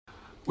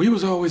we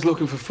was always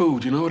looking for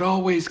food, you know. It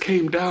always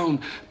came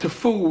down to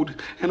food.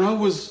 And I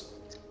was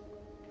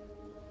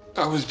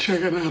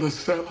checking out a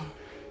cellar.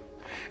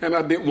 And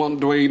I didn't want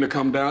Dwayne to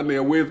come down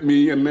there with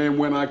me. And then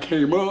when I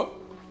came up,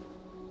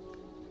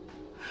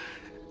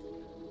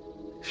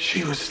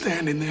 she was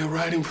standing there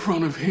right in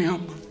front of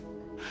him.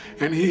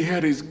 And he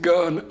had his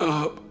gun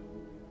up.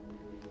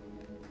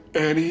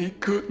 And he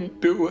couldn't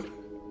do it.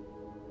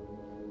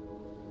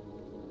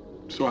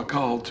 So I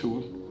called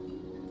to him.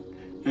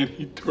 And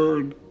he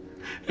turned.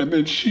 And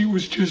then she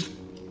was just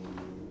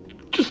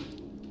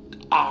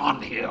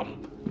on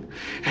him.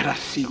 And I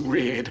see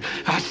red.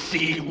 I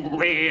see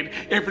red.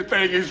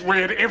 Everything is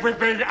red.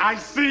 Everything I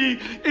see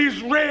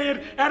is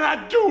red. And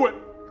I do it.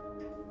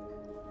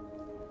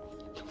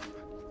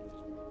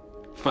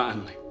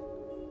 Finally,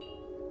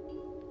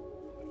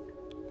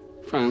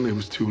 it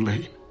was too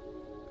late.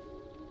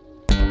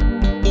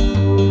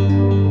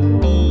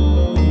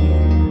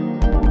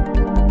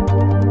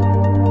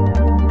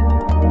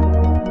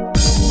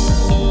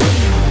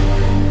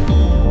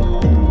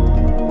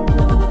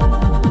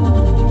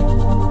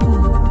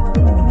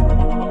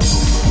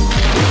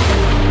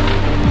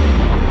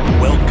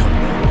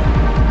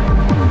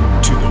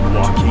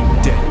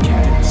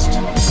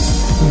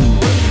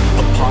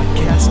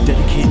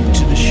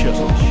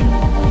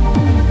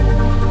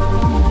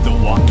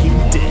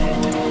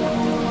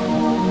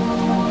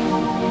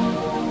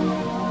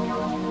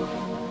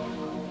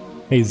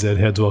 Hey Zed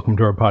Heads, welcome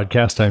to our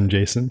podcast. I'm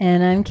Jason.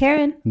 And I'm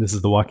Karen. And this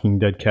is the Walking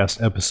Dead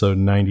Cast episode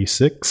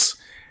 96.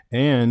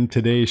 And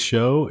today's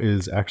show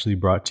is actually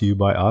brought to you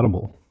by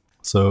Audible.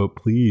 So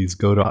please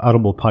go to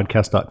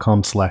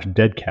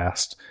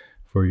audiblepodcast.com/deadcast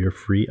for your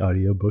free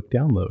audiobook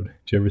download.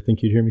 Did you ever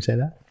think you'd hear me say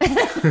that?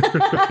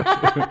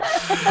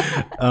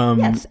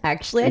 Yes,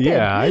 actually I did.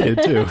 Yeah, I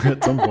did too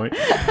at some point.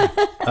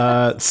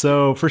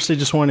 So first I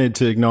just wanted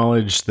to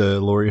acknowledge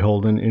the Lori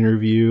Holden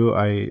interview.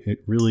 I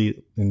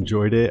really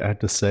enjoyed it, I have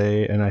to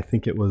say, and I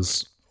think it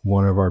was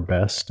one of our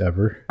best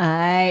ever.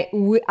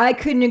 I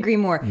couldn't agree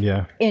more.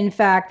 Yeah. In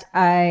fact,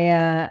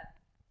 I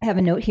have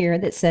a note here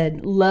that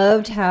said,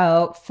 loved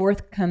how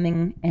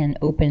forthcoming and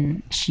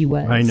open she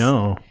was. I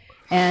know.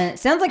 And it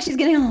sounds like she's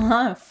getting a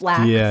lot of flack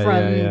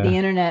from the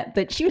internet,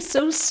 but she was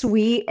so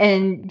sweet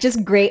and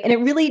just great. And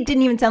it really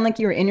didn't even sound like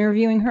you were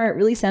interviewing her. It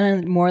really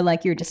sounded more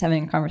like you were just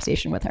having a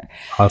conversation with her.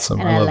 Awesome.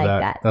 And I love like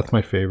that. That's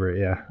my favorite.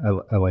 Yeah.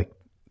 I like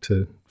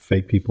to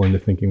fake people into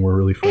thinking we're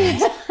really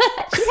friends.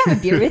 She'd have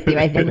a beer with you,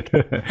 I think.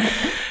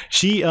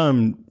 She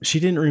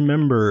didn't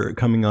remember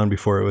coming on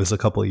before. It was a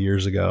couple of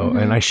years ago. Mm-hmm.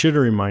 And I should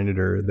have reminded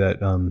her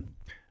that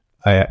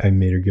I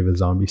made her give a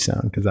zombie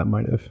sound because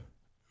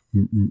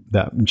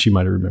she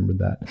might have remembered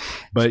that.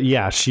 But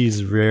yeah,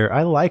 she's rare.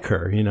 I like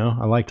her,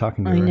 I like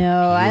talking to her. I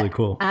know. She's really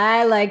cool.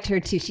 I liked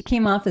her too. She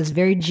came off as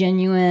very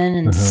genuine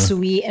and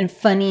sweet and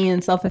funny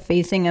and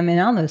self-effacing. I mean,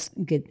 all those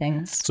good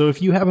things. So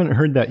if you haven't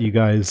heard that, you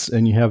guys,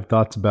 and you have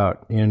thoughts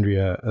about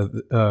Andrea,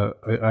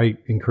 I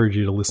encourage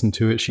you to listen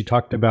to it. She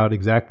talked about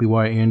exactly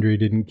why Andrea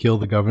didn't kill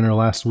the governor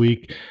last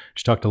week.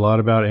 She talked a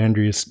lot about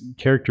Andrea's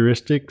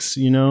characteristics,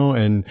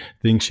 and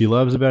things she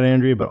loves about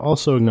Andrea, but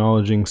also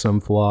acknowledging some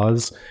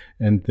flaws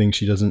and things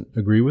she doesn't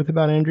agree with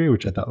about Andrea,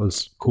 which I thought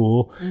was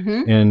cool.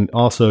 Mm-hmm. And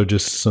also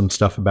just some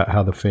stuff about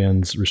how the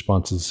fans'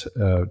 responses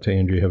to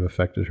Andrea have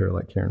affected her,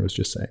 like Karen was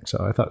just saying.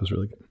 So I thought it was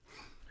really good.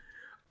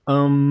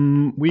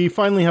 We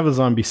finally have a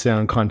zombie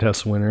sound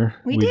contest winner.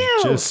 We do.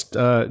 Just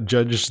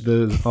judged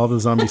all the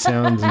zombie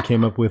sounds and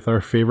came up with our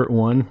favorite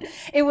one.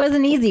 It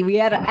wasn't easy. We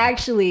had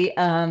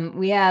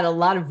we had a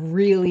lot of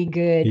really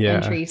good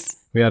entries.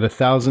 We had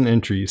 1,000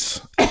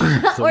 entries. So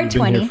or we've 20.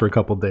 been here for a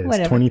couple of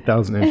days.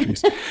 20,000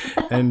 entries.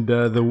 And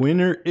the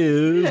winner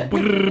is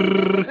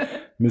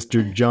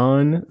Mr.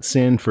 John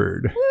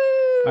Sanford.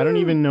 Woo! I don't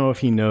even know if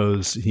he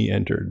knows he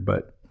entered,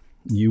 but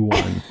you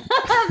won.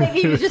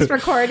 Maybe he was just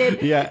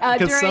recorded. Yeah,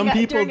 because some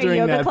people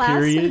during that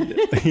period,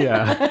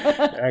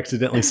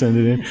 accidentally send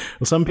it in.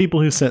 Well, some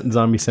people who sent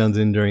zombie sounds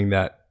in during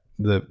the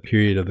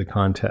period of the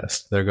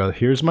contest, they go,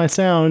 "Here's my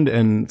sound,"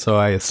 and so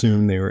I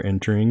assume they were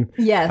entering.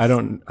 Yes. I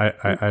don't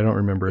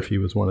remember if he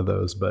was one of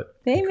those, but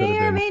they may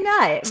or may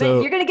not. So,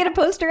 but you're gonna get a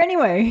poster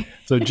anyway.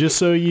 So just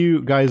so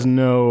you guys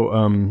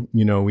know,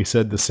 we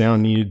said the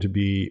sound needed to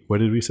be, what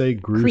did we say?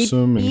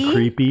 Gruesome and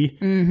creepy.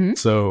 Mm-hmm.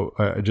 So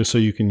just so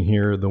you can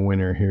hear the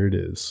winner, here it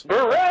is.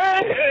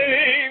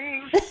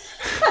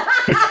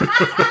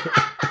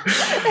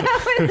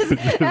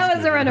 that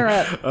was a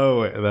runner-up.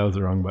 Oh, wait, that was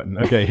the wrong button.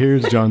 Okay,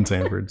 here's John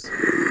Sanford's.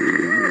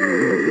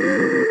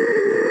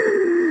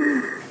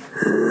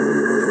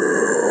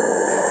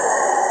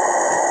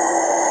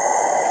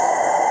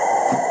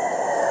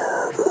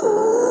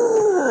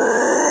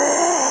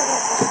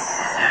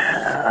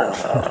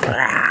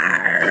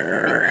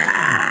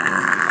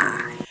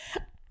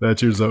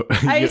 That's your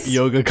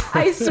yoga class.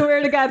 I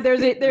swear to God,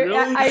 really?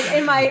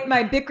 In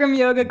my Bikram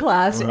yoga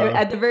class,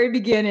 at the very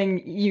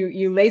beginning,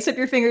 you lace up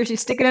your fingers, you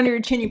stick it under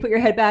your chin, you put your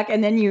head back,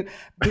 and then you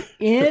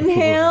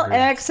inhale,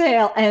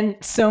 exhale, and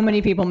so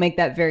many people make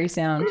that very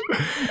sound.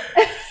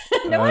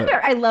 No wonder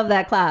I love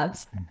that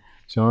class.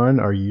 John,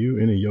 are you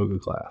in a yoga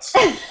class?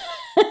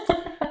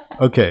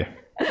 Okay,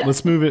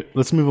 let's move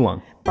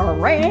along.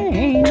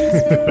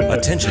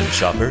 Attention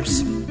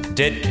shoppers.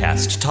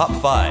 Deadcast Top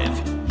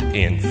 5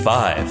 in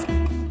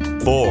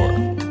 5,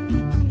 4,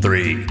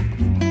 3,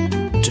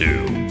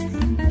 2.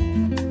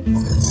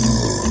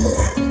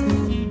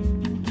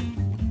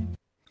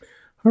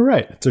 All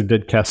right, it's our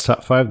Deadcast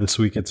Top 5 this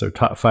week. It's our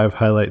top 5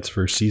 highlights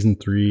for Season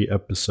 3,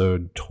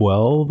 Episode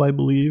 12, I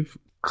believe.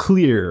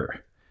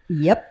 Clear.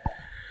 Yep.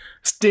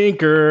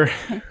 Stinker.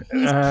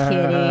 He's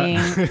kidding.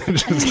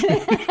 Just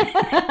kidding.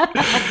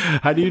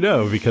 How do you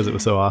know? Because it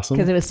was so awesome?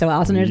 Because it was so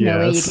awesome. There's no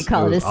way you could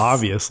call it a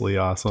obviously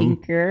awesome.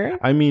 Stinker.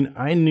 I mean,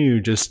 I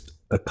knew just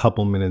a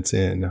couple minutes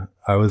in.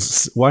 I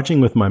was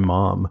watching with my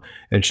mom,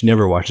 and she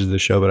never watches the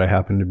show, but I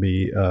happened to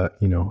be,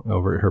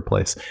 over at her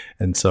place.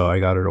 And so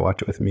I got her to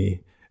watch it with me.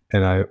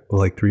 And I,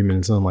 like 3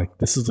 minutes in, I'm like,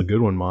 this is a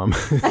good one, Mom.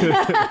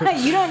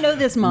 You don't know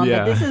this, Mom,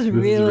 but this is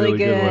really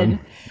good.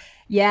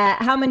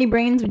 Yeah. How many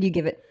brains would you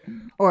give it?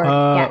 Or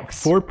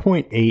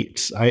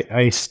 4.8.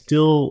 I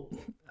still,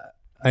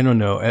 I don't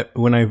know.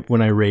 When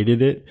I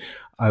rated it,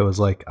 I was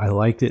like, I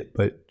liked it,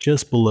 but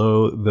just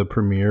below the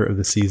premiere of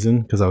the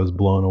season, because I was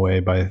blown away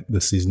by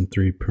the Season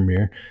 3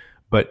 premiere.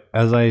 But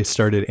as I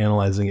started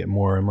analyzing it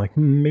more, I'm like,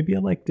 maybe I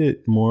liked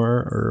it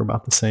more or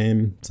about the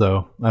same.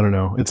 So I don't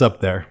know. It's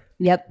up there.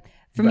 Yep.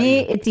 For me,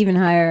 it's even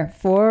higher.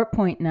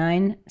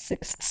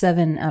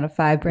 4.967 out of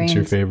 5 brains. It's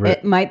your favorite?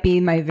 It might be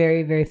my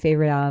very, very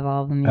favorite out of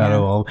all of them. Yeah. Out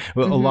of all,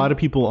 well, a lot of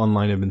people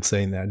online have been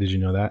saying that. Did you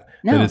know that?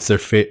 No. That it's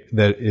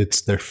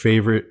their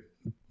favorite.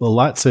 A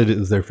lot said it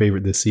was their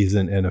favorite this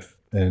season, and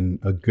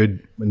a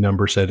good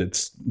number said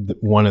it's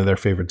one of their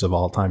favorites of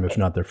all time, if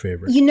not their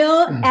favorite. You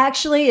know,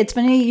 actually, it's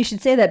funny you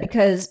should say that,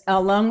 because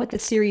along with the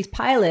series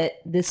pilot,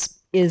 this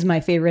is my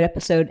favorite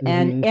episode,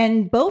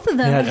 and both of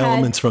them had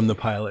elements from the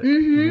pilot.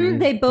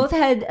 They both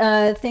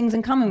had things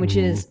in common, which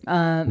is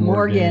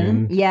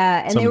Morgan,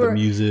 yeah, and some of the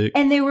music,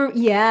 and they were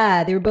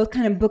both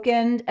kind of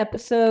bookend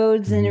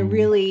episodes, and it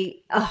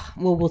really,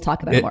 we'll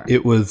talk about it more.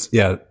 It was,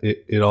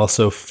 it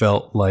also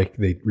felt like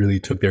they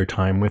really took their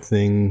time with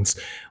things,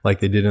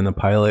 like they did in the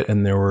pilot,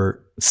 and there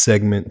were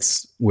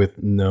segments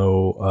with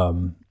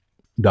no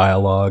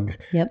dialogue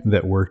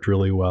that worked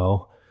really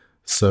well.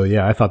 So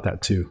yeah, I thought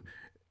that too.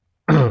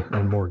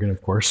 And Morgan, of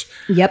course.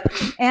 Yep.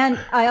 And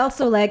I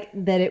also like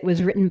that it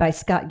was written by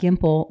Scott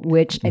Gimple,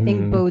 which I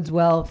think bodes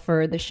well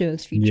for the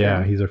show's future.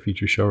 Yeah, he's our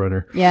future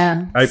showrunner.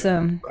 Yeah.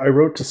 I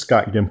wrote to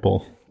Scott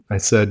Gimple. I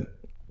said,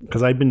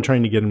 because I've been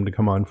trying to get him to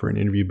come on for an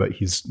interview, but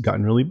he's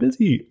gotten really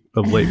busy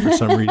of late for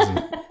some reason.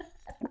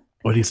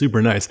 But he's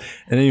super nice.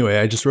 And anyway,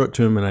 I just wrote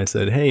to him and I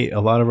said, hey,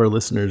 a lot of our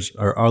listeners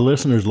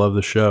love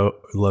the show,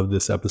 love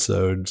this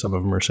episode. Some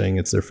of them are saying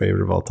it's their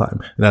favorite of all time.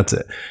 And that's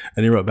it.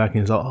 And he wrote back and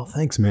he's like, oh,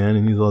 thanks, man.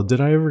 And he's like,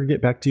 did I ever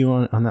get back to you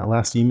on that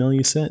last email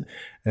you sent?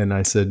 And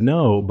I said,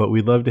 no, but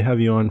we'd love to have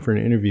you on for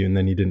an interview. And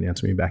then he didn't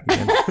answer me back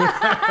again.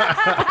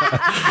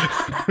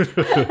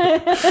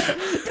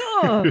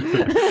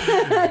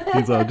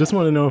 He's like, just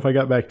want to know if I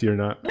got back to you or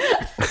not.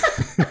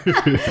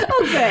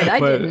 Oh, good. I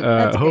didn't.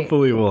 That's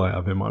hopefully we'll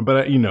have him on.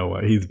 But you know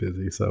what? He's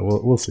busy, so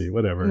we'll see.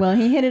 Whatever. Well,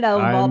 he hit it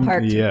out of the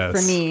ballpark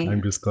for me.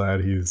 I'm just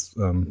glad he's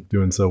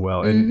doing so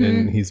well,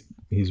 and he's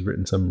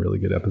written some really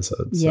good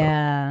episodes. So.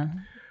 Yeah.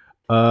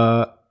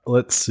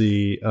 Let's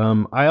see.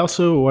 I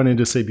also wanted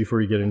to say before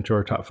we get into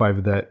our top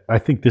 5 that I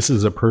think this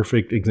is a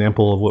perfect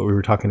example of what we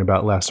were talking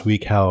about last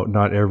week. How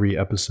not every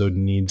episode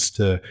needs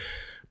to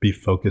be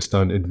focused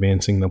on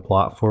advancing the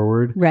plot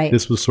forward. Right.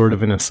 This was sort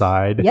of an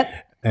aside.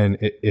 Yep. And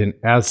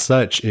as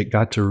such, it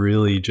got to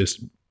really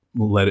just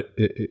let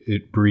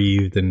it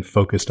breathed and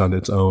focused on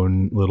its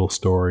own little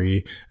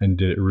story and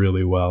did it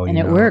really well. And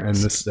it worked. And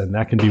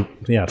that can be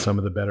some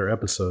of the better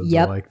episodes.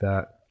 Yep. I like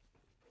that.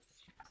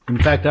 In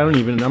fact,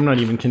 I'm not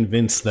even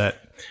convinced that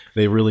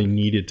they really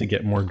needed to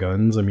get more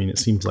guns. I mean, it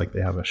seems like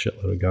they have a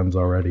shitload of guns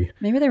already.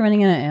 Maybe they're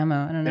running out of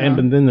ammo. I don't know.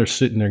 But then they're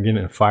sitting there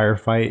getting a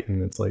firefight,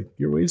 and it's like,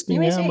 you're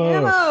wasting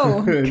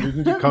ammo.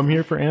 Didn't you come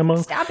here for ammo?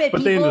 Stop it,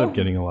 But they ended up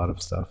getting a lot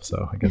of stuff,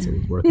 so I guess it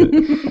was worth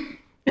it.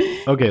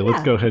 Okay,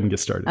 let's go ahead and get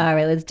started. All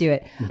right, let's do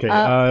it. Okay,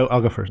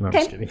 I'll go first. No, I'm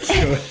just kidding.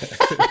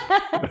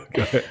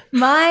 Go ahead.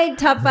 My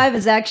top 5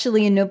 is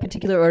actually in no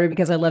particular order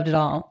because I loved it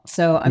all.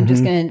 So I'm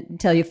just going to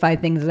tell you 5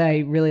 things that I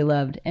really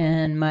loved.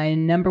 And my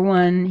number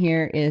 1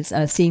 here is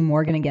seeing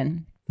Morgan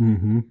again.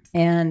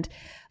 And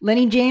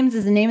Lenny James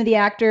is the name of the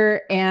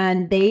actor,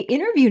 and they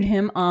interviewed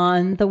him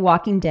on The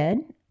Walking Dead.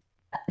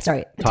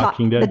 Sorry,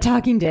 Talking Dead. The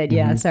Talking Dead.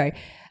 Yeah, sorry.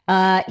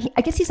 I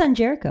guess he's on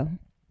Jericho,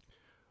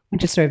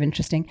 which is sort of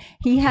interesting.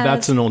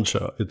 That's an old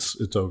show.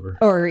 It's over.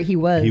 Or he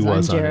was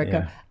on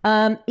Jericho.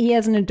 On it, he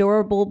has an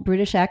adorable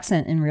British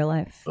accent in real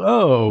life.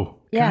 Oh,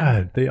 yeah.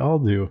 God, they all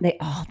do. They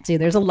all do.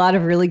 There's a lot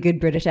of really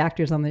good British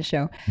actors on this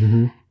show.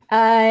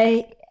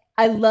 I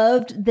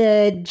loved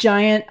the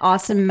giant,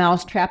 awesome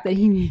mousetrap that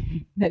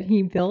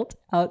he built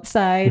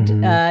outside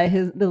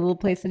the little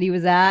place that he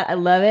was at. I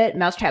love it.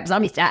 Mousetrap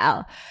zombie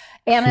style.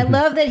 And I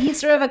love that he's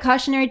sort of a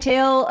cautionary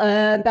tale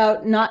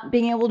about not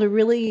being able to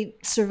really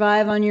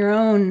survive on your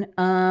own.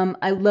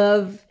 I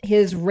love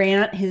his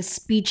rant, his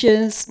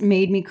speeches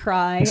made me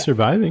cry. He's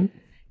surviving.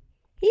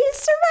 He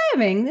is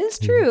surviving. This is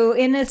true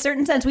in a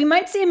certain sense. We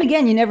might see him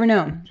again. You never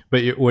know.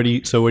 But what do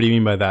you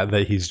mean by that?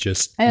 That he's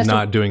just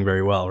not doing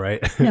very well,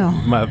 right? No.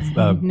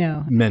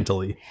 No.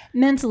 Mentally.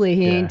 Mentally,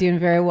 he ain't doing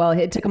very well.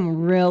 It took him a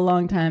real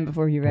long time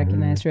before he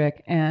recognized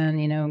Rick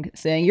and,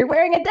 saying, "You're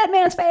wearing a dead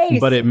man's face."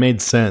 But it made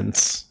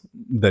sense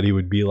that he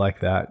would be like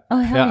that.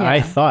 Oh, hell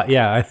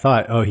yeah. I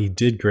thought, oh, he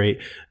did great.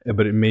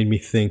 But it made me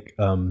think,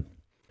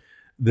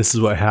 this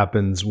is what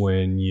happens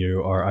when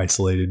you are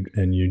isolated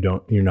and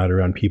you're not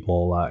around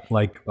people a lot.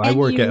 Like I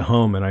work at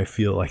home and I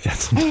feel like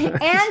that's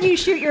and you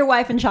shoot your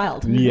wife and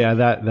child. Yeah,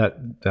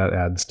 that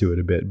adds to it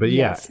a bit. But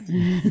yes.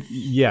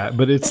 Yeah,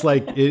 but it's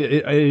like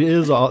it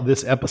is all.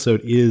 This episode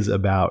is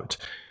about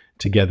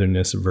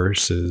togetherness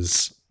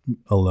versus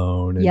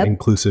alone and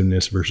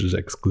inclusiveness versus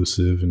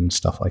exclusive and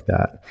stuff like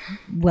that.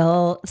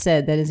 Well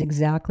said. That is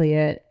exactly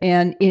it.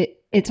 And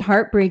it's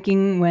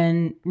heartbreaking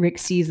when Rick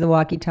sees the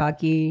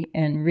walkie-talkie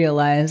and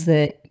realizes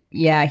that,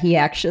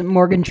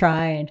 Morgan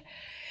tried.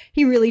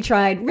 He really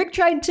tried. Rick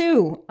tried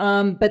too,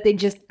 but they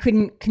just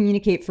couldn't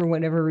communicate for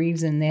whatever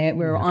reason. They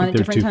were on at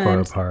different times.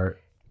 They're too far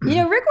apart.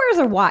 Rick wears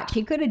a watch.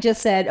 He could have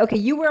just said, "Okay,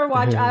 you wear a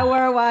watch, I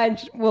wear a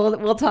watch.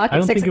 We'll talk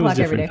at 6 o'clock every day." I don't think it was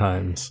different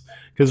times.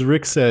 Because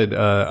Rick said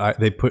I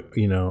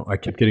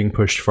kept getting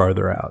pushed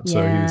farther out.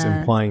 So he was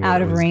implying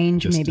out of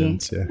range,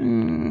 distance,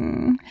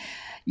 maybe.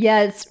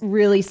 Yeah, it's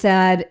really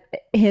sad.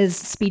 His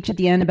speech at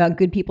the end about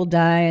good people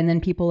die and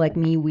then people like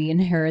me, we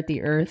inherit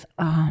the earth.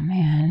 Oh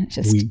man,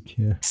 just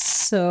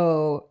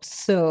so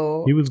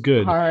he was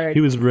good. Hard.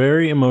 He was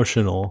very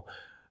emotional.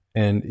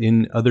 And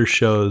in other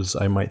shows,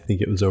 I might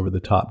think it was over the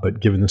top,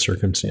 but given the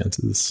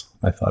circumstances,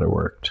 I thought it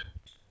worked.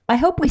 I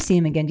hope we see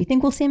him again. Do you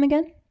think we'll see him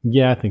again?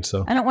 Yeah, I think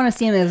so. I don't want to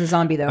see him as a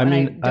zombie, though. I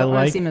don't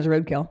want to see him as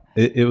roadkill.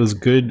 It was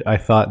good. I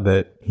thought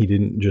that he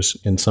didn't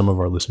just, and some of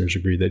our listeners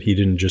agree, that he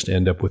didn't just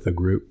end up with a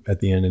group at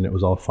the end and it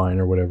was all fine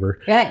or whatever.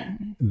 Right.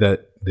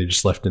 That they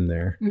just left him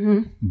there.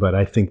 Mm-hmm. But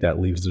I think that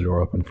leaves the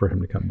door open for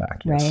him to come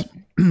back. Yes.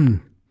 Right.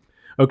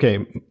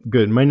 Okay,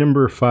 good. My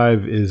number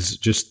 5 is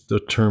just the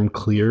term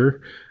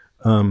clear.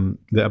 The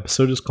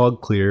episode is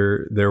called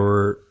Clear. There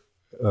were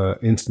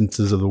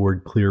instances of the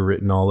word clear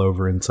written all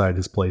over inside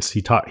his place.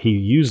 He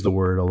used the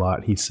word a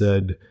lot. He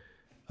said,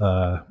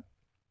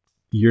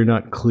 "You're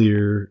not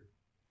clear,"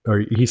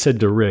 or he said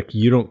to Rick,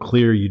 "You don't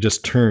clear, you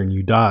just turn,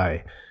 you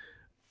die."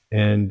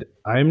 And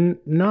I'm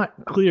not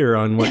clear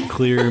on what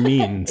clear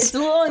means. It's a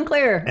little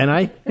unclear. And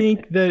I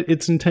think that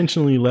it's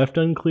intentionally left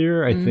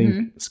unclear. I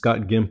think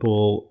Scott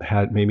Gimple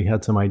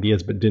had some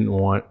ideas, but didn't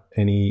want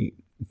any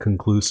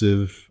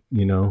conclusive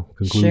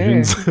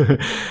conclusions. Sure.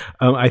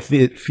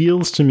 It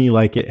feels to me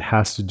like it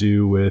has to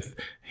do with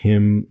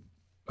him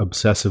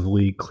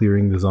obsessively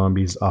clearing the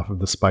zombies off of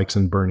the spikes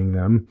and burning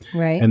them.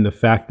 Right. And the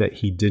fact that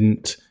he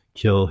didn't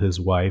kill his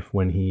wife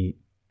when he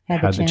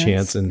had the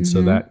chance. And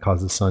so that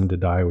caused his son to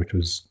die, which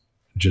was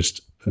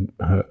just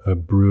a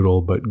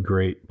brutal but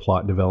great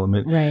plot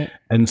development. Right.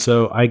 And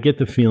so I get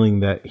the feeling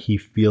that he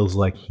feels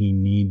like he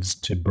needs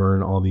to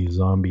burn all these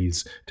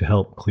zombies to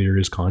help clear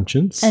his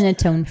conscience and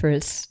atone for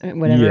his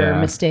whatever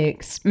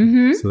mistakes.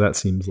 Mm-hmm. So that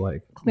seems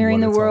like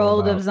clearing the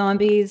world of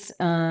zombies.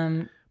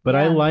 But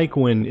I like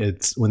when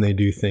they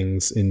do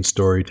things in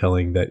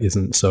storytelling that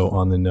isn't so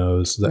on the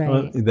nose,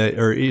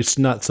 or it's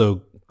not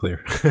so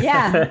clear.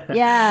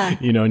 Yeah.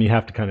 And you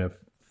have to kind of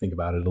think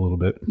about it a little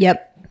bit.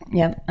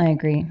 Yep, I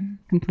agree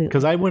completely.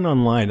 Because I went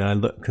online and I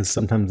look, because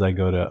sometimes I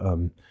go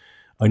to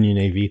Onion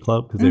AV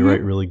Club because they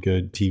write really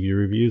good TV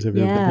reviews. Have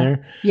you ever been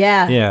there?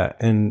 Yeah,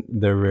 and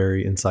they're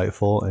very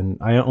insightful. And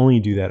I only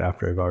do that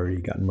after I've already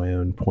gotten my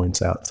own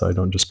points out, so I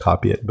don't just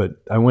copy it. But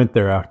I went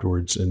there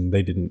afterwards, and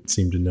they didn't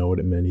seem to know what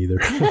it meant either,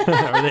 or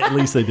at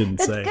least they didn't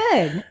say.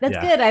 That's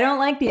good. I don't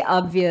like the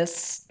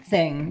obvious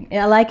thing.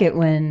 I like it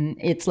when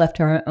it's left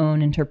to our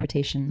own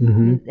interpretation.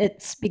 Mm-hmm.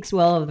 It speaks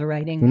well of the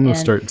writing. I'm going to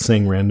start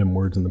saying random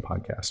words in the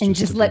podcast. And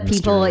just let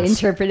people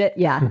interpret it.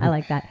 Yeah, I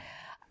like that.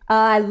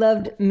 I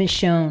loved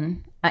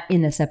Michonne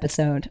in this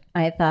episode.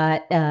 I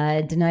thought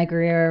Denai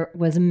Guerrero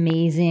was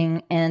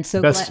amazing and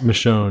so best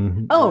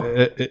Michonne. Oh,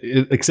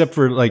 except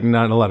for like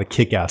not a lot of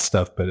kick-ass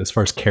stuff, but as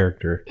far as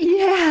character,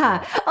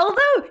 yeah.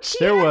 Although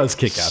there was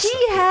kick-ass.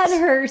 She had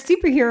her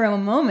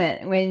superhero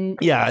moment when.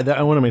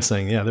 Yeah, what am I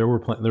saying? Yeah, there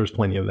was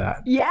plenty of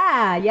that.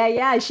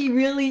 Yeah. She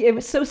really, it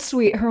was so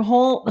sweet. The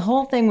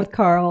whole thing with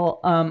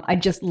Carl, I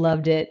just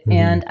loved it,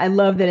 and I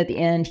love that at the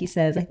end he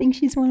says, "I think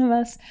she's one of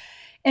us."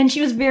 And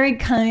she was very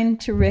kind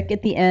to Rick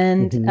at the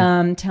end,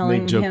 telling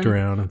him. They joked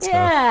around and stuff.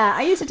 Yeah,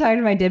 I used to talk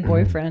to my dead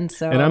boyfriend.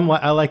 So, and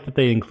I like that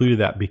they included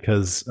that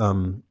because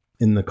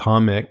in the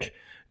comic,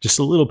 just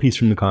a little piece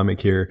from the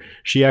comic here,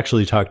 she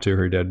actually talked to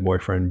her dead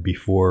boyfriend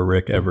before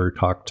Rick ever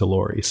talked to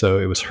Lori. So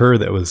it was her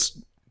that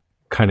was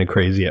kind of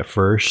crazy at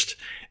first.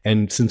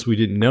 And since we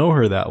didn't know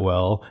her that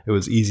well, it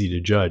was easy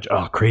to judge.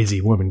 Oh, crazy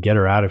woman, get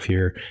her out of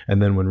here.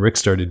 And then when Rick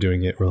started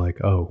doing it, we're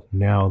like, oh,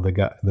 now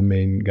the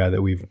main guy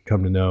that we've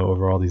come to know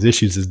over all these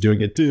issues is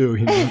doing it too.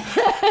 You know?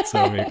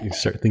 So maybe you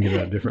start thinking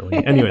about it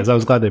differently. Anyways, I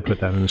was glad they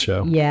put that in the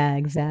show. Yeah,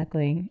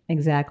 exactly.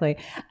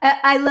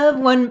 I love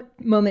one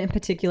moment in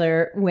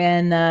particular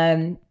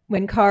when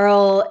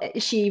Carl,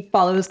 she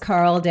follows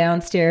Carl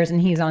downstairs and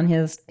he's on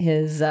his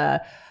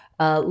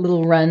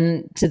little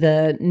run to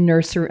the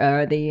nursery,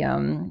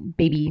 the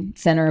baby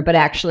center, but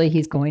actually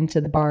he's going to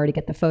the bar to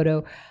get the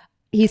photo.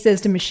 He says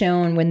to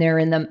Michonne when they're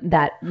in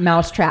that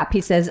mouse trap,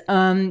 he says,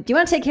 do you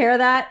want to take care of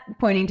that?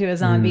 Pointing to a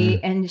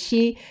zombie. And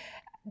she,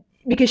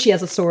 because she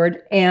has a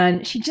sword,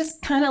 and she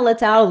just kind of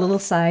lets out a little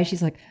sigh.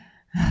 She's like,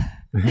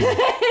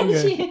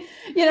 okay.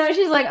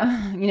 She's like,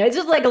 it's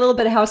just like a little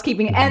bit of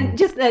housekeeping. And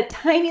just that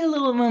tiny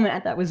little moment I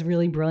thought was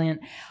really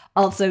brilliant.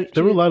 Also,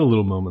 there were a lot of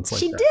little moments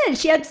like that. She did.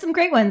 She had some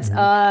great ones.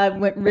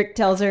 When Rick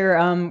tells her,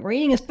 we're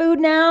eating his food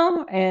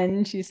now.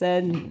 And she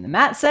said,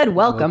 Matt said,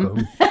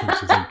 welcome.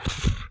 She's like,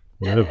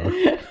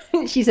 whatever.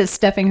 She says,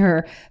 stuffing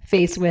her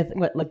face with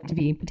what looked to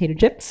be potato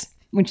chips,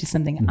 which is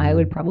something I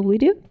would probably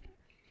do.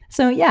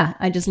 So, yeah,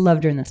 I just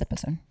loved her in this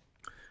episode.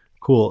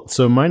 Cool.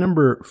 So my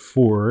number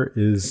 4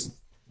 is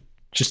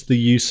just the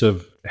use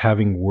of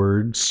having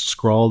words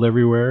scrawled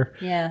everywhere.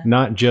 Yeah.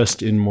 Not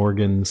just in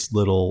Morgan's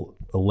little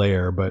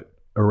lair, but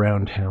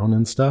around town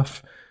and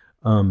stuff.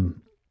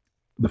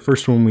 The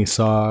first one we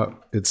saw,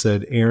 it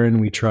said, Aaron,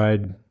 we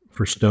tried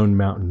for Stone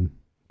Mountain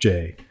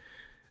J.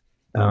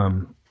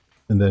 And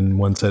then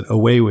one said,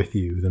 away with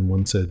you. Then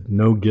one said,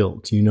 no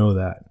guilt. You know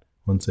that.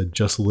 One said,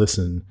 just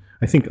listen.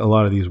 I think a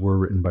lot of these were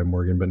written by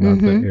Morgan, but not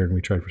that Aaron, we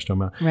tried for Stone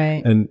Mountain.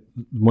 Right. And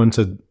one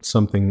said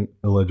something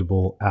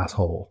illegible,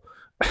 asshole.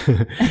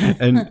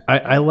 And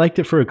I liked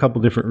it for a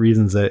couple different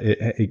reasons. That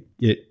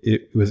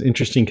it was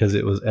interesting because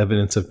it was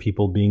evidence of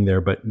people being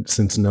there, but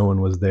since no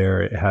one was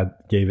there,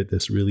 gave it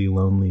this really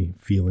lonely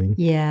feeling.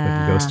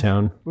 Yeah, like a ghost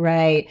town.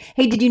 Right.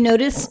 Hey, did you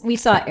notice we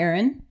saw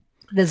Aaron,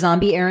 the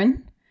zombie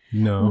Aaron?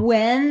 No.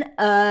 When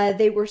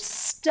they were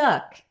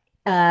stuck.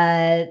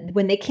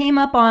 When they came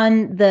up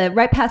on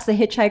right past the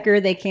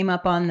hitchhiker, they came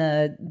up on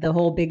the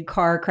whole big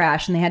car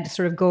crash, and they had to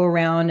sort of go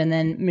around, and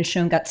then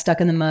Michonne got stuck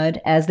in the mud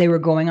as they were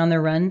going on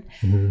their run.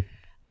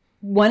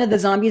 One of the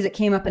zombies that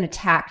came up and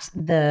attacked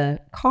the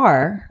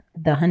car,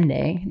 the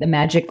Hyundai, the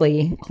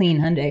magically clean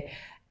Hyundai,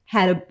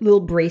 had a little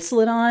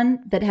bracelet on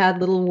that had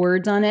little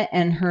words on it,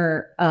 and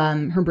her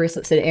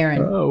bracelet said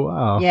Aaron. Oh,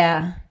 wow.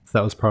 Yeah.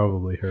 That was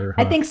probably her.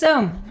 Huh? I think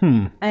so.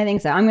 I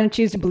think so. I'm going to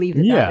choose to believe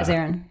that was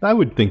Aaron. I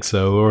would think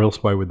so, or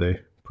else why would they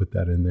put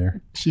that in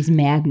there? She's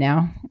mad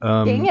now.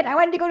 Dang it. I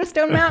wanted to go to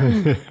Stone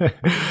Mountain.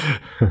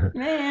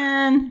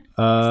 Man. Stupid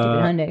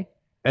Hyundai.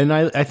 And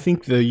I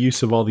think the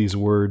use of all these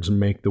words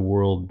make the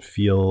world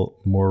feel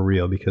more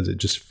real because it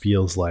just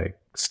feels like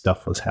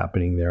stuff was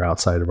happening there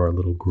outside of our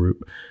little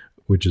group,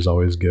 which is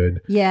always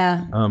good.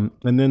 Yeah.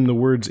 And then the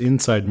words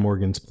inside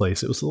Morgan's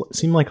place, it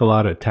seemed like a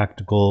lot of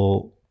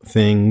tactical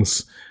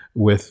things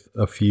with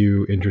a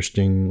few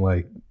interesting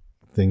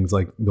things,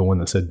 like the one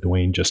that said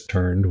Dwayne just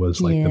turned was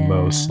the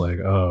most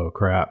oh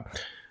crap.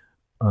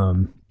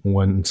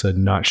 One said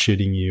not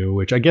shitting you,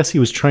 which I guess he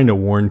was trying to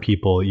warn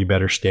people, you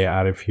better stay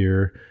out of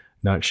here,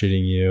 not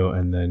shitting you.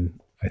 And then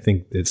I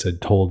think it said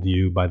told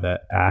you by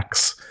the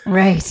axe.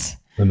 Right.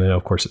 And then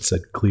of course it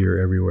said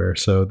clear everywhere.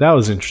 So that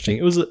was interesting.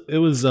 It was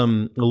a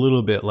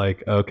little bit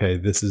like, okay,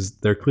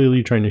 they're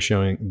clearly trying to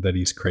show that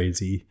he's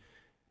crazy.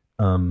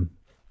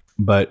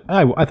 But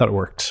I thought it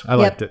worked. I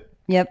liked it.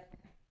 Yep.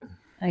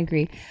 I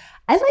agree.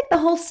 I like the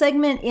whole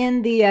segment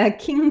in the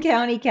King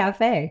County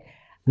Cafe.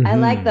 I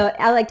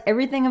liked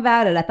everything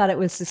about it. I thought it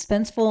was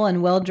suspenseful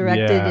and well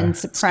directed and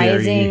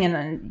surprising, scary.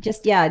 And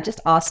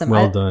just awesome.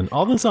 Well done.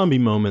 All the zombie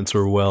moments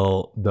were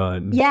well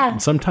done. Yeah.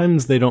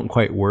 Sometimes they don't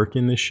quite work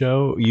in this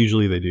show.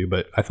 Usually they do,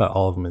 but I thought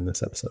all of them in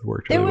this episode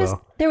worked really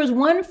well. There was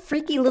one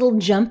freaky little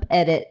jump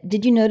edit.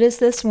 Did you notice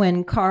this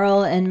when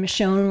Carl and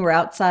Michonne were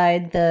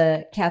outside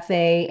the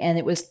cafe, and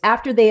it was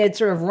after they had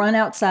sort of run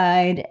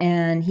outside,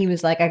 and he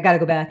was like, I got to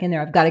go back in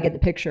there. I've got to get the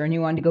picture. And he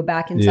wanted to go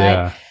back inside.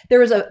 Yeah. There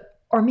was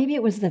or maybe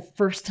it was the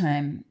first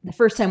time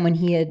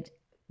when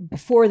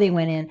before they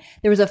went in,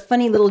 there was a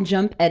funny little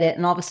jump edit,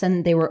 and all of a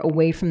sudden they were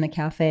away from the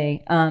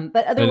cafe.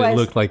 But otherwise, and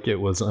it looked like it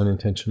was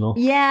unintentional.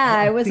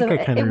 Yeah, it was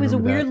a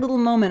weird little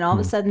moment. All of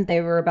a sudden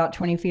they were about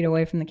 20 feet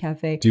away from the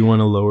cafe. Do you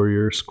want to lower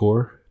your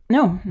score?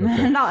 No,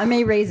 okay. No, I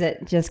may raise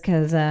it just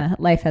because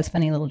life has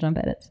funny little jump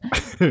edits.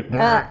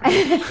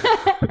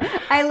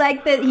 I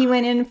like that he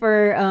went in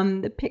for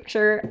the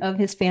picture of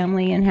his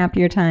family in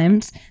Happier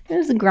Times.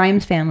 There's the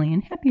Grimes family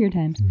in Happier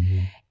Times. Mm-hmm.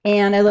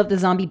 And I love the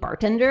zombie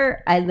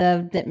bartender. I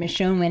love that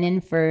Michonne went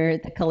in for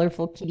the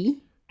colorful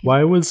kitty.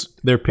 Why was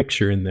their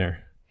picture in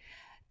there?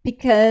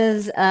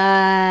 Because they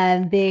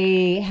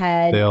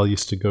all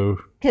used to go.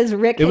 Because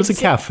it was a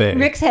cafe.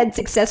 Rick's had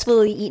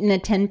successfully eaten a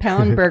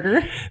 10-pound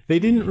burger. They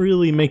didn't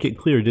really make it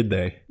clear, did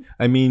they?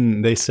 I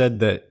mean, they said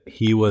that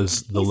he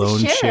was the lone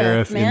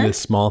sheriff in this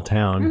small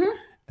town. Mm-hmm.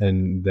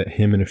 and that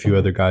him and a few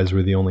other guys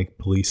were the only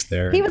police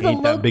there. He was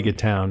ain't that big a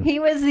town. He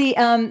was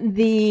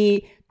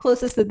the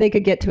closest that they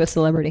could get to a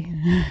celebrity.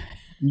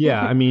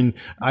 Yeah, I mean,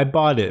 I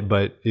bought it,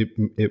 but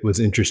it was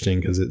interesting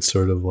because it's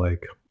sort of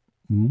like,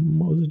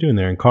 what was it doing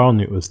there? And Carl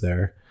knew it was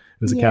there.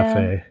 It was a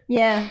cafe.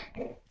 Yeah,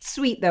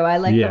 sweet though. I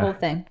like the whole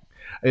thing.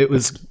 It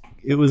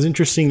was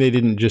interesting. They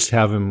didn't just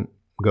have him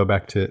go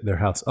back to their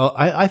house. Oh,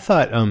 I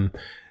thought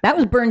that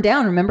was burned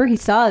down. Remember, he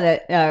saw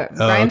that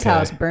Brian's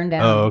house burned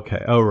down. Oh,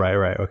 okay. Oh,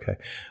 right. Okay.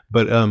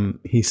 But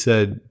he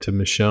said to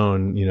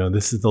Michonne,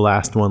 this is the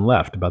last one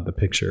left about the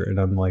picture. And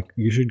I'm like,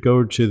 you should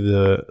go to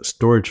the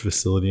storage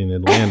facility in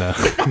Atlanta. I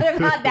thought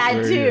about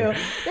that too.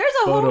 There's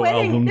a whole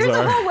wedding. There's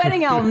a whole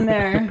wedding album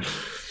there.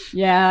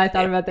 Yeah, I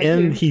thought about that too.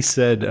 And he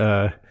said,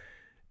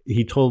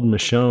 he told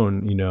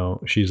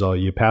Michonne, she's all,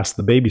 you passed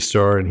the baby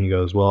store. And he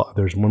goes, well,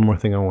 there's one more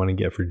thing I want to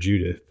get for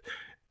Judith.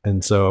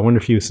 And so I wonder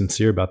if he was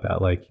sincere about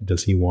that. Like,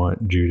 does he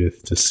want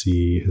Judith to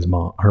see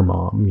her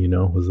mom?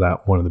 Was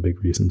that one of the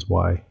big reasons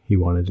why he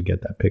wanted to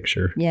get that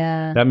picture?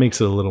 Yeah. That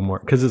makes it a little more,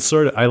 because it's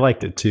sort of, I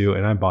liked it too,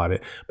 and I bought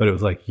it, but it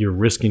was like, you're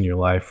risking your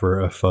life for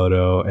a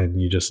photo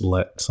and you just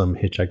let some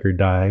hitchhiker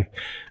die.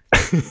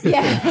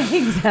 Yeah,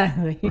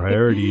 exactly.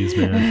 Priorities,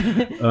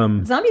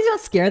 man. Zombies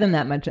don't scare them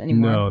that much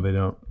anymore. No, they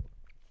don't,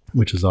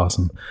 which is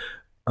awesome.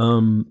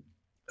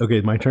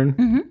 Okay, my turn?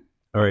 Mm-hmm.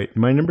 All right.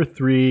 My number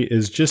 3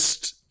 is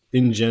just,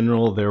 in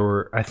general,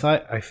 I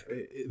thought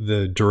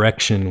the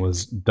direction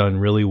was done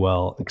really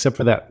well, except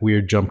for that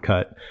weird jump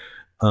cut.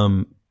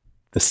 The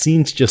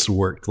scenes just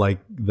worked. Like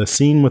the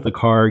scene with the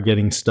car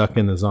getting stuck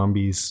and the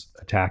zombies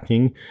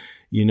attacking,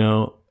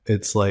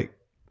 it's like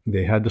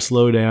they had to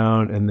slow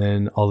down, and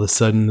then all of a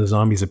sudden the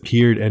zombies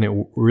appeared, and it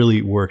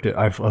really worked.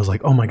 I was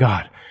like, oh my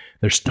God,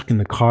 they're stuck in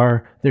the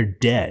car. They're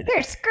dead.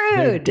 They're screwed.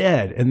 They're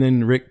dead. And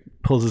then Rick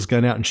pulls his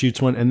gun out and shoots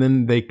one, and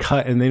then they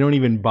cut, and they don't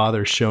even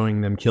bother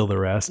showing them kill the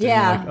rest.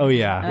 Yeah. And like, oh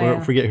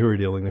yeah, forget who we're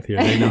dealing with here.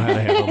 They know how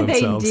to handle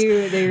themselves. They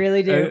do. They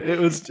really do. It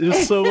was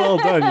so well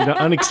done.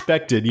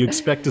 Unexpected. You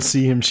expect to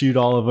see him shoot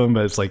all of them,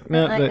 but it's like,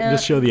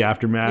 just show the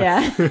aftermath.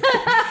 Yeah.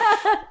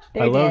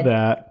 I love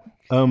that.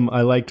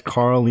 I liked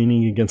Carl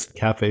leaning against the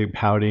cafe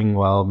pouting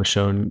while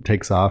Michonne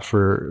takes off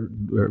for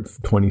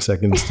 20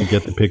 seconds to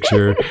get the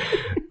picture.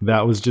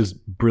 That was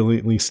just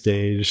brilliantly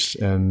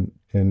staged and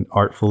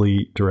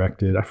artfully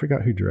directed. I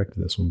forgot who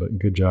directed this one, but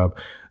good job.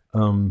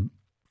 And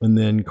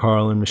then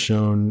Carl and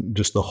Michonne,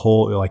 just the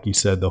whole, like you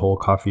said, the whole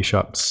coffee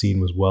shop scene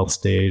was well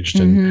staged,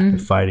 and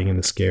the fighting and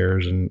the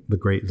scares and the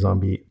great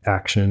zombie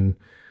action.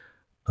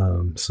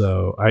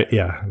 I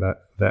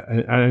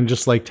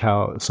just liked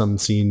how some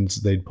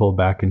scenes they'd pull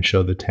back and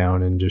show the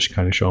town and just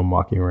kind of show them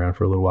walking around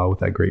for a little while with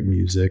that great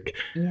music,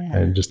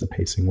 and just the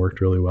pacing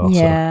worked really well.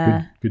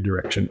 Yeah. So good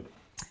direction.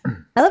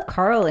 I love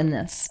Carl in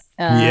this.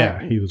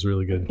 He was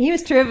really good. He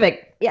was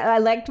terrific. Yeah, I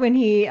liked when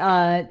he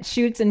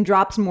shoots and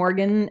drops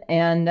Morgan,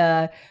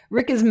 and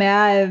Rick is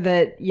mad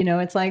that,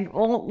 it's like,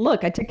 well,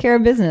 look, I took care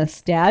of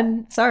business,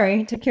 Dad.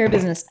 Sorry, took care of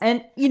business.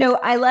 And,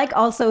 I like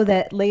also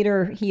that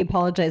later he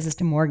apologizes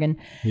to Morgan.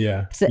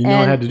 Yeah. So, I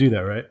had to do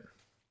that, right?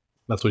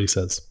 That's what he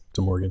says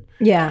to Morgan.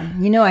 Yeah.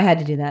 I had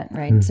to do that,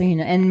 right? Mm-hmm. So,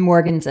 and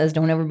Morgan says,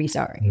 don't ever be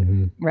sorry.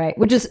 Mm-hmm. Right.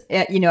 Which is,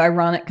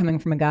 ironic coming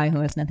from a guy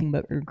who has nothing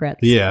but regrets.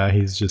 Yeah.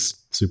 He's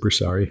just super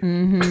sorry.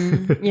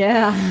 Mm-hmm.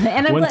 Yeah.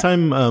 And one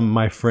time,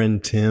 my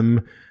friend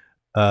Tim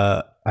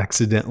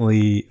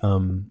accidentally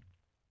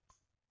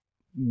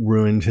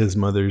ruined his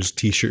mother's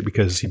T-shirt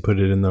because he put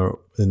it in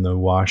the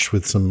wash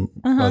with some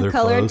other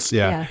colored clothes.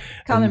 Yeah.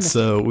 And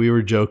so we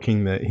were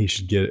joking that he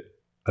should get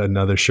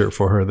another shirt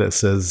for her that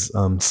says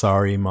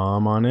sorry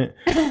mom on it,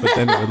 but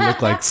then it would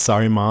look like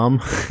sorry mom.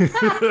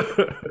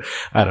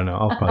 I don't know,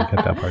 I'll probably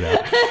cut that part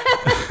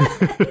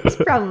out. It's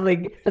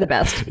probably for the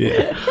best.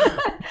 Yeah.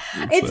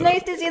 It's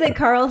nice to see that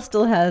Carl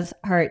still has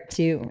heart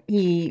too.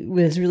 He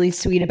was really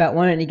sweet about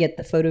wanting to get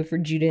the photo for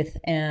Judith,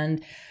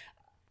 and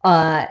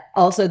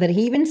also that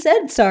he even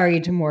said sorry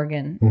to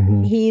Morgan.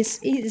 Mm-hmm.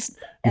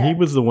 He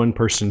was the one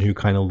person who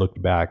kind of looked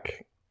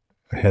back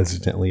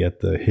hesitantly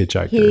at the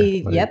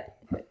hitchhiker. Yep.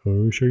 Are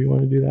you sure you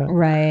want to do that?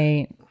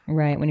 Right.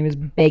 When he was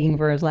begging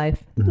for his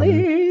life. Mm-hmm.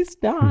 Please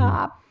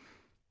stop.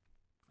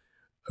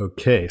 Mm-hmm.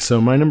 Okay,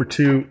 so my number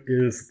 2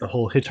 is the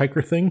whole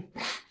hitchhiker thing.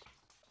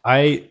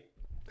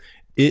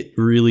 It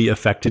really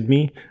affected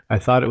me. I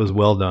thought it was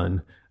well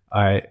done.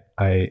 I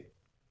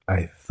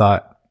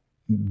thought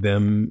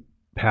them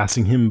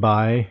passing him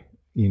by,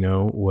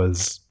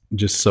 was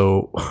just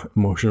so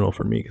emotional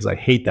for me because I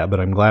hate that, but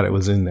I'm glad it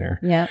was in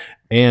there. Yeah.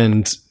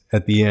 And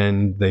at the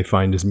end, they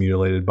find his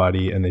mutilated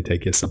body and they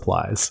take his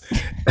supplies.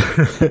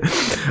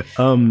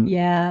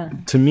 Yeah.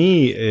 To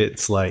me,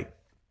 it's like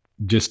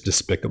just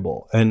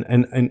despicable. And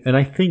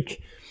I think,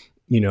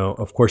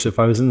 of course, if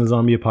I was in the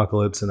zombie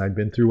apocalypse and I'd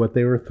been through what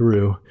they were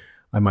through,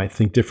 I might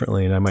think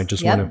differently and I might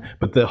just want to.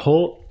 But the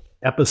whole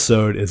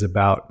episode is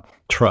about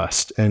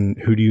trust and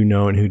who do you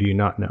know and who do you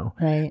not know.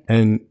 Right.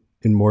 And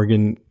in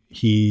Morgan,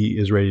 he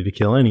is ready to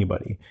kill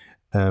anybody.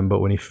 But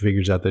when he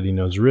figures out that he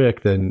knows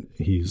Rick, then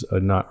he's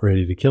not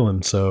ready to kill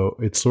him. So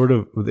it's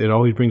it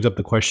always brings up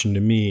the question to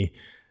me,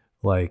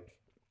 like,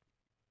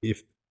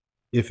 if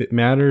it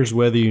matters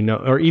whether you know,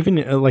 or even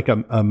like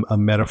a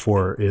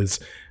metaphor is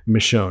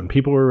Michonne.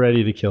 People were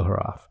ready to kill her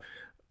off,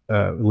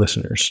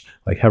 listeners.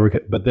 Like have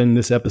her, but then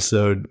this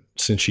episode,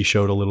 since she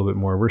showed a little bit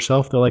more of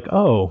herself, they're like,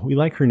 oh, we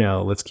like her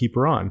now. Let's keep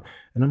her on.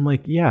 And I'm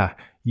like, yeah,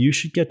 you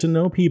should get to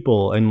know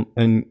people.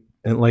 And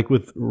like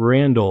with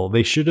Randall,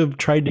 they should have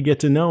tried to get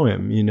to know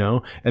him, you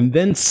know, and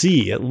then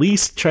at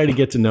least try to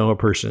get to know a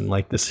person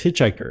like this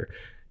hitchhiker,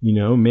 you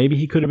know, maybe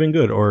he could have been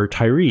good, or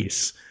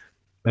Tyrese.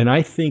 And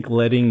I think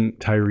letting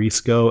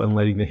Tyrese go and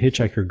letting the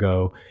hitchhiker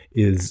go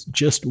is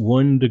just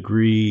 1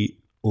 degree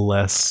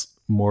less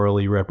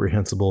morally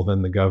reprehensible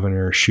than the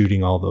governor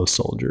shooting all those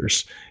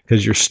soldiers,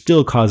 because you're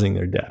still causing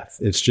their death.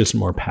 It's just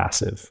more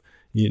passive,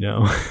 you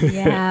know?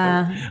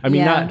 Yeah. I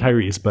mean, not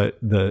Tyrese, but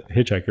the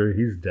hitchhiker,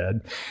 he's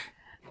dead.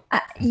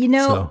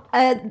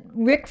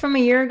 Rick from a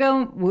year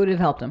ago would have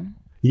helped him.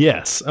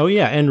 Yes. Oh,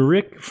 yeah. And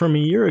Rick from a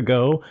year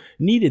ago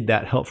needed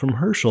that help from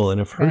Herschel.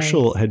 And if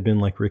Herschel had been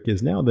like Rick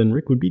is now, then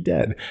Rick would be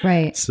dead.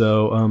 Right.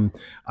 So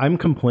I'm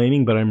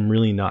complaining, but I'm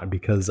really not,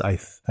 because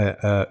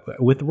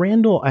with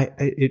Randall,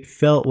 it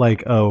felt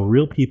like,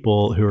 real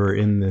people who are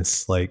in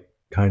this like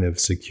kind of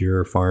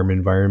secure farm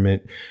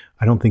environment,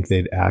 I don't think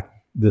they'd act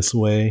this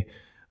way.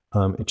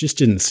 It just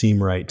didn't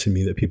seem right to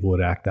me that people would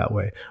act that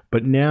way.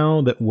 But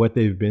now that what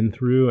they've been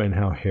through and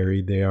how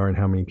harried they are and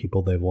how many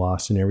people they've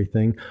lost and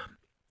everything,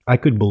 I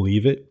could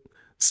believe it.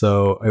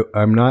 So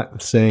I'm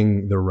not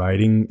saying the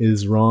writing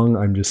is wrong.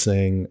 I'm just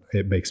saying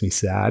it makes me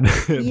sad.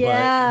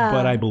 Yeah.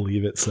 but I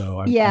believe it.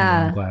 So I'm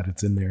glad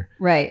it's in there.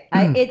 Right.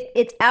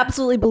 It's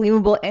absolutely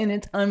believable, and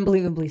it's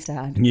unbelievably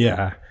sad.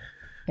 Yeah.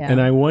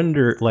 And I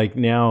wonder, like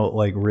now,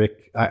 like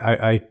Rick,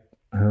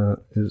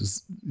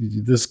 is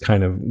this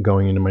kind of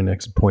going into my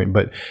next point,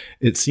 but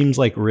it seems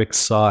like Rick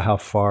saw how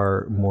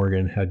far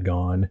Morgan had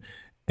gone,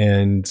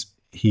 and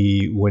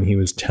when he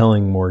was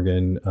telling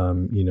Morgan,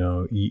 you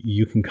know,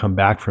 you can come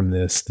back from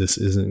this. This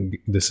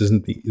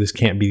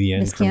can't be the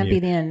end. This can't be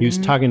the end. He was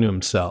talking to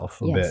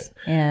himself a bit.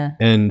 Yeah.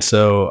 And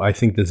so I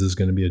think this is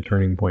going to be a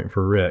turning point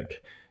for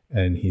Rick,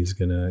 and he's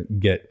going to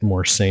get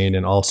more sane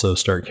and also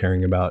start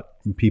caring about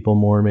people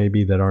more,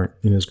 maybe, that aren't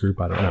in his group.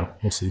 I don't know.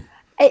 We'll see.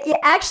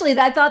 Actually,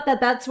 I thought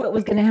that's what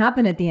was going to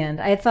happen at the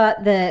end. I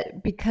thought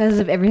that because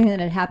of everything that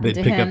had happened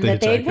to him, that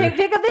they'd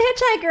pick up the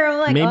hitchhiker. I'm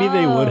like, maybe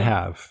they would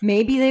have.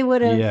 Maybe they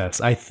would have. Yes,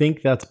 I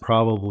think that's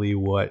probably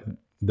what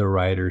the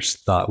writers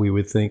thought we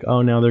would think.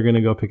 Oh, now they're going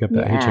to go pick up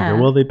that hitchhiker.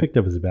 Well, they picked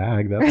up his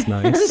bag. That's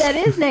nice. That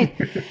is nice.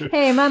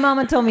 Hey, my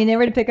mama told me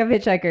never to pick up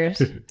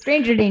hitchhikers.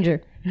 Stranger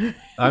danger.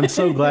 I'm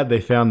so glad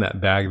they found that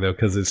bag, though,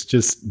 because it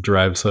just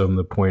drives home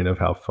the point of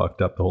how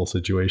fucked up the whole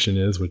situation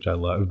is, which I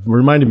love. It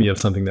reminded me of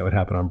something that would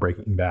happen on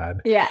Breaking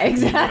Bad. Yeah,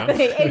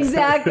 exactly. You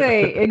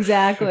know?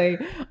 Exactly.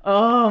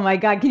 Oh, my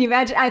God. Can you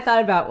imagine? I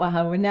thought about,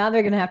 wow, now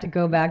they're going to have to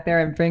go back there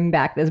and bring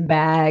back this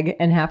bag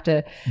and have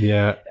to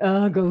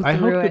go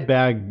through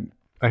it.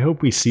 I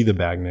hope we see the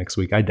bag next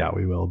week. I doubt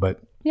we will,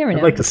 but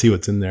I'd like to see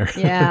what's in there.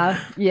 Yeah.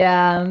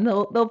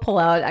 They'll pull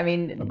out, I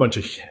mean, a bunch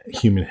of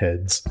human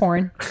heads.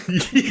 Porn.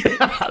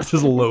 Yeah,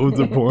 just loads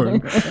of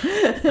porn.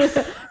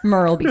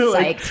 Merle be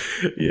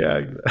psyched.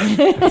 Yeah,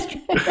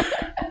 exactly.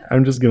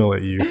 I'm just going to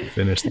let you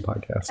finish the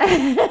podcast.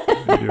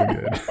 You're doing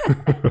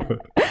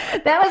good.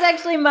 That was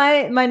actually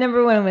my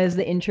number one, was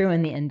the intro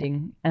and the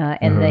ending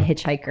and the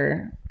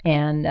hitchhiker.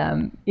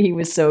 And he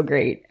was so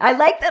great. I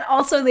like that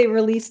also they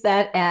released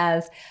that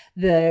as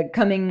the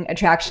coming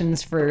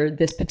attractions for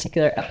this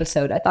particular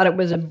episode. I thought it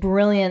was a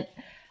brilliant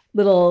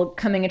little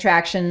coming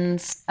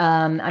attractions.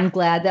 I'm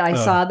glad that I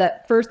saw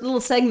that first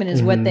little segment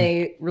is what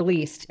they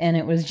released, and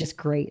it was just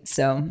great.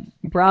 So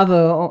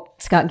bravo,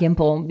 Scott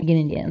Gimple,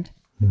 beginning to end.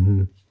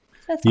 Mm-hmm.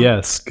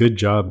 Yes, good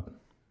job,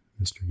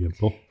 Mr.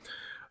 Gimple.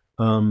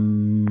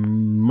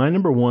 My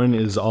number one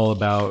is all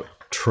about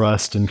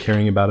trust and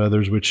caring about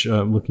others, which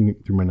looking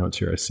through my notes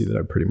here, I see that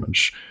I pretty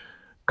much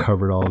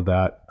covered all of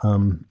that.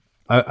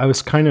 I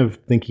was kind of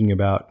thinking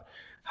about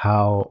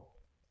how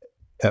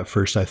at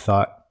first I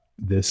thought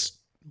this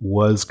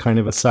was kind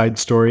of a side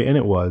story, and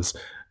it was,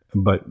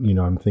 but you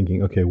know, I'm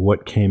thinking, okay,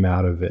 what came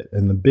out of it?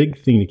 And the big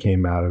thing that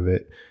came out of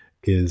it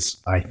is,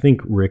 I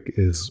think Rick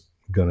is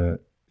gonna,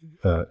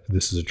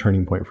 this is a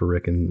turning point for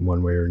Rick in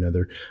one way or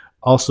another.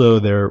 Also,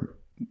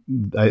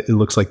 it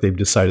looks like they've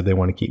decided they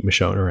want to keep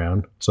Michonne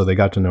around. So they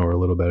got to know her a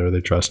little better.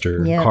 They trust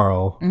her. Yep.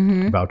 Carl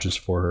vouches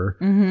for her.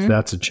 So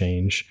that's a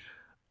change.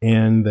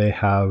 And they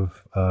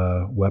have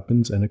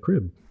weapons and a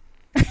crib.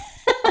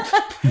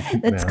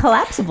 That's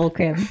collapsible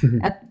crib.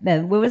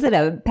 What was it?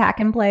 A pack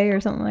and play or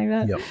something like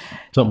that? Yep.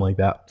 Something like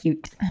that.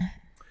 Cute.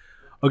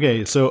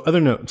 Okay. So other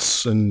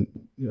notes and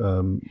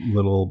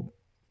little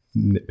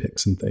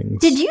nitpicks and things.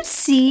 Did you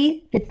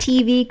see the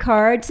TV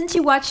card? Since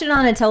you watched it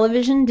on a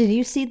television, did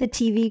you see the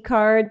TV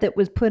card that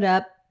was put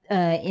up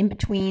in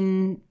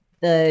between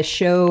the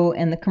show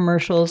and the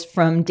commercials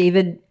from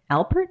David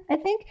Alpert, I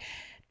think,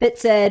 that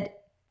said,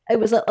 it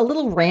was a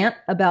little rant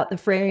about the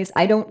phrase,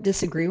 "I don't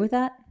disagree with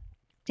that."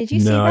 Did you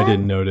see that? No, I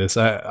didn't notice.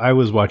 I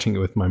was watching it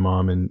with my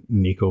mom, and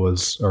Nico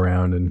was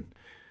around, and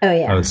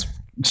I was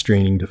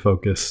straining to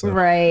focus. So.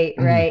 Right.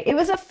 It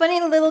was a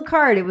funny little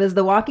card. It was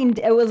a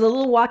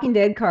little Walking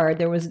Dead card.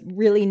 There was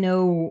really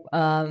no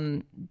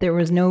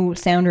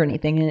sound or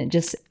anything, and it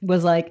just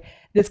was like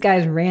this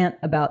guy's rant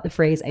about the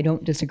phrase "I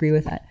don't disagree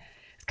with that."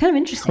 It's kind of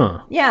interesting.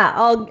 Huh. Yeah,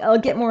 I'll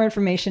get more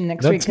information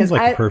next week. That seems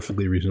like a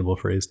perfectly reasonable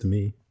phrase to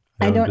me.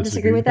 I don't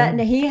disagree with that. And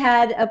he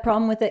had a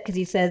problem with it because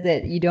he says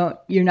that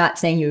you're not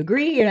saying you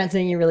agree, you're not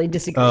saying you really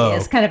disagree. Oh.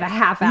 It's kind of a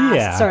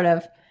half-assed sort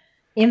of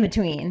in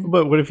between.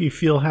 But what if you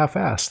feel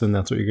half-assed? Then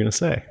that's what you're going to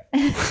say.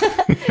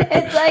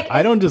 It's like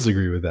I don't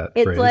disagree with that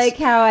it's phrase. Like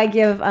how I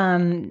give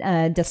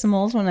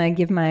decimals when I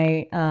give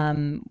my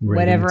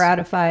whatever out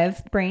of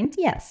 5 brains.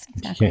 Yes,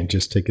 exactly. You can't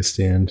just take a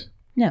stand.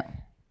 No,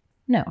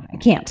 I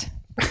can't.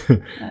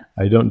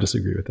 I don't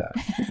disagree with that.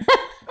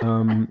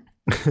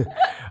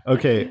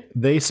 Okay,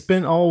 they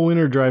spent all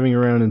winter driving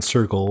around in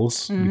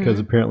circles because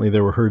apparently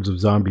there were herds of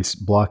zombies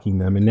blocking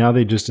them, and now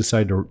they just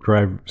decide to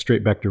drive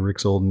straight back to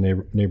Rick's old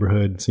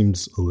neighborhood.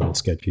 Seems a little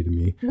sketchy to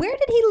me. Where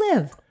did he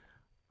live?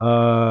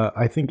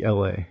 I think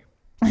L.A.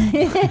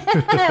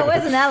 It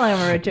wasn't that long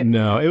of a road trip.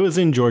 No, it was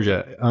in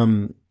Georgia.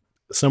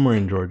 Somewhere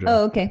in Georgia.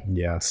 Oh, okay.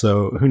 Yeah,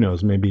 so who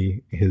knows?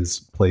 Maybe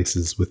his place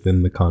is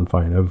within the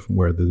confine of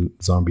where the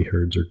zombie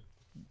herds are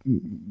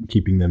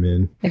keeping them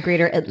in. The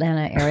greater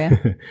Atlanta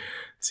area.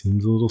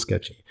 Seems a little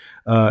sketchy.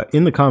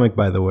 In the comic,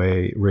 by the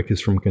way, Rick is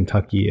from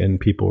Kentucky, and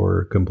people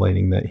were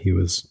complaining that he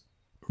was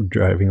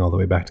driving all the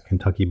way back to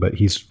Kentucky, but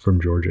he's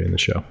from Georgia in the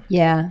show.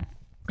 Yeah.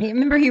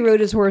 Remember, he rode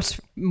his horse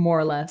more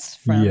or less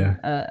from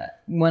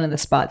one of the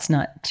spots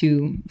not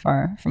too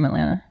far from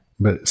Atlanta.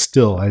 But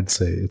still, I'd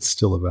say it's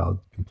still a valid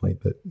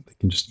complaint that they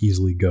can just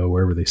easily go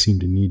wherever they seem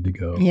to need to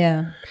go.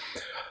 Yeah.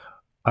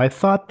 I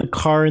thought the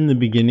car in the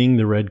beginning,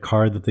 the red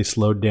car that they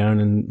slowed down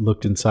and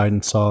looked inside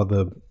and saw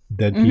the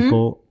dead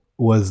people,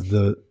 was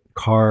the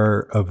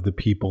car of the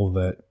people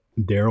that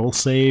Daryl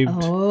saved.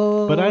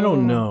 Oh. But I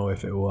don't know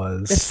if it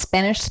was. The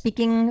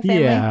Spanish-speaking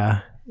family?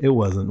 Yeah, it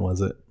wasn't,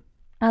 was it?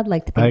 I'd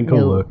like to think I can go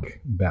look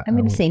back. I'm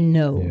going to say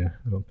no. Yeah,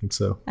 I don't think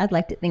so. I'd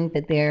like to think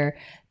that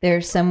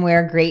they're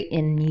somewhere great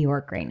in New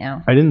York right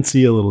now. I didn't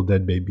see a little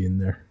dead baby in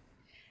there.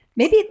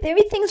 Maybe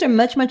things are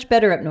much, much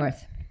better up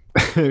north.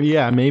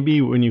 Yeah,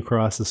 maybe when you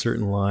cross a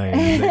certain line,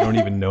 they don't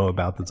even know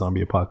about the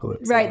zombie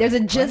apocalypse. Right, there's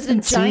a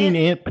giant... seen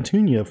Aunt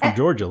Petunia from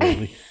Georgia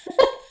lately.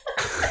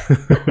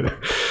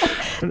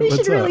 They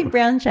should really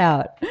branch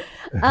out.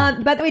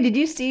 By the way, you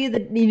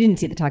didn't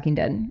see The Talking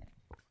Dead?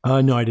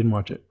 No, I didn't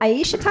watch it.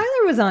 Aisha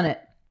Tyler was on it.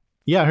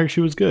 Yeah, I heard she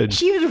was good.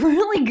 She was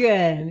really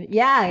good.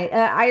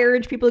 Yeah, I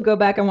urge people to go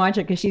back and watch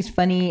it because she's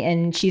funny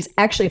and she's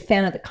actually a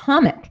fan of the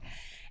comic,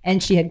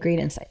 and she had great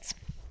insights.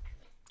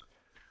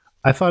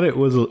 I thought it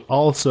was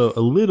also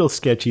a little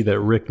sketchy that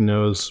Rick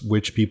knows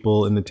which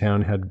people in the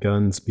town had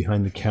guns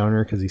behind the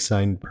counter because he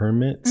signed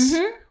permits.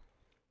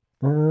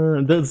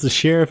 Does the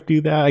sheriff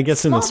do that? I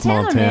guess in a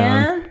small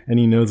town, and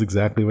he knows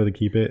exactly where to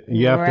keep it.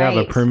 You have to have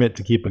a permit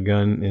to keep a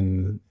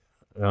gun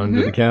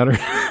under the counter.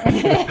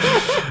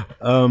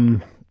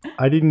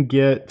 I didn't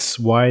get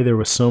why there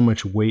was so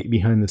much weight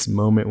behind this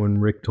moment when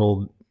Rick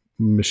told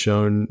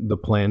Michonne the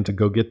plan to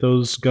go get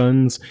those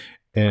guns,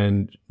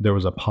 and there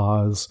was a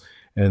pause.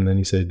 And then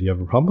he said, "Do you have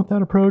a problem with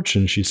that approach?"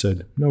 And she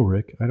said, "No,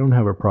 Rick, I don't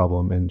have a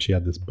problem." And she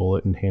had this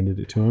bullet and handed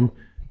it to him.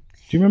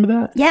 Do you remember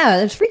that? Yeah,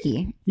 it was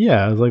freaky.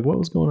 Yeah, I was like, what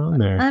was going on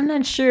there? I'm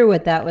not sure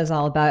what that was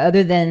all about,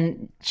 other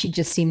than she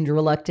just seemed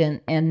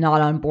reluctant and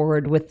not on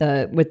board with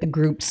the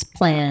group's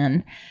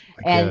plan.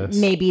 And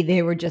maybe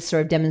they were just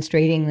sort of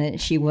demonstrating that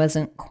she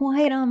wasn't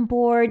quite on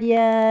board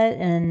yet,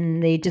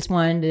 and they just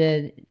wanted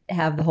to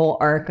have the whole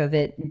arc of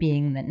it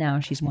being that now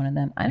she's one of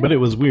them. But it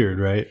was weird,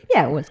 right?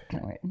 Yeah, it was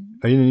kind of weird.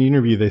 In an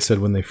interview, they said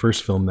when they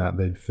first filmed that,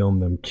 they'd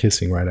filmed them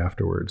kissing right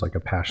afterwards, like a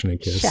passionate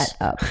kiss. Shut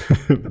up.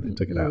 But they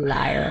took it out.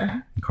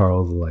 Liar.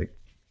 Carl's like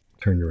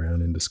turned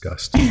around in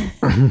disgust.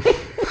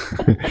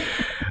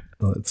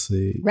 Let's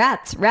see.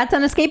 Rats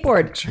on a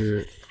skateboard.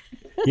 Sure.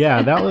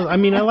 Yeah, that was. I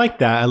mean, I like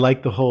that. I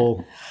like the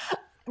whole.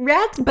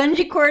 Rats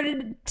bungee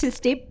corded to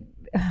stay.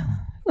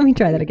 Let me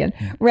try that again.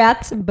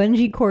 Rats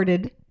bungee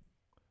corded.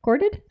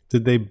 Corded?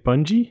 Did they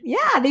bungee?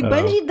 Yeah, they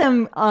bungeed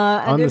them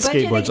on the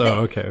skateboards.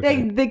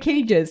 Okay. The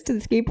cages to the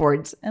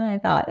skateboards, and I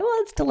thought, well,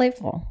 it's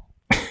delightful.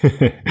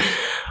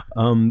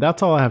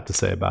 That's all I have to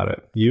say about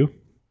it. You?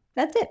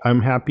 That's it.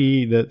 I'm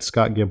happy that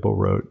Scott Gimple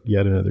wrote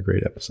yet another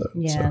great episode.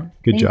 Yeah. So,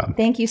 good job.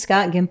 Thank you,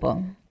 Scott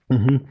Gimple.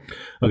 Mm-hmm.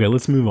 Okay,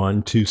 let's move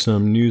on to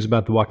some news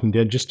about The Walking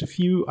Dead. Just a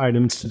few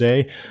items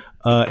today.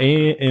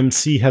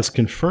 AMC has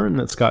confirmed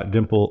that Scott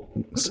Gimple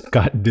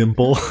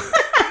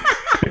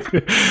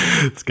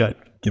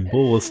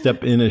will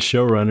step in as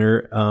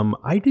showrunner.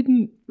 I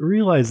didn't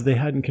realize they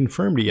hadn't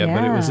confirmed it yet,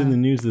 but it was in the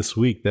news this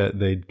week that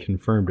they'd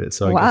confirmed it.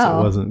 So I guess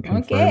it wasn't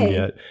confirmed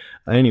yet.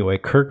 Anyway,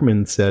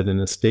 Kirkman said in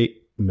a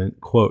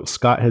statement, quote,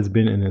 "Scott has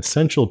been an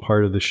essential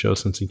part of the show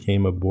since he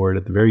came aboard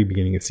at the very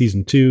beginning of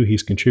season 2.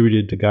 He's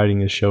contributed to guiding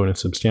the show in a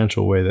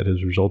substantial way that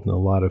has resulted in a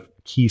lot of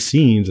key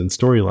scenes and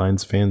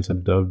storylines fans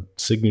have dubbed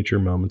signature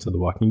moments of The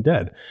Walking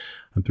Dead.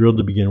 I'm thrilled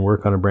to begin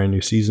work on a brand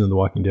new season of The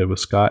Walking Dead with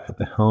Scott at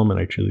the helm, and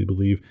I truly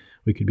believe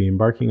we could be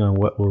embarking on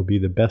what will be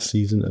the best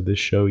season of this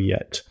show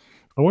yet.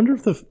 I wonder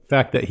if the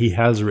fact that he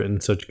has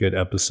written such good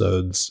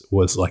episodes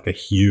was like a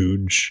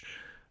huge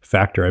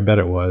factor. I bet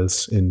it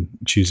was in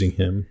choosing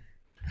him.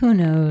 Who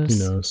knows?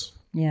 Who knows?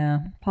 Yeah,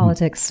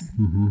 politics.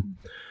 Mm-hmm.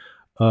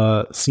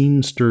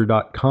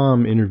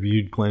 Scenester.com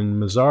interviewed Glenn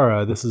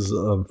Mazzara. This is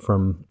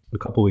from a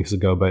couple weeks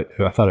ago, but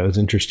I thought it was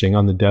interesting,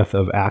 on the death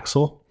of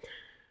Axel.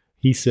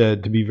 He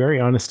said, to be very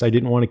honest, I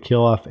didn't want to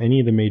kill off any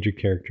of the major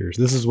characters.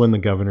 This is when the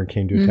governor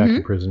came to attack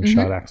the prison and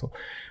shot Axel.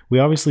 We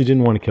obviously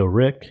didn't want to kill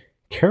Rick.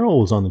 Carol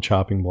was on the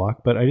chopping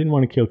block, but I didn't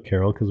want to kill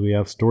Carol because we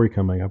have a story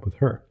coming up with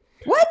her.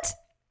 What?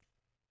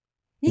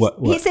 What?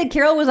 He said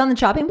Carol was on the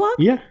chopping block?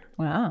 Yeah.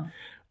 Wow.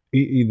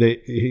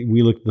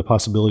 We looked at the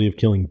possibility of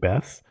killing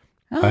Beth.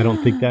 I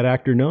don't think that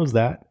actor knows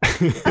that.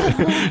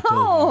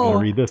 Oh.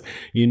 Read this.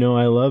 You know,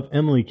 I love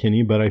Emily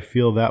Kinney, but I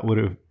feel that would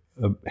have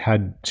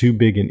had too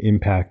big an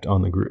impact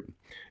on the group.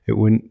 It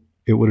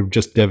would have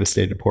just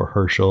devastated poor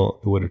Herschel.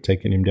 It would have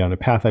taken him down a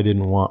path I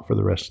didn't want for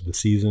the rest of the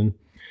season.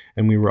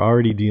 And we were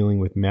already dealing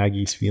with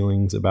Maggie's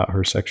feelings about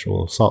her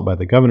sexual assault by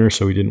the governor,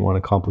 so we didn't want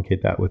to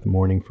complicate that with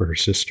mourning for her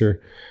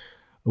sister.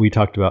 We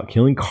talked about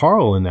killing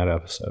Carl in that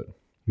episode.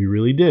 We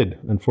really did.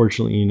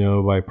 Unfortunately, you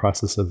know, by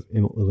process of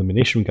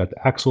elimination, we got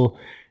to Axel.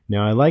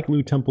 Now, I like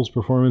Lou Temple's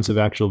performance of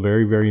Axel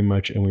very, very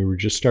much, and we were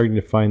just starting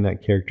to find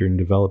that character and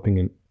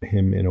developing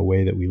him in a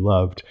way that we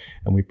loved,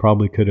 and we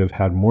probably could have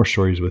had more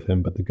stories with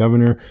him, but the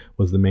governor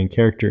was the main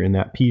character in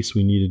that piece.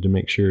 We needed to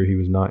make sure he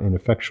was not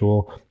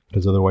ineffectual,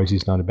 because otherwise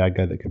he's not a bad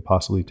guy that could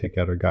possibly take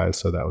out our guys,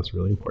 so that was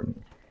really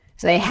important.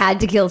 So they had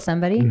to kill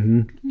somebody?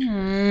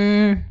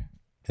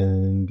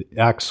 And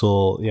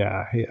Axel,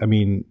 yeah, I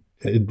mean,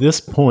 at this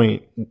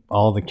point,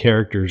 all the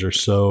characters are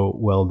so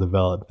well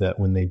developed that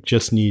when they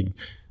just need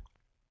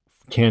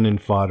cannon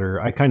fodder,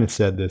 I kind of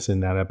said this in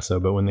that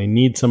episode, but when they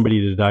need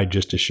somebody to die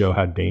just to show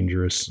how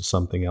dangerous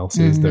something else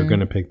is, they're going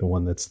to pick the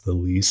one that's the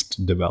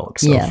least developed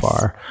so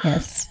far.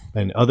 Yes.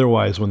 And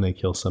otherwise, when they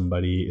kill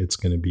somebody, it's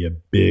going to be a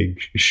big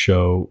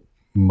show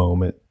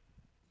moment,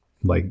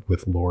 like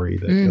with Lori,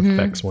 that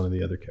affects one of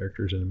the other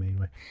characters in a main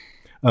way.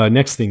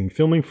 Next thing,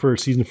 filming for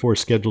season 4 is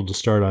scheduled to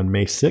start on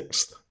May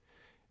 6th.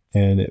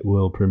 And it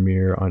will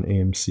premiere on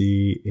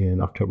AMC in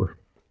October.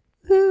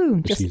 Ooh,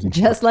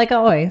 just like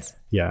always.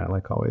 Yeah,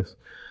 like always.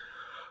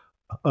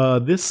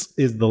 This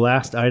is the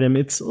last item.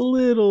 It's a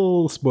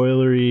little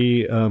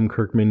spoilery.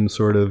 Kirkman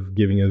sort of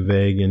giving a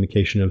vague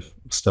indication of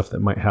stuff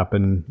that might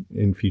happen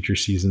in future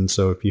seasons.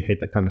 So if you hate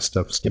that kind of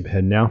stuff, skip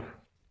ahead now.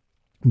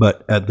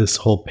 But at this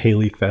whole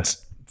Paley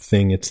Fest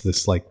thing, it's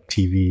this like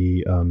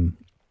TV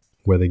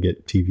where they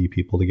get TV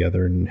people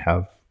together and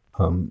have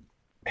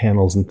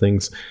panels and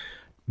things.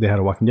 They had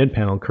a Walking Dead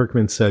panel.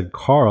 Kirkman said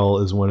Carl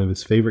is one of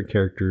his favorite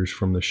characters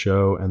from the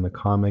show and the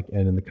comic,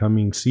 and in the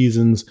coming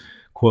seasons,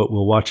 quote,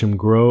 we'll watch him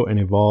grow and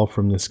evolve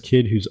from this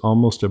kid who's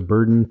almost a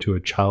burden to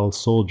a child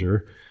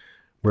soldier.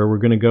 Where we're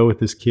going to go with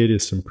this kid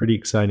is some pretty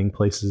exciting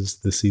places.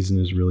 This season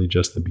is really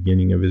just the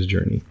beginning of his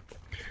journey.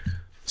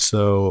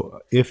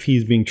 So if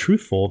he's being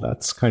truthful,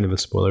 that's kind of a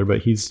spoiler,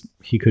 but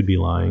he could be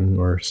lying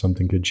or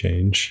something could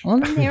change. Well,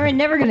 they were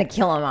never going to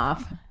kill him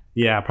off.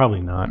 Yeah,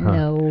 probably not. Huh?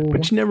 No.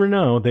 But you never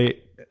know.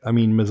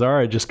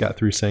 Mazzara just got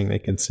through saying they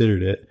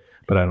considered it,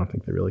 but I don't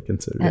think they really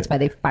considered it. That's why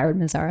they fired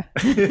Mazzara.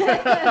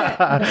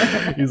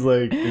 He's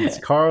like, it's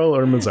Carl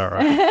or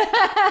Mazzara.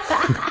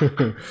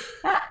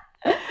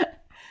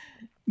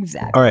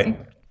 Exactly. All right.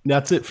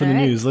 That's it for the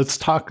news. Let's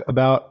talk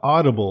about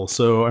Audible.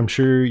 So I'm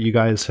sure you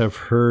guys have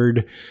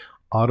heard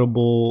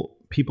Audible,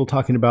 people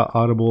talking about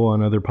Audible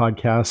on other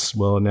podcasts.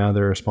 Well, now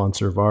they're a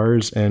sponsor of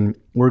ours, and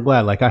we're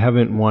glad. Like, I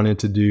haven't wanted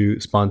to do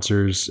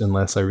sponsors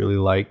unless I really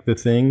like the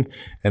thing,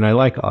 and I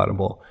like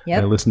Audible.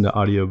 Yep. I listen to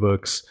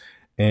audiobooks,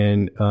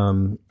 and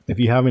if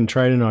you haven't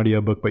tried an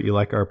audiobook but you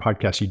like our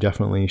podcast, you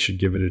definitely should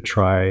give it a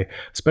try.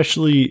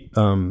 Especially,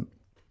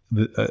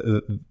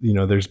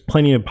 there's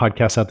plenty of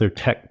podcasts out there,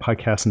 tech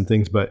podcasts and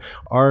things, but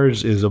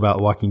ours is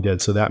about Walking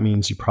Dead, so that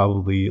means you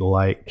probably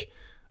like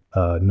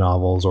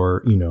novels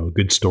or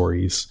good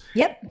stories.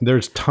 Yep.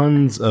 There's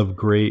tons of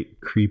great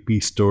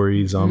creepy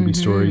stories, zombie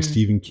stories,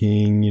 Stephen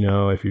King.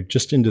 If you're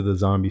just into the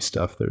zombie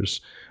stuff,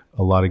 there's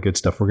a lot of good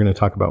stuff. We're going to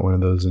talk about one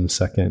of those in a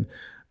second.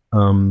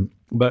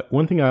 But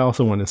one thing I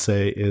also want to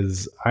say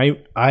is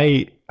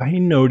I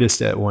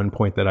noticed at one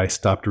point that I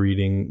stopped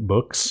reading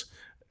books.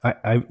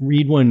 I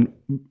read one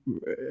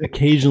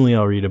occasionally.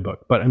 I'll read a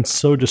book, but I'm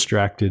so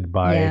distracted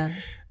by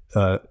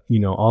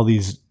all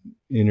these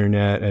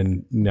internet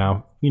and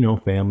now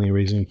family,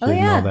 raising a kid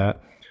and all that.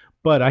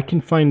 But I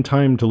can find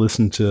time to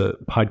listen to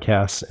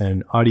podcasts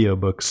and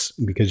audiobooks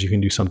because you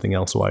can do something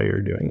else while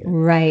you're doing it.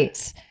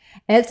 Right.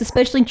 And it's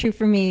especially true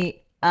for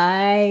me.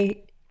 I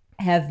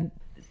have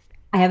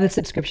a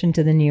subscription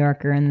to the New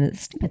Yorker, and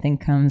this thing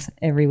comes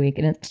every week,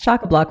 and it's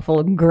chock-a-block full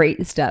of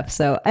great stuff.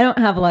 So I don't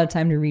have a lot of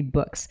time to read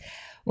books.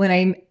 When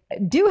I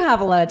do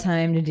have a lot of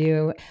time to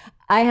do,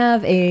 I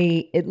have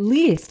at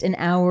least an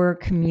hour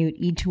commute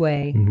each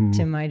way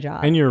to my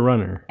job. And you're a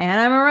runner. And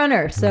I'm a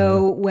runner.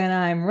 So when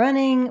I'm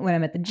running, when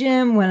I'm at the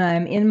gym, when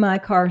I'm in my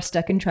car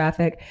stuck in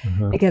traffic,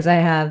 because I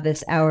have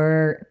this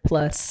hour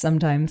plus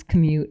sometimes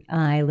commute,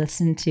 I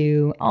listen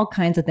to all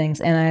kinds of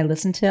things, and I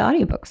listen to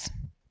audiobooks.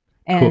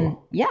 And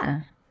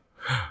yeah.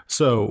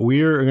 So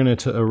we're going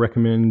to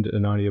recommend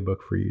an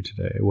audiobook for you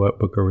today. What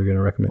book are we going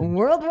to recommend?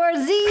 World War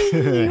Z.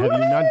 Have you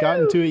not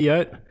gotten to it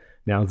yet?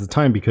 Now's the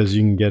time, because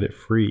you can get it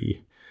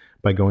free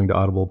by going to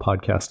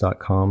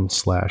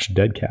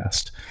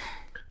audiblepodcast.com/deadcast.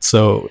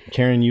 So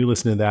Karen, you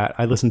listened to that.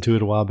 I listened to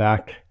it a while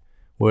back.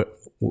 What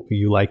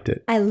you liked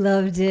it? I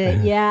loved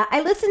it. Yeah. I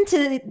listened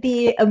to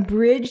the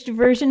abridged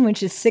version,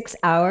 which is 6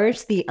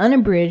 hours. The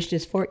unabridged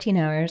is 14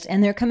 hours.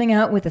 And they're coming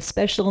out with a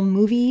special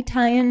movie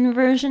tie-in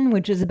version,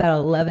 which is about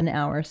 11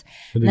 hours.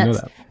 I didn't know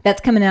that.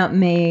 That's coming out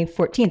May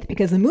 14th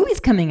because the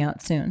movie's coming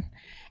out soon.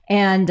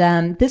 And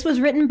this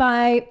was written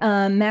by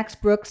Max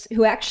Brooks,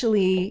 who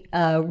actually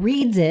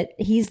reads it.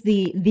 He's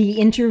the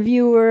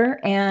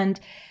interviewer, and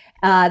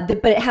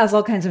but it has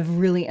all kinds of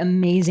really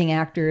amazing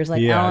actors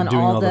like Alan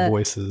doing all Alda, the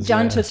voices,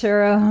 John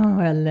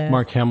Turturro,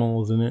 Mark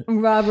Hamill is in it,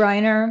 Rob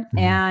Reiner,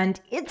 and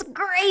it's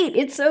great.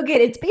 It's so good.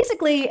 It's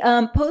basically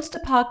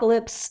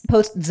post-apocalypse,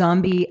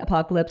 post-zombie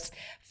apocalypse,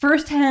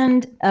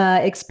 firsthand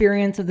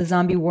experience of the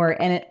zombie war,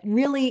 and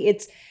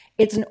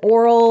it's an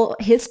oral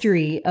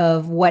history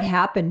of what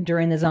happened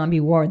during the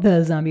zombie war.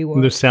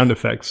 There's sound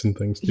effects and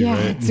things too, yeah,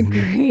 right? It's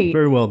great.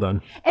 Very well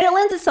done. And it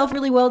lends itself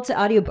really well to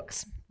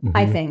audiobooks,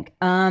 I think.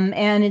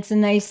 And it's a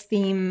nice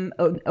theme,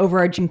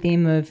 overarching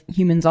theme of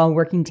humans all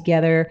working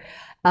together.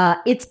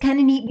 It's kind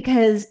of neat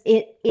because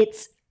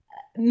it's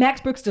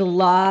Max Brooks did a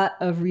lot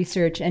of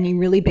research, and he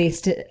really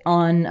based it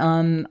on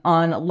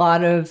a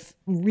lot of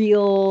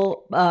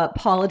real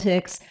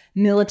politics,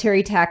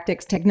 military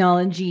tactics,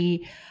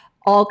 technology,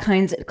 all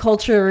kinds of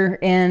culture,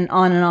 and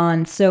on and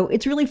on. So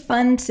it's really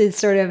fun to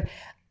sort of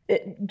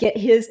get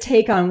his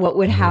take on what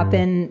would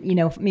happen,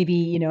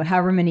 maybe,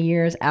 however many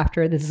years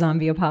after the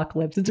zombie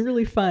apocalypse. It's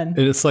really fun. And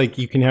it's like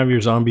you can have your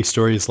zombie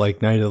stories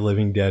like Night of the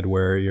Living Dead,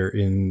 where you're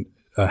in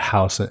a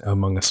house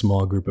among a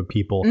small group of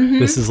people.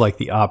 This is like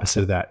the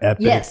opposite of that.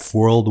 Epic,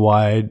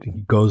 worldwide.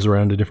 He goes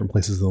around to different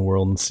places in the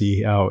world and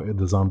see how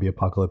the zombie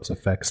apocalypse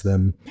affects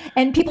them.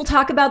 And people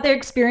talk about their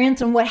experience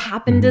and what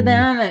happened to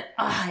them. And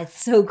it's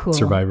so cool.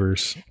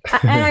 Survivors.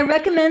 And I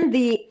recommend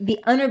the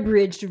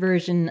unabridged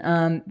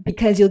version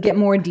because you'll get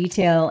more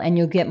detail and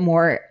you'll get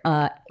more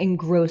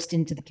engrossed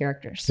into the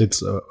characters.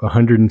 It's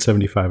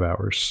 175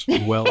 hours.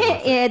 Well,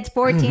 it's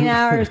 14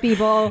 hours,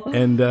 people.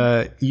 And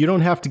you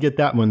don't have to get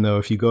that one, though.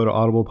 If you go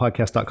to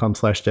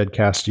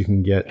audiblepodcast.com/deadcast, you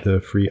can get the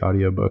free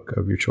audiobook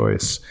of your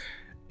choice.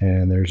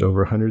 And there's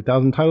over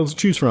 100,000 titles to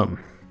choose from.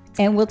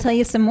 And we'll tell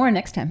you some more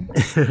next time.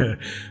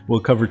 We'll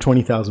cover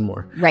 20,000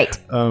 more. Right.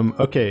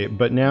 Okay,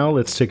 but now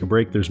let's take a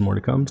break. There's more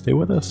to come. Stay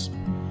with us.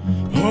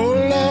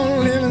 Oh,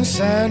 Lord, live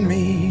inside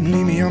me,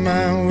 lead me on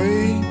my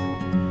way.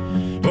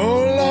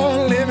 Oh,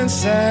 Lord, live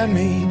inside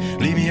me,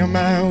 lead me on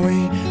my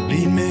way.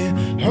 Lead me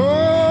home,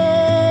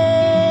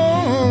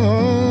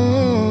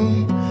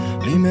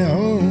 lead me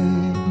home.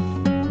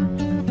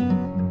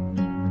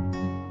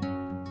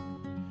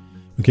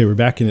 Okay, we're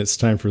back, and it's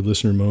time for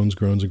listener moans,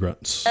 groans, and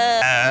grunts.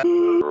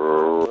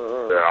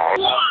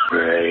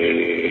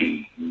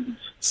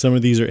 Some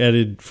of these are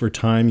edited for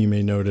time. You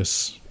may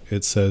notice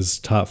it says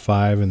top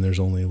 5, and there's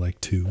only like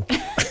 2. Go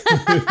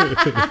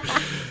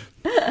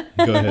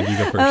ahead, you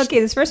go first.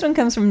 Okay, this first one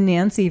comes from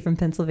Nancy from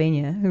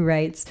Pennsylvania, who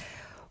writes,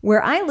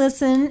 "Where I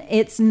listen,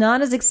 it's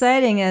not as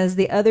exciting as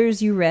the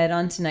others you read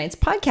on tonight's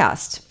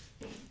podcast.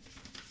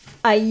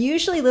 I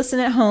usually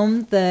listen at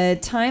home. The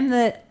time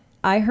that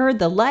I heard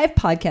the live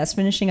podcast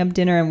finishing up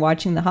dinner and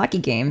watching the hockey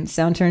game,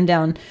 sound turned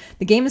down.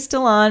 The game is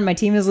still on. My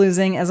team is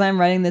losing. As I'm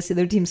writing this, the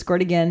other team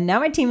scored again. Now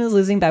my team is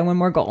losing by 1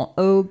 more goal.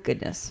 Oh,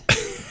 goodness."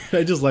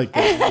 I just like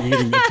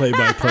reading the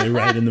play-by-play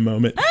right in the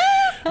moment.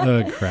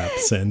 Oh, crap.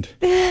 Send.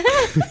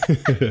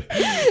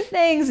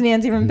 Thanks,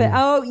 Nancy from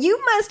Oh, you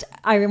must.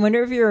 I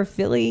wonder if you're a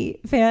Philly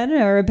fan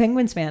or a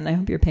Penguins fan. I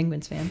hope you're a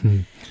Penguins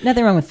fan.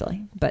 Nothing wrong with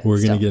Philly, but we're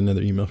going to get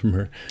another email from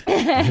her.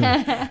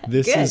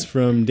 This is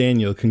from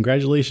Daniel.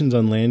 "Congratulations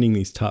on landing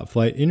these top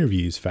flight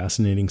interviews.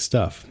 Fascinating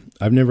stuff.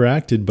 I've never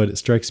acted, but it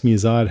strikes me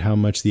as odd how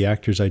much the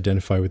actors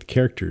identify with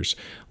characters.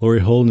 Laurie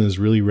Holden is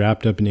really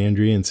wrapped up in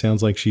Andrea and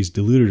sounds like she's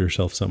deluded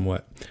herself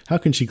somewhat. How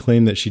can she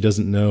claim that she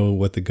doesn't know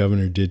what the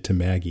governor did to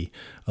Maggie?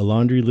 A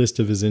laundry list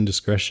of his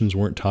indiscretions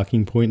weren't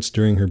talking points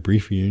during her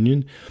brief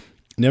reunion?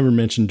 Never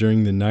mentioned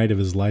during the night of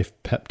his life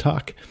pep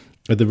talk?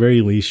 At the very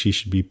least, she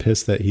should be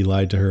pissed that he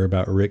lied to her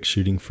about Rick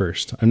shooting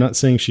first. I'm not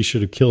saying she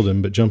should have killed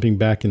him, but jumping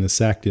back in the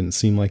sack didn't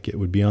seem like it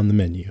would be on the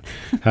menu.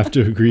 Have to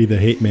agree the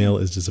hate mail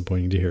is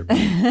disappointing to hear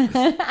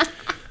about."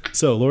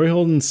 So Laurie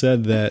Holden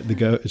said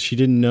that she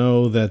didn't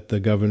know that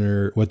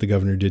what the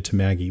governor did to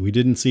Maggie. We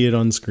didn't see it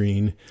on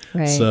screen.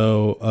 Right.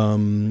 So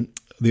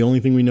the only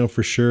thing we know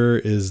for sure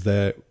is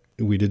that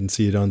we didn't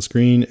see it on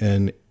screen,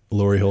 and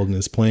Laurie Holden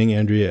is playing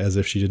Andrea as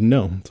if she didn't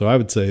know. So I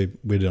would say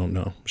we don't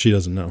know. She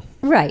doesn't know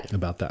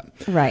about that.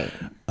 Right.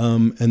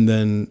 And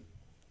then,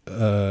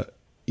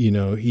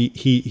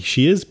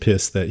 she is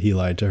pissed that he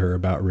lied to her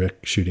about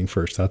Rick shooting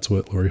first. That's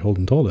what Laurie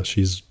Holden told us.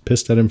 She's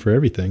pissed at him for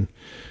everything.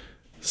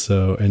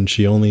 So, and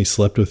she only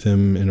slept with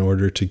him in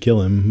order to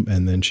kill him,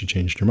 and then she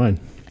changed her mind.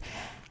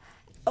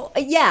 Oh,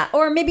 yeah,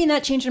 or maybe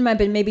not changed her mind,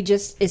 but maybe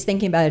just is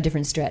thinking about a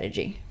different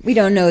strategy. We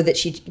don't know that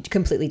she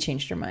completely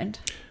changed her mind.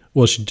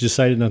 Well, she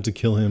decided not to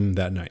kill him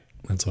that night.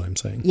 That's what I'm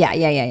saying. Yeah.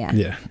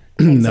 Yeah.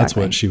 Exactly. That's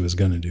what she was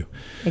going to do.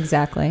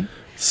 Exactly.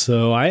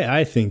 So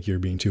I think you're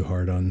being too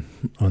hard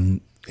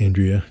on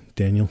Andrea,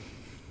 Daniel,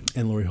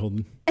 and Laurie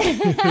Holden.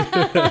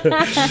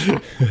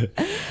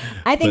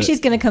 I think she's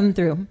going to come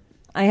through.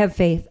 I have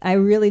faith. I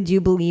really do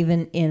believe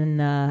in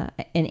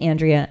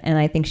Andrea, and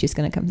I think she's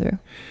going to come through.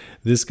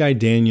 This guy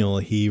Daniel,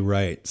 he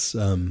writes.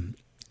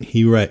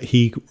 He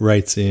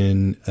writes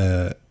in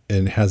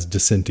and has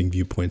dissenting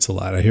viewpoints a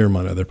lot. I hear him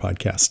on other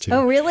podcasts too.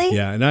 Oh, really?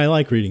 Yeah, and I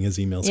like reading his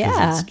emails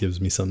because it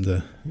gives me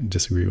something to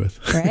disagree with.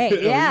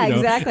 Right. Yeah,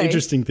 exactly.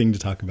 Interesting thing to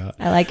talk about.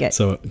 I like it.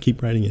 So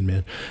keep writing in,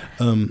 man.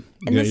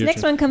 And this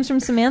next one comes from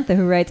Samantha,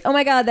 who writes, "Oh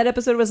my God, that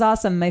episode was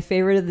awesome. My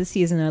favorite of the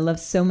season. I love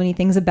so many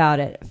things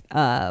about it.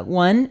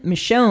 One,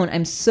 Michonne.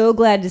 I'm so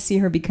glad to see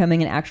her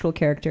becoming an actual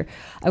character.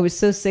 I was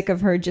so sick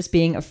of her just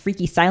being a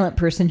freaky silent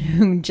person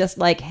who just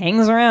like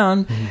hangs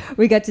around. Mm-hmm.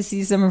 We got to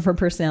see some of her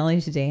personality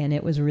today, and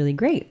it was really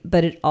great.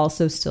 But it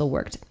also still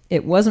worked.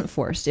 It wasn't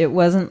forced. It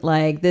wasn't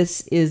like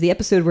this is the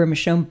episode where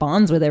Michonne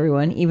bonds with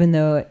everyone, even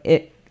though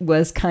it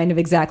was kind of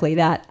exactly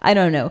that. I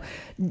don't know.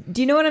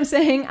 Do you know what I'm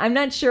saying? I'm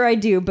not sure I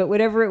do, but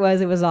whatever it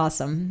was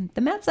awesome.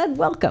 The Matt said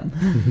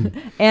welcome.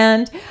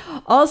 And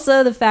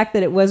also the fact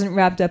that it wasn't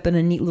wrapped up in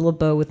a neat little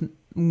bow with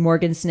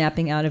Morgan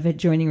snapping out of it,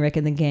 joining Rick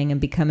and the gang, and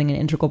becoming an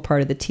integral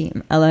part of the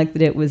team. I like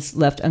that it was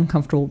left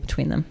uncomfortable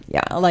between them.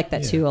 Yeah, I like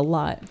that too a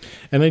lot.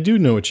 And I do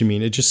know what you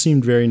mean. It just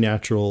seemed very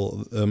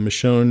natural.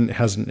 Michonne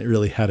hasn't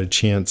really had a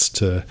chance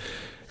to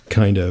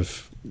kind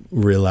of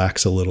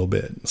relax a little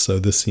bit. So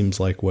this seems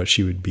like what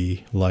she would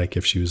be like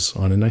if she was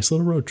on a nice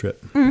little road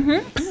trip.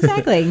 Mm-hmm,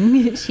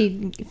 exactly.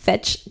 She'd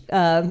fetch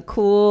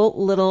cool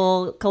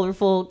little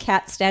colorful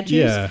cat statues.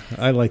 Yeah,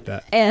 I like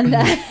that. And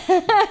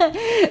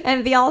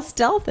and be all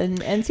stealth and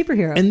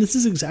superhero. And this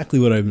is exactly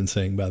what I've been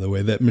saying, by the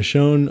way, that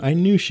Michonne, I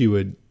knew she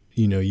would,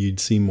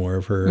 you'd see more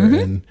of her,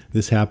 and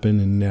this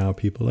happened, and now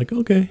people are like,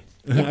 okay.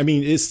 Yeah. I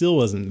mean, it still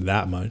wasn't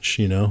that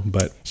much,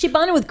 but she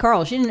bonded with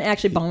Carl. She didn't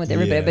actually bond with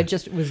everybody, but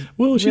just was she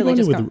really bonded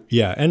just with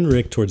Carl. And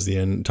Rick towards the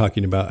end,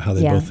 talking about how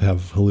they both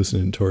have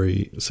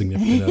hallucinatory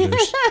significant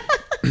others.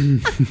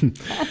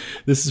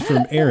 This is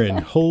from Aaron.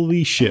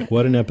 Holy shit,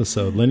 what an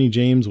episode. Lenny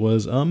James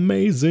was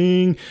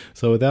amazing.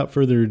 So without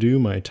further ado,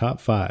 my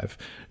top 5.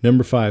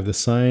 Number 5, the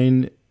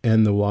sign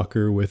and the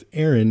walker with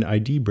Aaron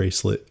ID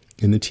bracelet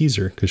in the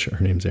teaser, because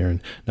her name's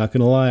Erin. Not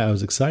gonna lie, I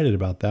was excited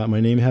about that.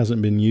 My name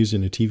hasn't been used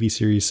in a TV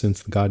series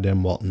since the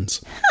goddamn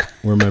Waltons,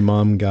 where my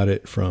mom got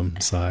it from.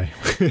 Sigh.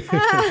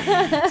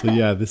 So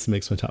yeah, this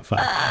makes my top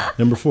 5.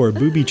 Number 4,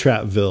 Booby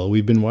Trapville.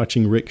 We've been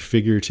watching Rick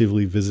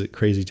figuratively visit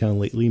Crazy Town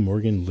lately.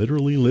 Morgan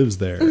literally lives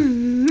there.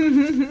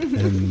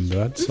 And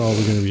that's all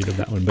we're gonna read of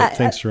that one. But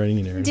thanks for writing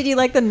in, Erin. Did you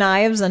like the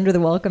knives under the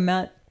welcome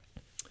mat?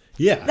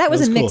 Yeah, that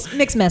was a cool.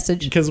 mixed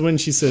message. Because when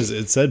she says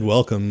it said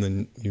welcome,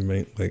 then you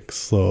might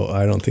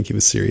I don't think he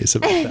was serious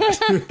about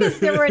that.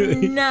 There were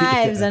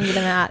knives under the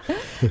mat.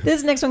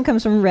 This next one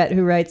comes from Rhett,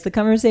 who writes, "The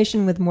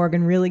conversation with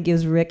Morgan really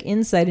gives Rick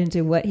insight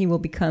into what he will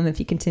become if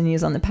he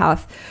continues on the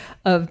path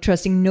of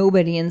trusting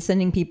nobody and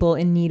sending people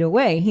in need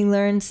away. He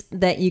learns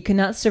that you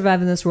cannot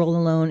survive in this world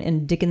alone,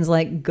 and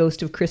Dickens-like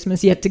Ghost of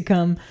Christmas Yet to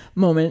Come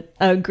moment.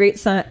 A great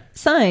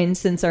sign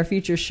since our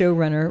future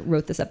showrunner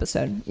wrote this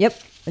episode." Yep.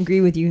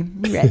 Agree with you,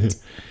 Rick.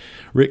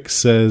 Rick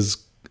says,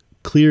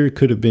 "Clear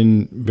could have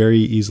been very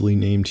easily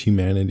named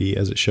humanity,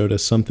 as it showed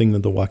us something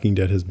that The Walking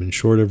Dead has been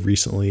short of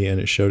recently, and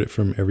it showed it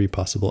from every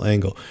possible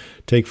angle.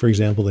 Take, for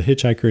example, the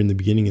hitchhiker in the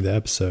beginning of the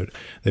episode.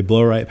 They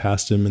blow right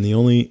past him, and the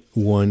only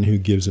one who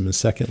gives him a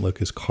second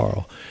look is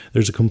Carl.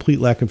 There's a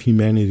complete lack of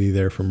humanity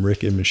there from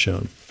Rick and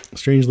Michonne.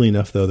 Strangely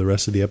enough, though, the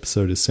rest of the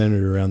episode is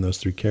centered around those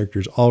 3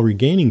 characters all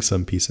regaining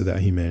some piece of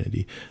that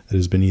humanity that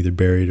has been either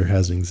buried or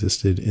hasn't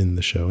existed in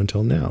the show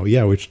until now."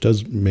 Yeah, which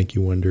does make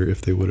you wonder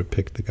if they would have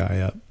picked the guy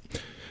up.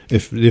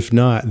 If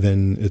not,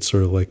 then it's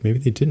sort of like maybe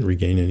they didn't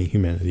regain any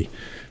humanity.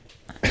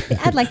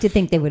 I'd like to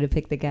think they would have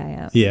picked the guy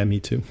up. Yeah, me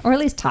too. Or at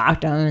least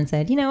talked to him and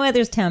said, "You know what,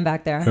 there's town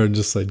back there." Or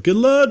just like, "Good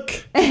luck."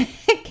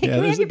 Yeah,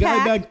 there's a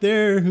guy back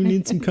there who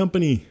needs some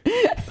company.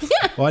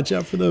 Watch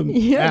out for them.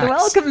 You're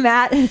welcome,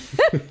 Matt.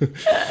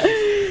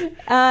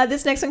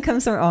 This next one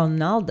comes from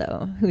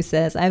Arnaldo, who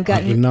says, I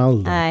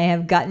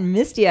have gotten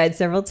misty-eyed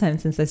several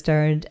times since I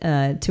started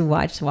to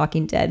watch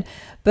Walking Dead.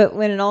 But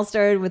when it all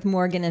started with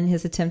Morgan and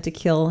his attempt to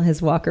kill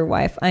his Walker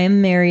wife, I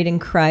am married and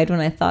cried when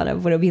I thought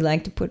of what it would be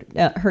like to put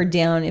her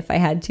down if I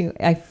had to.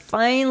 I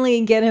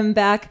finally get him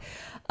back.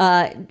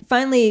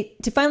 Finally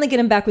get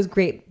him back was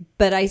great,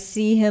 but I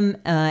see him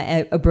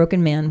a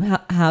broken man.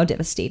 How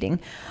devastating.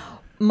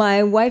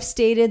 My wife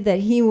stated that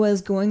he was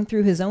going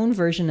through his own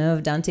version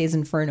of Dante's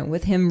Inferno,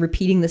 with him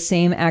repeating the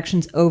same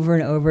actions over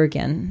and over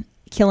again,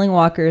 killing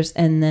walkers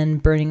and then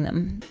burning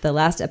them. The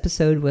last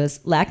episode was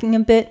lacking a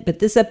bit, but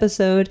this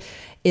episode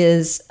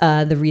is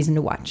the reason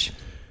to watch.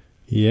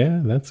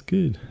 Yeah, that's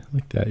good. I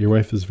like that. Your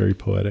wife is very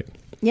poetic.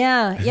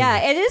 Yeah.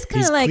 It is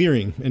kind of like... He's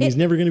clearing, and he's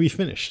never going to be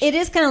finished. It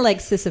is kind of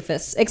like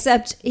Sisyphus,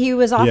 except he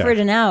was offered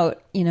an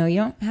out. You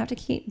don't have to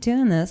keep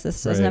doing this.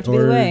 This doesn't have to be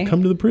the way. Or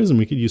come to the prison.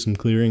 We could use some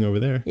clearing over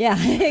there.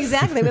 Yeah,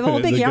 exactly. We have a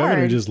whole big the yard.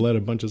 governor just let a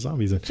bunch of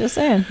zombies in. Just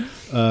saying.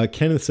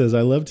 Kenneth says,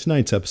 I loved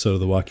tonight's episode of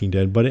The Walking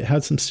Dead, but it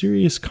had some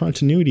serious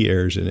continuity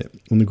errors in it.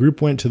 When the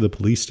group went to the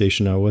police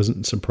station, I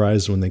wasn't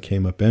surprised when they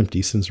came up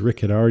empty, since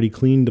Rick had already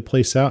cleaned the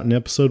place out in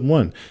episode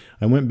 1.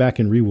 I went back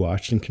and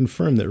rewatched and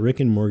confirmed that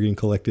Rick and Morgan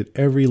collected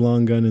every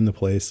long gun in the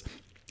place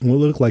and what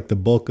looked like the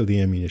bulk of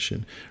the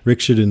ammunition. Rick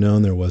should have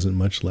known there wasn't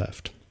much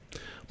left.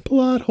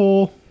 Plot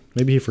hole.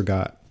 Maybe he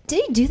forgot.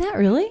 Did he do that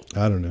really?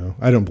 I don't know.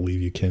 I don't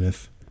believe you,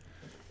 Kenneth.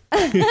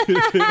 Kenneth,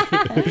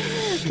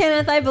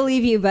 I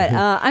believe you, but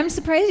I'm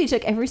surprised he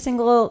took every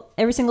single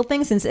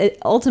thing, since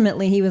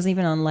ultimately he was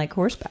even on like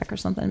horseback or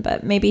something.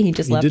 But maybe he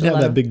just left. He did have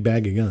that big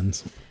bag of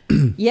guns.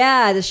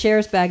 Yeah, the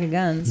sheriff's bag of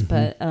guns,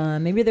 but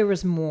maybe there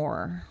was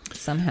more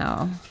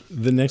somehow.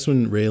 The next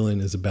one,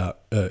 Raylan, is about,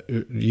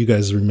 you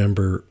guys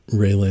remember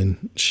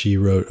Raylan. She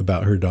wrote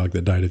about her dog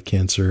that died of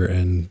cancer,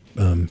 and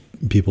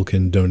people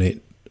can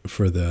donate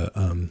for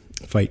the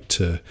fight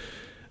to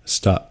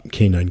stop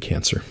canine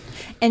cancer.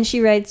 And she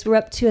writes, we're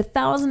up to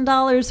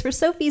 $1,000 for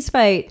Sophie's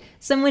fight.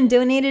 Someone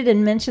donated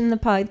and mentioned the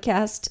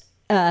podcast.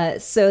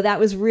 So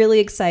that was really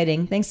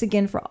exciting. Thanks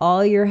again for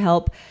all your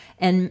help.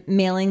 And I'm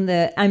mailing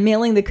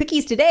the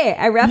cookies today.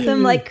 I wrap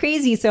them like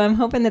crazy, so I'm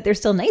hoping that they're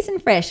still nice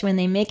and fresh when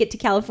they make it to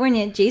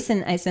California.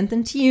 Jason, I sent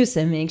them to you,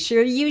 so make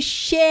sure you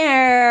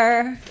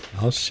share.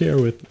 I'll share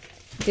with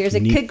There's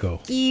Nico. A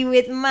cookie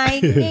with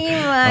my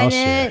name on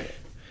it.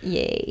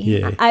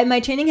 Yay. My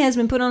training has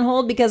been put on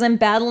hold because I'm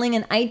battling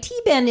an IT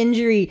band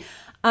injury.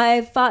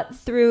 I fought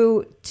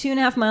through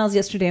 2.5 miles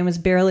yesterday and was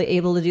barely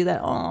able to do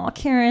that. Oh,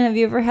 Karen, have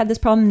you ever had this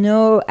problem?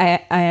 No, I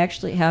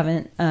actually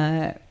haven't.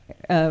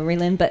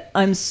 Raylan, but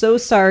I'm so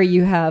sorry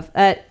you have.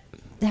 That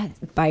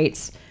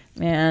bites,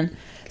 man.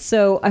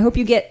 So I hope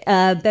you get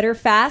better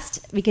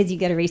fast, because you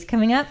got a race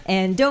coming up,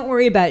 and don't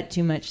worry about it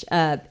too much.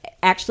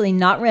 Actually,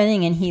 not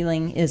running and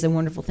healing is a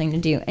wonderful thing to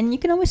do, and you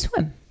can always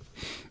swim.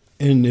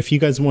 And if you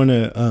guys want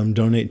to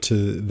donate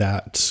to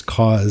that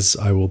cause,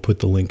 I will put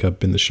the link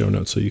up in the show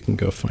notes so you can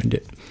go find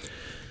it.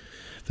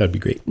 That'd be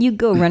great. You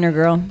go, runner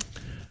girl.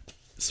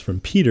 It's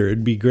from Peter.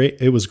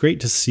 It was great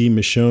to see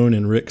Michonne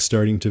and Rick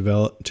starting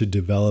to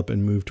develop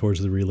and move towards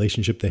the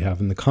relationship they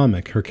have in the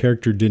comic. Her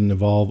character didn't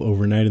evolve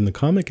overnight in the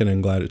comic, and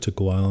I'm glad it took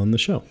a while on the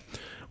show.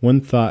 One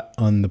thought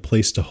on the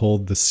place to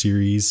hold the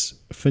series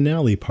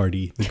finale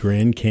party, the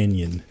Grand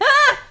Canyon,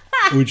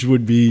 which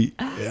would be,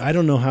 I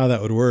don't know how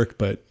that would work,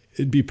 but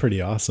it'd be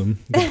pretty awesome.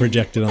 You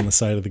project it on the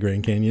side of the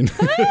Grand Canyon.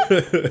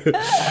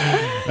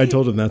 I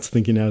told him that's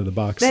thinking out of the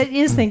box. That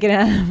is thinking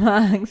out of the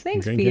box.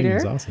 Thanks, Grand Peter. Canyon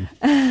is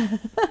awesome.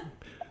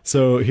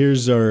 So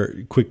here's our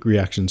quick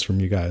reactions from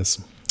you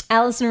guys.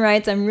 Allison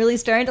writes, I'm really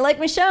starting to like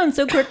Michonne.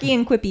 So quirky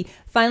and quippy.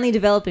 Finally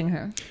developing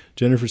her.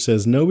 Jennifer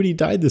says, nobody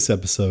died this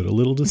episode. A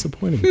little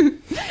disappointing.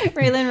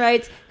 Raylan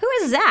writes, who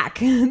is Zach?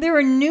 There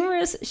were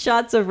numerous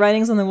shots of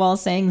writings on the wall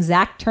saying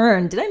Zach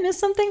turned. Did I miss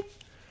something?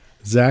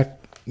 Zach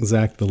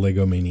the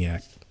Lego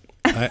Maniac.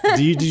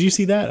 Did you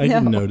see that? I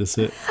didn't notice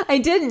it. I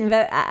didn't,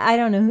 but I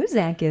don't know who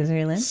Zach is,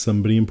 Raylan.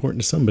 Somebody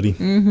important to somebody.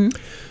 Mm-hmm.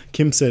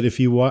 Kim said, if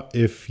you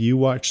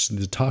watched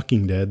The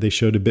Talking Dead, they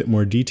showed a bit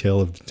more detail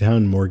of the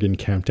town Morgan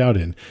camped out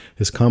in,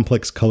 his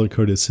complex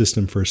color-coded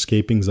system for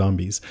escaping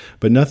zombies.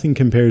 But nothing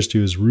compares to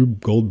his Rube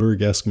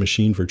Goldberg-esque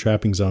machine for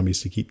trapping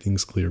zombies to keep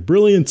things clear.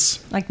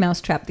 Brilliance! Like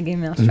Mousetrap, the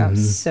game Mousetrap.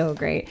 Mm-hmm. So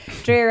great.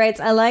 Drea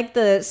writes, I like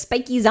the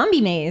spiky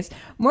zombie maze.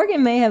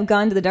 Morgan may have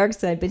gone to the dark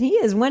side, but he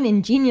is one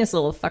ingenious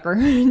little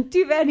fucker.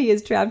 Too bad he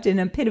is trapped in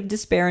a pit of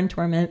despair and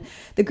torment.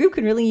 The group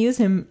could really use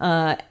him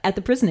at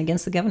the prison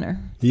against the governor.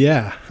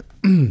 Yeah.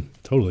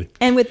 Totally.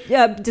 And with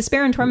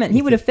despair and torment,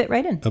 he would have fit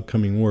right in.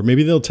 Upcoming war.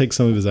 Maybe they'll take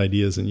some of his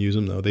ideas and use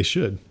them, though. They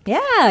should.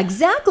 Yeah,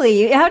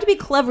 exactly. You have to be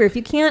clever. If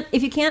you can't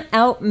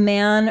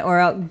outman or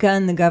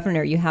outgun the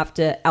governor, you have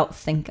to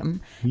outthink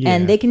him. Yeah.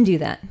 And they can do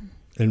that.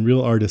 And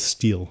real artists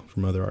steal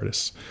from other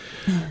artists.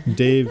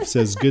 Dave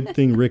says, good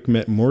thing Rick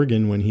met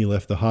Morgan when he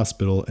left the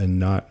hospital and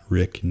not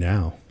Rick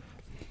now.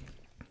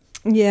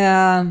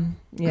 Yeah,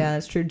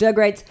 that's true. Doug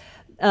writes,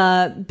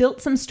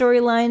 built some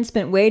storylines,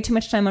 spent way too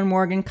much time on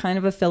Morgan, kind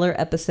of a filler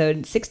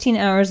episode. 16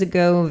 hours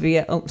ago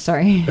via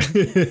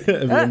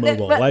via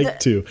mobile, like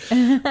to.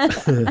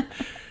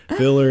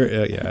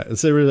 Filler, yeah.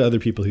 So there were other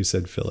people who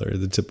said filler.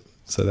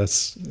 So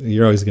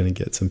you're always going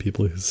to get some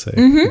people who say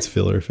it's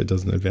filler if it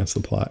doesn't advance the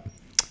plot.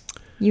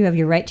 You have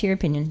your right to your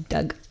opinion,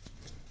 Doug.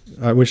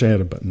 I wish I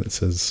had a button that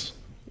says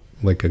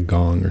like a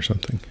gong or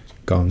something.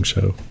 Gong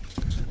show.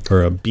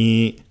 Or a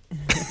beep.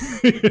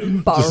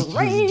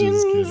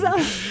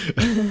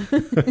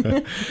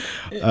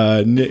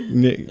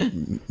 Nick,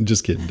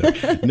 just kidding.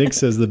 Doug. Nick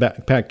says the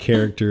backpack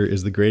character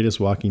is the greatest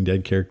Walking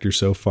Dead character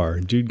so far.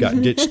 Dude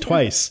got ditched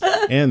twice,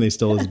 and they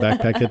stole his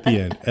backpack at the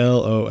end.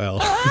 LOL.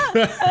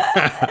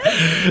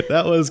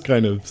 That was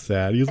kind of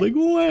sad. He was like,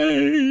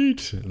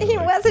 wait. He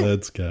wasn't.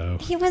 Let's go.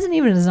 He wasn't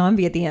even a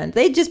zombie at the end.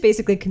 They just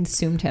basically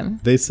consumed him.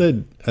 They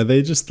said,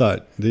 they just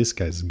thought, this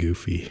guy's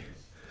goofy.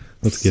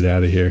 Let's get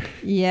out of here.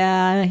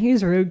 Yeah, he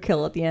was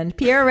roadkill at the end.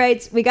 Pierre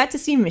writes, we got to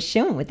see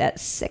Michonne with that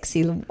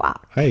sexy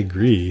walk. I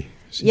agree.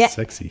 She's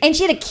sexy. And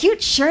she had a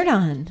cute shirt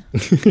on.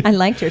 I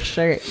liked her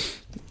shirt.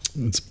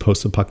 It's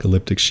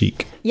post-apocalyptic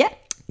chic. Yeah.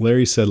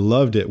 Larry said,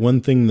 loved it.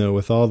 One thing, though,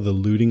 with all the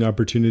looting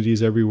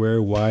opportunities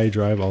everywhere, why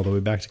drive all the way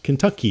back to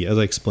Kentucky? As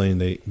I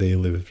explained, they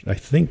live, I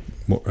think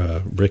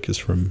Rick is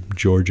from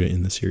Georgia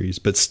in the series,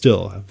 but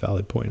still a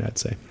valid point, I'd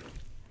say.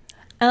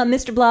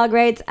 Mr. Blog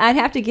writes, I'd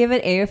have to give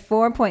it a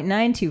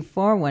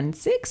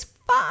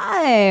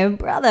 4.924165.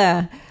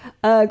 Brother.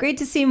 Great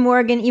to see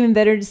Morgan. Even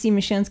better to see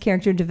Michonne's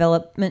character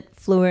development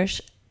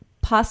flourish.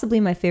 Possibly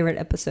my favorite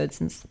episode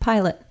since the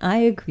pilot. I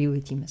agree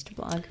with you, Mr.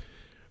 Blog.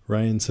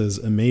 Ryan says,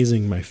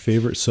 amazing, my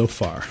favorite so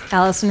far.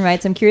 Allison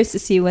writes, I'm curious to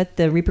see what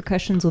the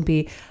repercussions will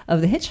be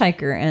of the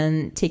hitchhiker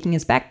and taking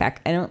his backpack.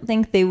 I don't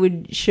think they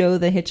would show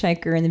the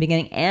hitchhiker in the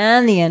beginning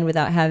and the end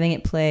without having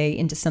it play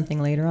into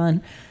something later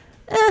on.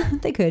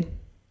 They could.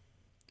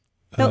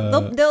 They're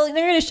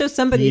going to show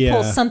somebody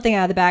pull something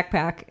out of the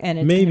backpack. And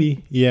it's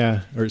maybe,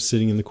 or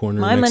sitting in the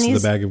corner next to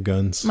the bag of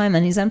guns. My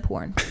money's on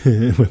porn.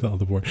 With all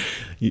the porn.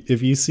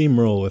 If you see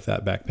Merle with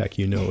that backpack,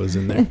 you know it was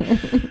in there.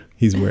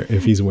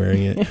 If he's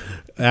wearing it.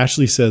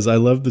 Ashley says, I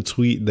love the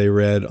tweet they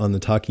read on The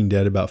Talking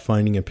Dead about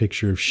finding a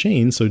picture of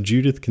Shane so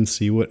Judith can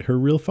see what her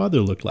real father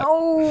looked like.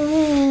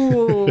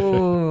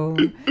 Oh.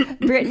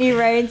 Brittany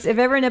writes, if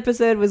ever an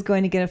episode was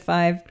going to get a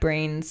 5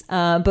 brains,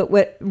 but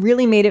what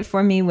really made it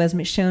for me was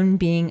Michonne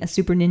being a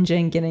super ninja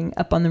and getting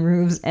up on the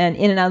roofs and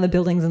in and out of the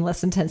buildings in less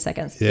than 10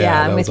 seconds.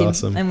 Yeah, I'm with you.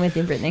 Awesome. I'm with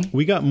you, Brittany.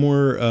 We got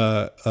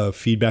more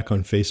feedback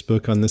on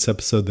Facebook on this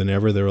episode than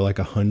ever. There were like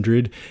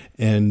 100,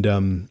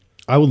 and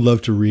I would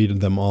love to read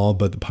them all,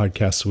 but the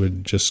podcast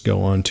would just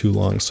go on too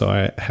long. So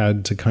I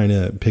had to kind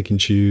of pick and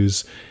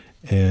choose,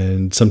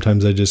 and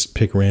sometimes I just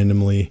pick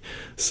randomly.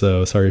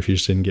 So sorry if you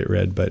just didn't get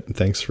read, but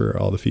thanks for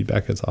all the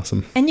feedback. That's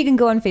awesome. And you can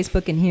go on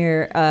Facebook and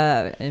you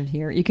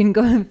can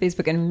go on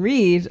Facebook and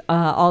read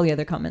all the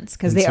other comments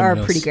because they are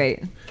pretty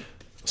great.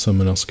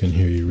 Someone else can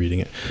hear you reading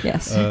it.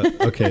 Yes.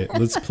 Okay,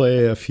 let's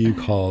play a few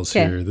calls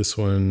here. This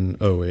one,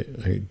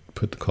 I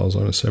put the calls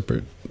on a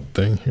separate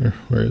thing here.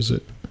 Where is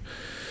it?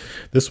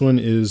 This one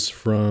is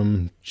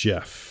from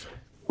Jeff.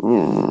 Hello,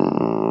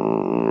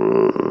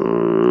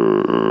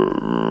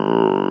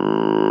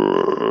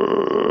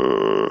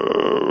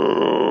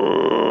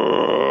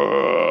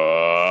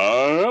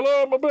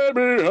 my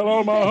baby.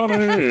 Hello, my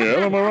honey.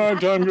 Hello, my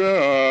ragtime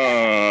girl.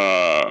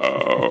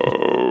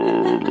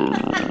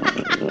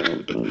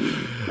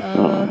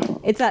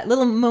 It's that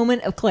little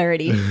moment of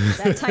clarity.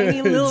 That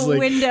tiny little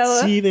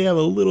window. See, they have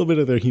a little bit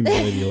of their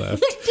humanity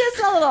left. Just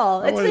a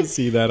little. I want to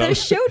see that. The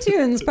show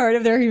tunes part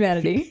of their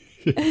humanity.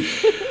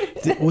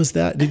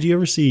 Did you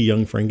ever see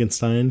Young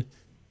Frankenstein?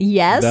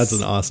 Yes. That's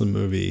an awesome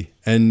movie.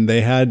 And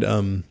they had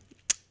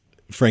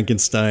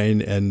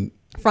Frankenstein and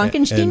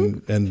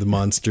Frankenstein and the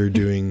monster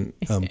doing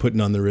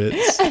putting on the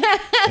Ritz.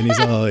 And he's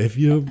all, if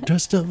you're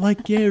dressed up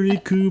like Gary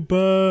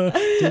Cooper,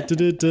 da, da,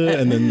 da, da.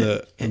 And then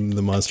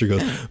the monster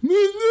goes,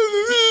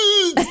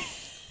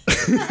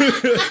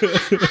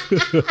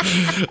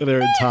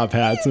 they're in top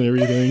hats and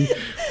everything.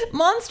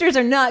 Monsters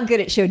are not good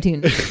at show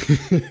tunes.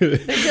 They're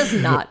just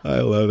not.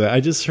 I love that. I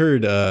just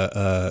heard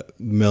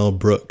Mel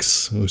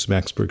Brooks, who's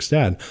Max Brooks'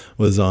 dad,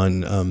 was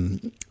on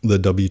the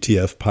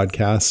WTF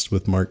podcast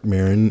with Mark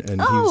Maron,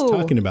 and he was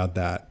talking about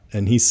that.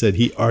 And he said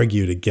he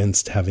argued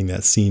against having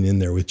that scene in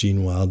there with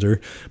Gene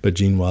Wilder, but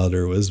Gene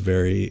Wilder was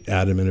very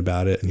adamant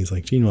about it. And he's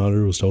like, Gene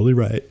Wilder was totally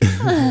right.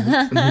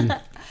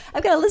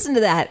 I've got to listen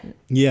to that.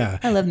 Yeah.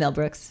 I love Mel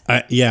Brooks.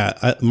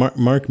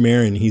 Mark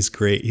Maron, he's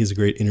great. He's a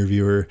great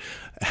interviewer.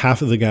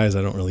 Half of the guys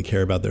I don't really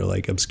care about. They're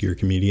like obscure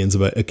comedians,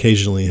 but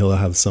occasionally he'll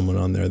have someone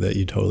on there that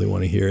you totally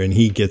want to hear. And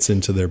he gets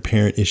into their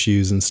parent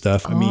issues and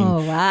stuff. I mean,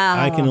 wow.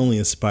 I can only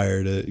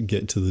aspire to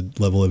get to the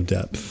level of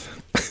depth.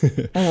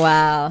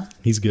 Wow.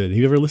 He's good. Have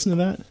you ever listened to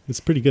that?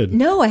 It's pretty good.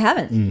 No, I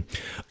haven't.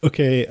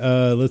 Okay,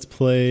 let's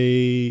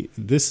play.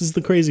 This is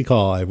the crazy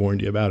call I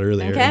warned you about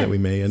earlier that we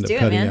may end up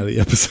cutting out of the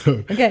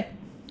episode. Okay.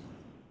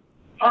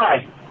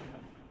 Hi.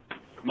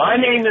 My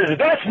name is,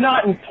 that's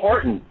not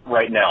important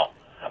right now.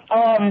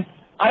 I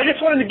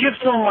just wanted to give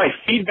some of my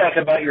feedback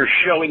about your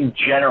show in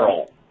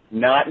general,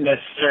 not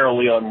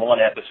necessarily on one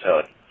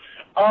episode.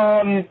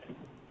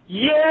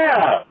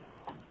 Yeah.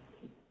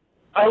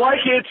 I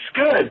like it. It's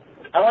good.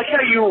 I like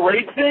how you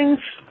rate things,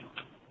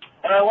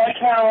 and I like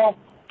how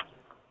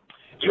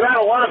you add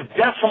a lot of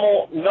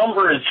decimal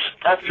numbers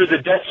after the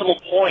decimal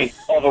point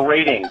of a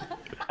rating.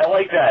 I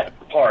like that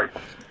part.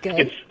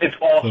 Good. It's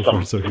awesome. So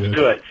far, so it's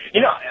good.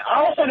 You know,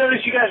 I also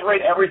noticed you guys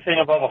rate everything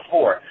above a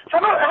 4. How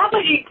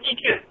about you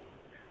get,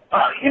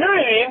 you know what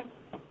I mean?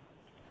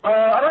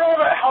 I don't know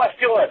about how I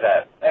feel about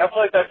that. I don't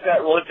feel like that's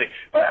that realistic.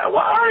 But, well,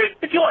 all right,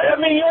 if you like, I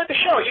mean, you like the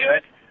show.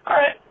 All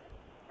right,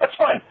 that's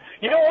fine.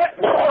 You know what?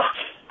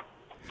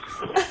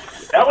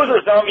 That was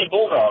a zombie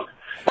bulldog.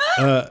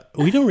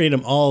 We don't rate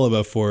them all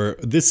above 4.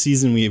 This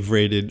season we've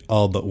rated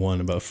all but one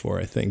above 4,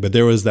 I think. But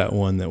there was that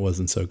one that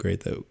wasn't so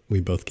great that we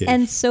both gave.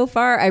 And so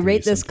far, I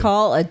rate this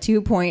call a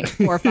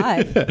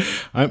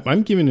 2.45.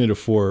 I'm giving it a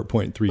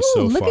 4.3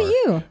 so look far. at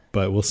you.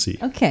 But we'll see.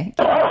 Okay.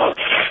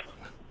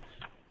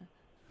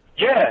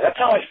 Yeah, that's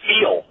how I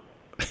feel.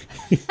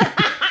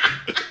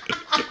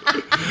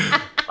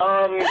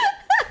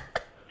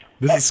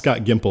 This is Scott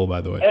Gimple,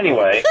 by the way.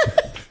 Anyway,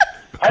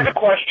 I have a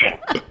question.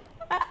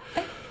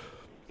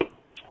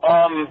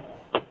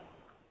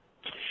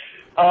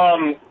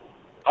 I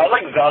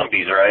like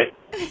zombies, right?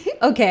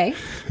 Okay.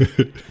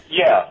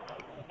 Yeah,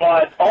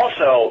 but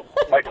also,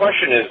 my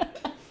question is,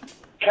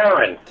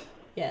 Karen,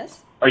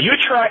 Yes. are you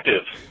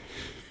attractive?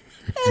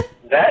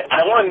 That,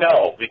 I want to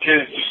know,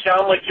 because you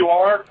sound like you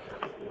are,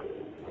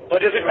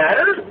 but does it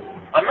matter?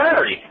 I'm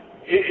married.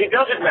 It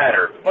doesn't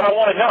matter, but I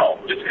want to know,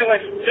 just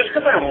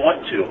because I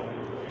want to.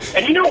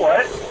 And you know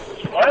what?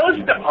 When I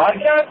listen to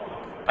podcasts,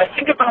 I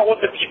think about what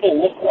the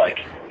people look like,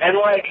 and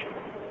I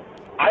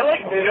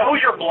know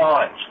you're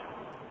blonde.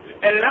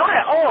 And now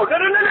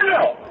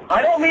no.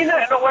 I don't mean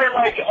that in a way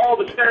like,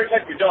 the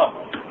stereotype, you're dumb.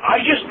 I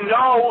just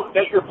know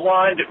that you're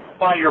blonde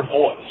by your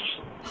voice.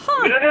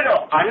 Huh.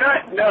 No. I'm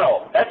not,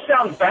 no. That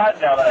sounds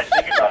bad now that I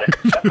think about it.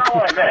 That's not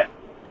what I meant.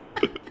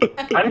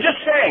 I'm just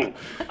saying,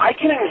 I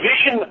can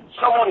envision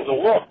someone's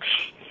looks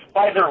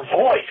by their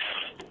voice.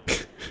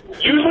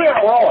 Usually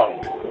I'm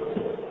wrong.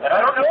 And I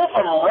don't know if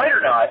I'm right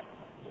or not.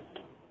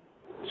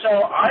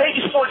 So I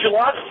just told you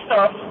lots of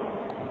stuff.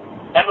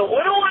 And a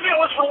little of it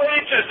was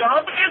related to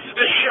zombies,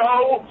 the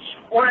show,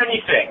 or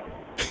anything.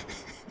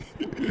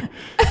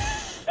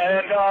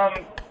 And, that's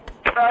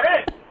about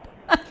it.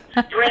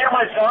 Do you hear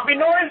my zombie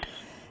noise?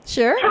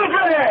 Sure. Too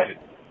bad!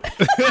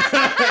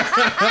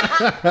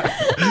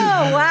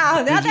 Oh,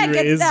 wow. Now Did that you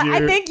gets raise that. I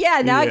your- think,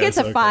 now it gets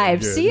a Yes, 5.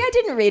 okay, good. See, I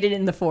didn't rate it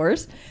in the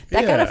 4s.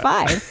 That got a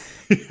 5.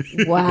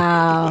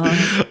 Wow.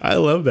 I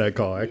love that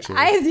call, actually.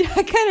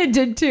 I kind of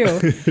did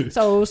too.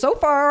 So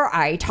far,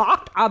 I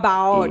talked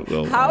about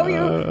how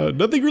you...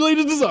 Nothing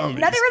related to zombies.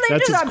 Nothing related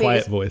That's to his zombies.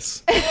 quiet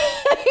voice.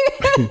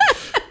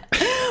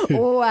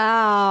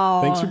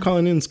 Wow. Thanks for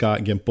calling in,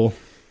 Scott Gimple.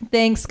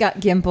 Thanks, Scott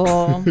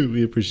Gimple.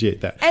 We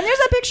appreciate that. And there's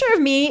a picture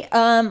of me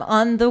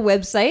on the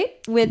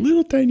website with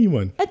Little tiny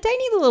one. a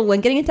tiny little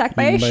one getting attacked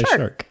by a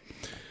shark.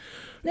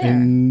 There.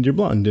 And you're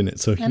blonde in it,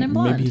 so And I'm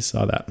blonde. maybe he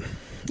saw that.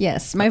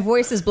 Yes, my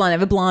voice is blonde. I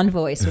have a blonde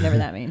voice, whatever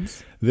that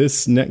means.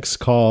 This next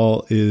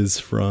call is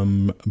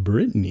from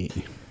Brittany.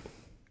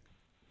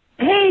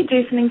 Hey,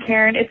 Jason and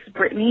Karen, it's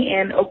Brittany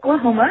in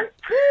Oklahoma.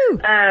 Woo.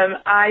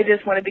 I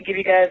just wanted to give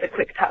you guys a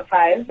quick top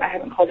 5. I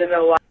haven't called in a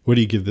lot. What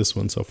do you give this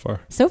one so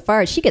far? So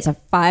far, she gets a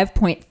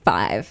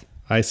 5.5.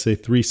 I say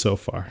 3 so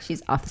far,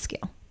 She's off the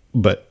scale.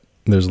 but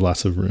there's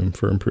lots of room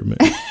for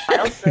improvement.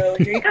 So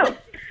here you go.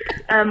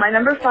 My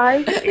number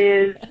 5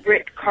 is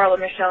Rick, Carl,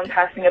 and Michonne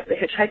passing up the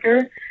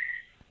hitchhiker.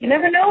 You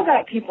never know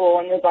about people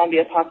in the zombie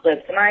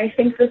apocalypse, and I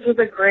think this was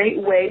a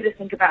great way to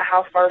think about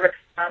how far Rick's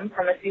come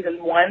from a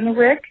season 1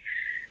 Rick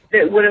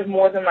that would have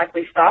more than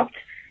likely stopped,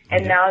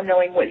 and now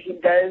knowing what he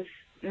does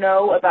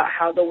know about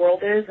how the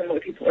world is and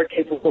what people are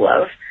capable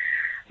of.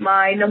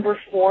 My number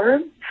 4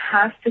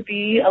 has to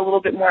be a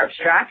little bit more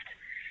abstract,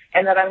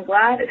 and that I'm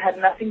glad it had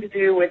nothing to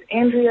do with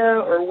Andrea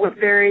or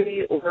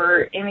Woodbury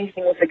or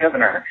anything with the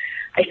governor.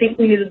 I think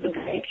we needed the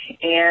break,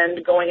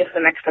 and going into the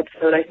next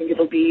episode, I think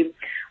we'll be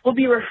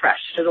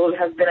refreshed. It'll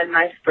have been a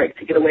nice break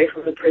to get away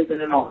from the prison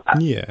and all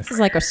that. Yeah. This is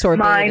like a sword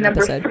My related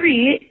number episode.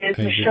 3 is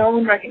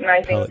Michonne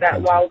recognizing Palate that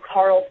cleanser. while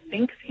Carl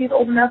thinks he's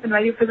old enough and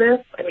ready for this,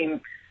 I mean,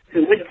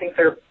 who wouldn't think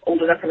they're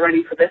old enough and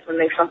ready for this when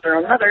they've shot their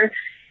own mother,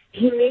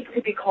 he needs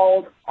to be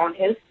called on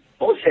his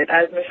bullshit,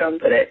 as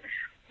Michonne put it.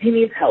 He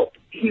needs help.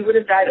 He would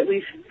have died at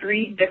least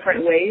 3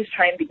 different ways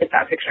trying to get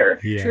that picture.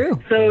 Yeah. True.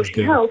 So That's she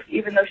good. helps,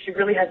 even though she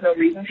really has no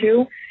reason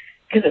to,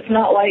 because it's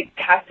not like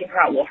casting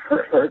her out will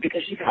hurt her,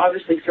 because she can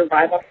obviously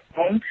survive on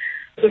her own.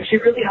 So she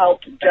really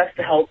helped just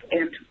to help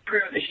and to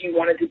prove that she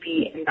wanted to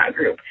be in that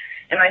group.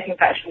 And I think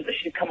that shows that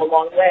she's come a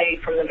long way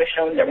from the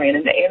Michonne that ran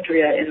into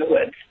Andrea in the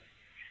woods.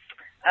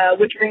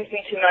 Which brings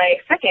me to my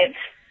second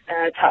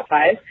top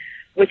 5,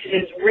 which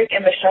is Rick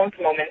and Michonne's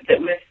moment that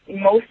was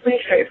mostly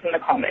straight from the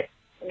comic,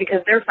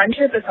 because their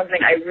friendship is something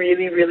I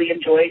really, really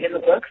enjoyed in the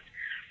books.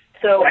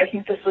 So I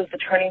think this was the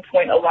turning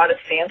point a lot of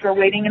fans were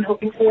waiting and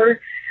hoping for.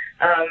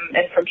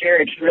 And from here,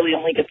 it just really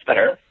only gets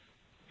better.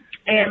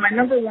 And my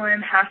number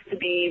 1 has to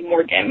be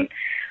Morgan.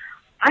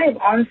 I have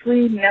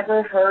honestly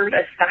never heard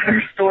a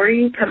sadder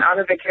story come out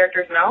of a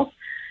character's mouth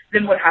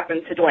than what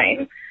happened to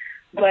Dwayne.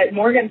 But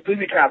Morgan's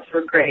booby traps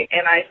were great,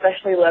 and I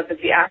especially loved that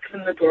the axe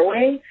in the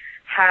doorway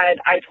had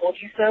 "I told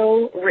you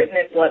so" written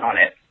in blood on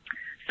it.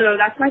 So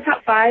that's my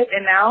top 5,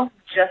 and now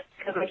just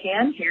because I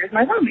can. Here's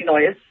my zombie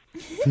noise.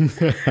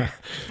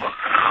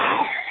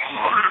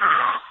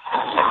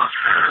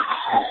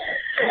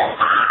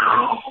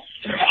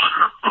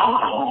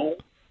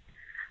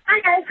 Hi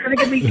guys, have a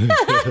good week.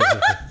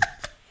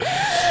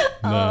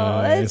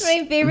 Oh, that's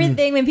my favorite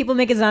thing when people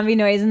make a zombie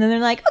noise and then they're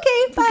like,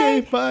 okay, bye.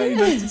 Okay, bye.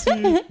 Nice to see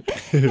you.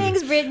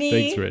 Thanks, Brittany.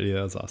 Thanks, Brittany.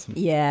 That was awesome.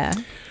 Yeah.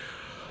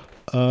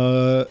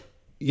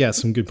 Yeah,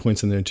 some good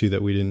points in there too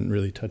that we didn't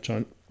really touch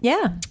on.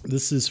 Yeah.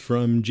 This is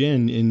from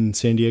Jen in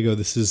San Diego.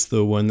 This is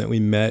the one that we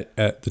met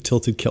at the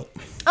Tilted Kilt.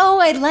 Oh,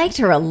 I liked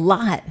her a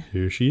lot.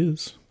 Here she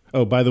is.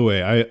 Oh, by the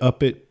way, I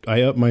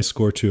up my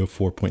score to a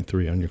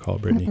 4.3 on your call,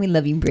 Brittany. We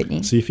love you,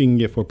 Brittany. See if you can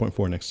get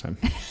 4.4 next time.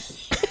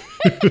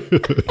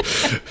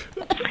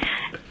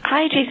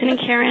 Hi, Jason and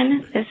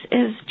Karen. This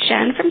is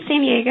Jen from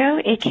San Diego,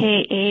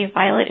 a.k.a.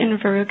 Violet in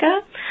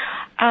Veruca.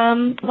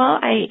 Well,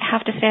 I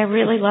have to say I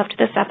really loved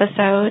this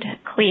episode.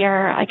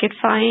 Clear. I could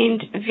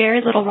find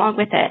very little wrong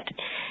with it.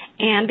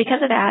 And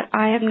because of that,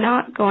 I am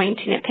not going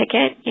to nitpick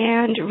it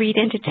and read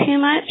into too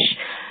much,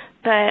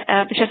 but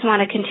just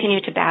want to continue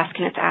to bask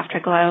in its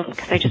afterglow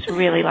because I just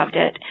really loved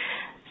it.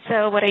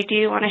 So what I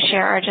do want to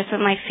share are just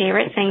some of my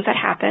favorite things that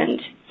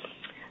happened.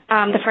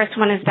 The first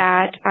one is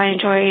that I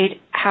enjoyed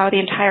how the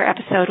entire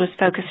episode was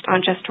focused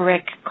on just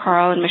Rick,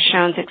 Carl, and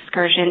Michonne's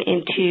excursion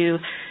into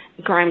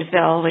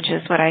Grimesville, which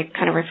is what I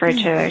kind of referred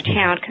to their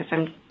town because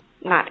I'm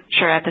not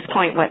sure at this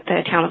point what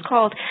the town was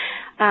called.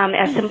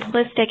 As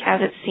simplistic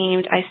as it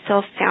seemed, I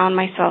still found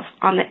myself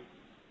on the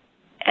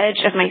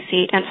edge of my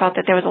seat and felt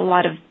that there was a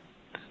lot of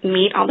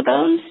meat on the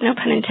bones, no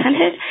pun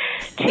intended,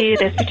 to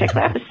this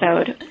particular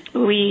episode.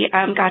 We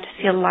got to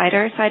see a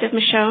lighter side of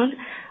Michonne,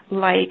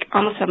 like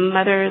almost a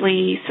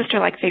motherly,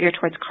 sister-like figure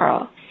towards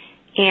Carl.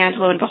 And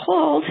lo and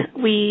behold,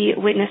 we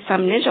witnessed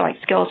some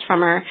ninja-like skills from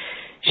her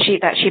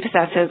that she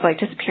possesses, like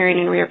disappearing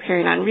and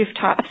reappearing on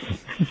rooftops,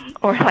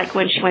 or like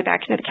when she went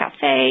back into the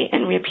cafe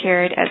and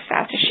reappeared as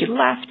fast as she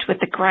left with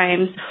the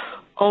Grimes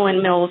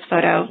Olin Mills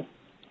photo.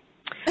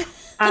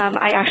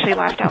 I actually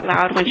laughed out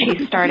loud when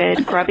she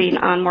started grubbing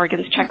on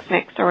Morgan's Chex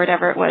Mix or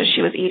whatever it was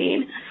she was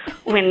eating.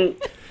 When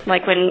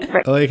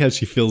I like how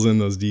she fills in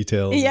those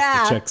details.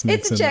 Yeah, it's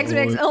a Chex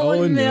Mix.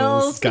 Olin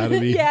Mills. Gotta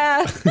be.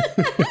 Yeah.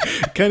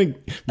 Kind of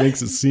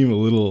makes it seem a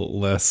little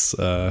less,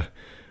 I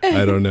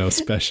don't know,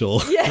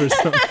 special. Yeah. Or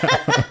somehow.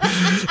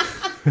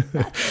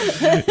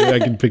 I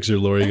can picture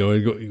Lori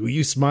going, will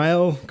you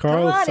smile,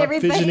 Carl? Come on, Stop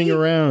everybody. fidgeting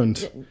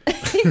around.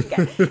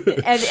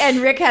 and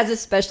Rick has a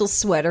special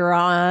sweater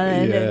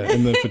on. Yeah,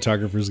 and the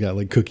photographer's got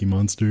like Cookie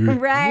Monster.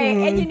 Right,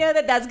 and you know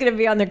that's going to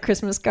be on their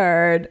Christmas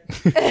card.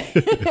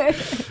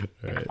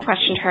 Right.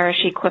 Questioned her.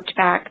 She quipped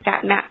back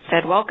that Matt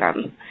said,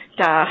 welcome.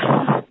 Duh.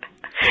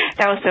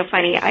 That was so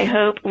funny. I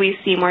hope we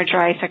see more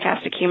dry,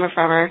 sarcastic humor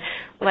from her,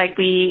 like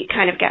we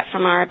kind of get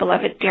from our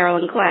beloved Daryl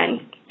and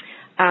Glenn.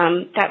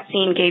 That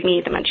scene gave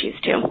me the munchies,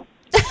 too.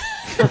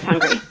 I was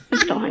hungry. I'm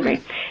still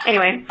hungry.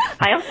 Anyway,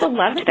 I also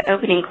loved the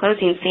opening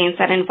closing scenes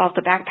that involved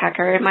the backpacker.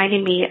 It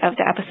reminded me of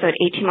the episode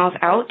 18 Miles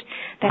Out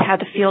that had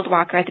the field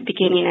walker at the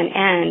beginning and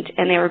end,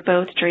 and they were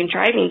both during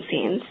driving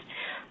scenes.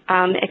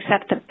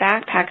 Except the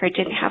backpacker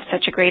didn't have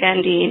such a great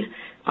ending.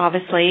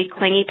 Obviously,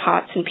 clingy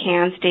pots and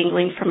pans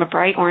dangling from a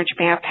bright orange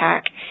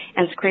backpack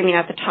and screaming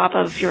at the top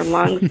of your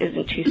lungs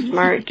isn't too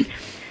smart.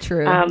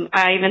 True.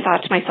 I even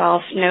thought to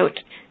myself, note,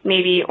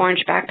 maybe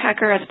orange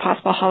backpacker as a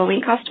possible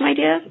Halloween costume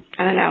idea?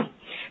 I don't know.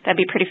 That'd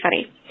be pretty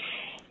funny.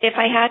 If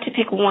I had to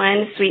pick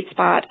one sweet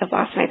spot of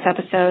last night's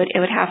episode, it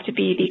would have to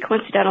be the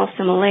coincidental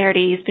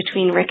similarities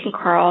between Rick and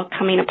Carl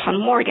coming upon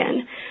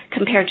Morgan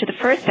compared to the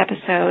first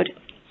episode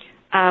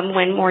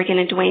when Morgan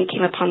and Dwayne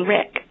came upon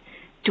Rick.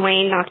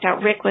 Dwayne knocked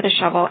out Rick with a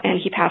shovel and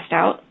he passed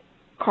out.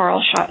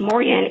 Carl shot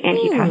Morgan and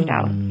he passed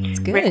out.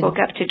 Rick woke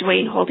up to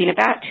Dwayne holding a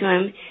bat to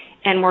him,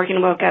 and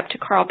Morgan woke up to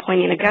Carl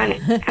pointing a gun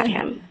at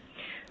him.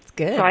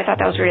 Good. So I thought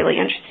that was really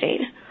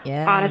interesting.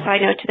 Yeah. On a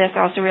side note to this,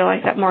 I also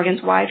realized that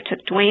Morgan's wife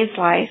took Dwayne's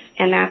life,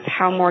 and that's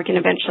how Morgan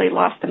eventually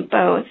lost them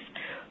both,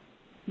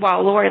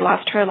 while Lori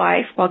lost her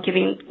life while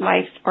giving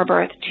life or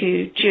birth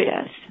to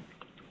Judith.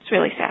 It's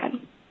really sad.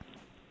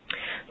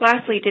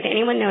 Lastly, did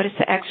anyone notice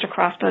the extra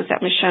crossbows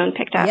that Michonne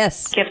picked up?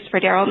 Yes. Gifts for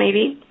Daryl,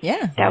 maybe?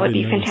 Yeah. That would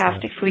be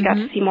fantastic if we got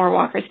to see more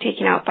walkers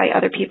taken out by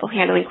other people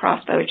handling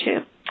crossbow,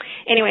 too.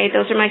 Anyway,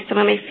 those are some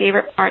of my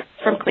favorite art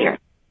from Clear.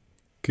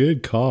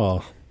 Good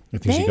call. I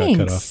think she got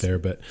cut off there,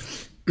 but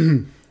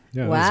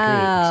yeah,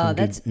 wow,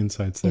 that's good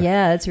insights there.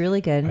 Yeah, that's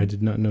really good. I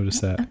did not notice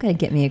that. Okay,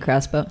 get me a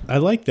crossbow. I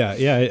like that.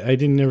 Yeah, I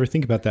didn't ever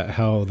think about that.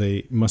 How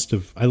they must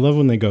have. I love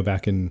when they go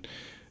back and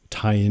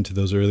tie into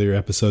those earlier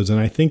episodes, and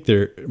I think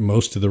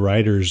most of the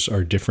writers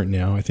are different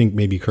now. I think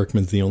maybe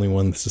Kirkman's the only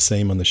one that's the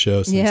same on the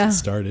show since it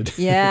started.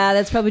 Yeah,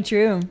 that's probably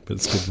true. But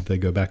it's good that they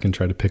go back and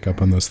try to pick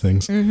up on those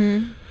things.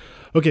 Mm-hmm.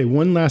 Okay,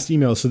 one last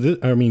email. So,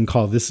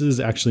 call. This is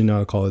actually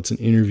not a call. It's an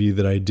interview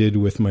that I did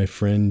with my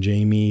friend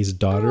Jamie's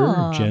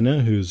daughter, Jenna,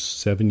 who's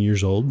 7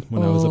 years old,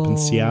 when I was up in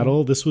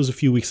Seattle. This was a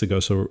few weeks ago,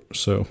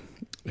 so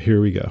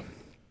here we go.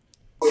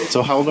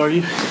 So how old are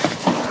you?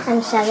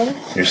 I'm 7.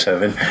 You're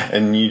 7,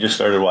 and you just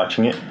started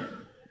watching it?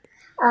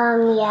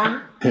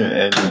 Yeah.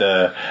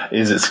 And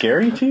is it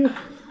scary to you?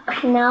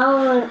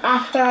 No,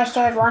 after I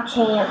started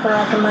watching it for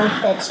like a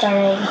month, it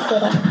started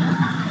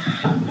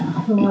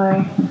getting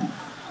more,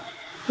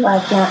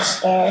 like, not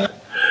scary.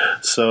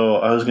 So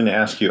I was going to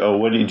ask you,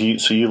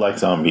 so you like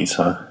zombies,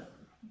 huh?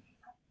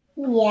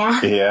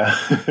 Yeah. Yeah.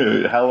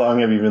 How long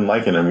have you been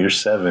liking them? You're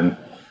 7.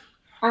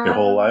 Your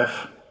whole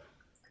life?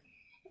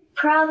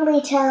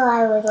 Probably till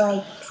I was,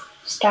 like,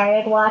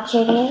 started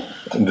watching it.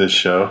 This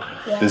show?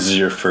 Yeah. This is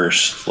your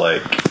first,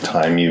 like,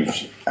 time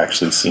you've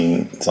actually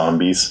seen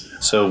zombies.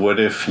 So what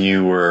if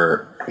you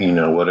were,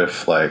 what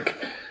if, like,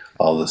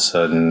 all of a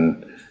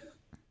sudden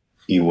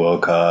you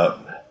woke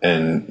up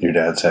and your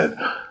dad said,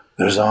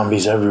 there's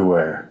zombies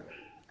everywhere?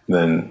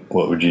 Then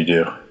what would you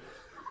do?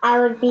 I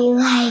would be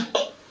like,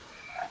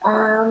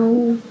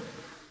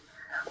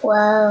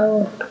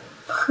 well,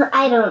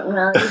 I don't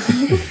know.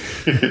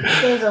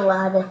 There's a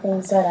lot of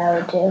things that I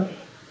would do.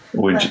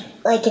 Would you?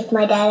 Like, if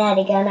my dad had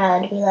a gun, I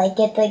would be like,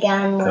 get the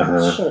gun,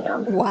 let's shoot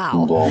him.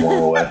 Wow. Blow them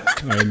all away.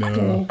 I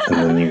know. And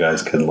then you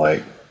guys could,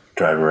 like,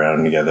 drive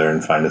around together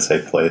and find a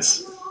safe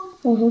place.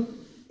 Mm-hmm.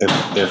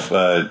 If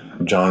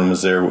John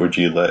was there, would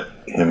you let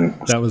him...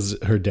 That was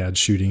her dad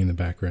shooting in the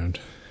background.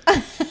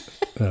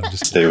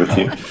 Just stay with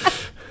you?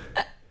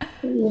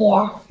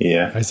 Yeah.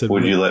 Yeah. I said,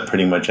 would you let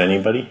pretty much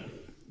anybody?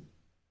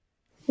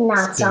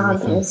 Not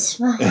zombies.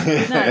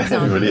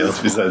 Everybody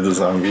else besides the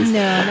zombies? No,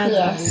 not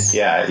Yes. zombies.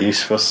 Yeah, you're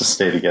supposed to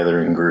stay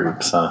together in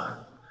groups, huh?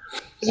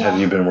 Yeah. Have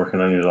you been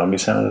working on your zombie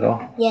sound at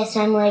all? Yes,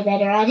 I'm way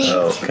better at it.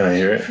 Oh, can I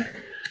hear it?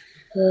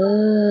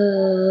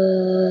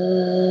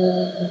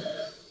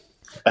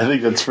 I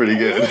think that's pretty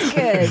good.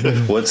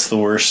 Good. What's the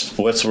worst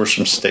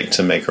mistake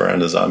to make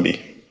around a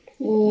zombie?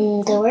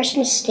 The worst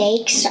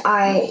mistakes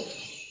are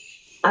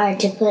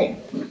to put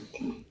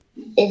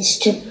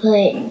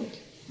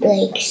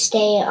like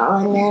stay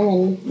on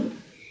them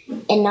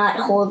and not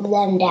hold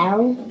them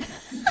down.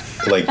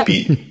 Like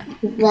beat.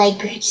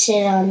 Like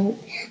sit on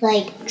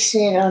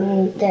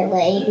their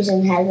legs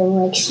and have them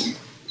like.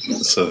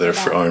 So their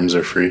arms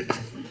are free.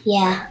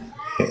 Yeah.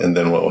 And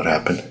then what would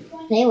happen?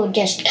 They would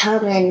just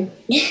come and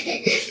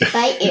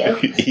bite you.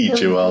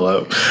 Eat you all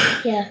up.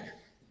 Yeah.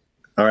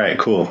 All right,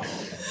 cool.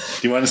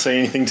 Do you want to say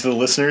anything to the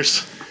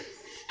listeners?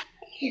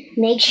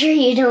 Make sure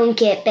you don't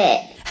get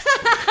bit.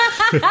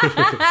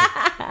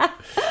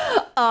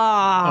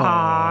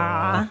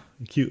 Aww.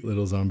 Cute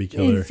little zombie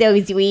killer. So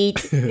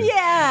sweet.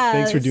 Yeah.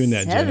 Thanks for doing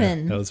that, 7.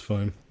 Jenna. That was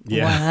fun.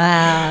 Yeah.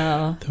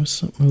 Wow. There was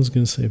something I was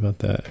going to say about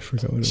that. I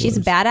forgot what it was. She's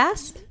a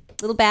badass?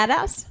 Little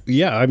badass?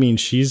 Yeah, I mean,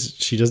 she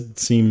doesn't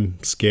seem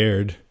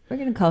scared. We're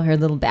going to call her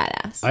little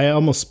badass. I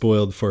almost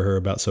spoiled for her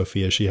about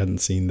Sophia. She hadn't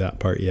seen that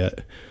part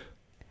yet.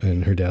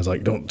 And her dad's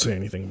like, don't say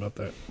anything about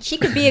that. She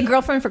could be a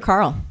girlfriend for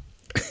Carl.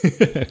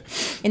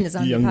 In the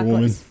zombie Young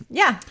apocalypse. woman.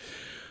 Yeah.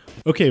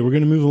 Okay, we're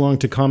going to move along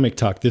to Comic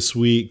Talk. This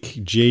week,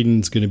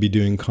 Jaden's going to be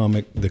doing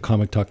the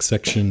Comic Talk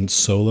section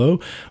solo.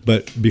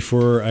 But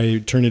before I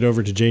turn it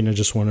over to Jaden, I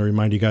just want to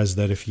remind you guys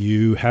that if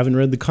you haven't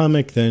read the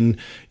comic, then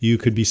you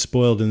could be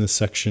spoiled in this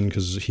section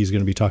because he's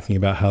going to be talking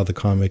about how the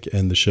comic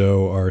and the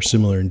show are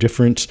similar and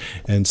different.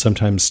 And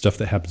sometimes stuff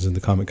that happens in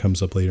the comic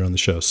comes up later on the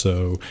show.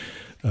 So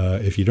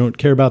if you don't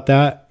care about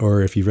that,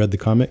 or if you've read the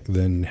comic,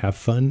 then have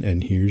fun.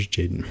 And here's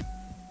Jaden.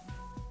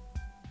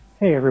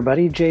 Hey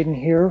everybody, Jaden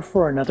here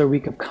for another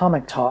week of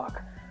Comic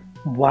Talk.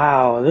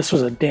 Wow, this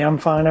was a damn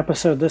fine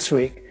episode this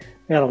week.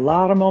 We had a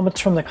lot of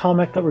moments from the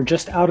comic that were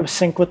just out of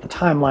sync with the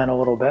timeline a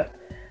little bit.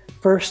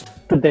 First,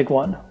 the big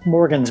one,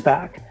 Morgan's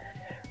back.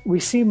 We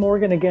see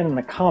Morgan again in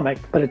the comic,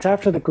 but it's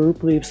after the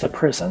group leaves the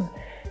prison.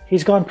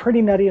 He's gone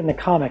pretty nutty in the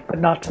comic, but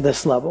not to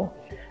this level.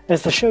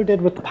 As the show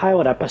did with the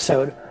pilot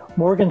episode,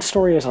 Morgan's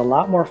story is a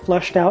lot more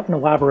fleshed out and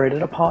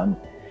elaborated upon.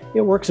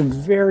 It works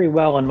very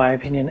well in my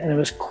opinion, and it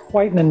was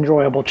quite an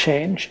enjoyable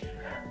change.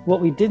 What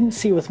we didn't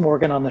see with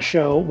Morgan on the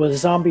show was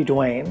Zombie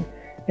Dwayne.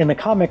 In the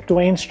comic,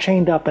 Dwayne's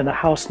chained up in the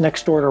house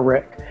next door to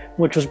Rick,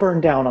 which was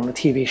burned down on the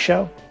TV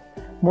show.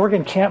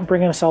 Morgan can't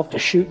bring himself to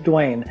shoot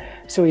Dwayne,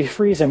 so he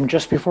frees him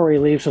just before he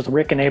leaves with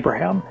Rick and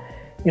Abraham.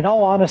 In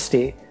all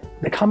honesty,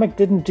 the comic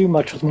didn't do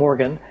much with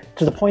Morgan,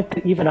 to the point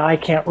that even I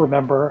can't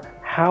remember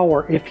how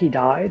or if he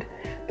died.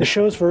 The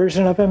show's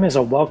version of him is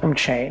a welcome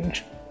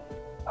change.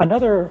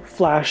 Another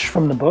flash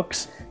from the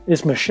books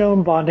is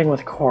Michonne bonding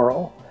with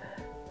Coral.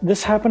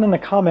 This happened in the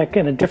comic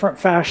in a different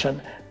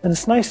fashion, and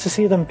it's nice to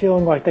see them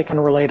feeling like they can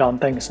relate on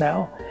things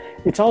now.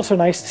 It's also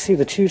nice to see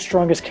the two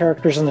strongest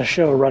characters in the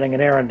show running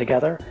an errand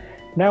together.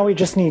 Now we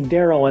just need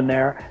Daryl in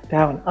there to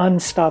have an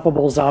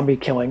unstoppable zombie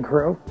killing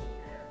crew.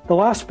 The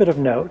last bit of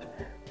note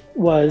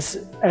was,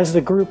 as the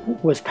group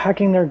was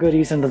packing their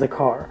goodies into the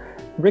car,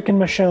 Rick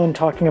and Michonne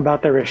talking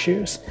about their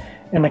issues.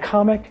 In the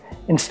comic,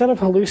 instead of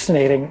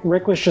hallucinating,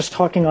 Rick was just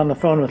talking on the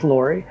phone with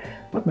Lori,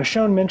 but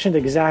Michonne mentioned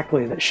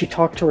exactly that she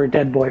talked to her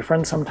dead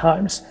boyfriend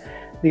sometimes.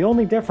 The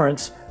only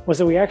difference was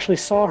that we actually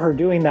saw her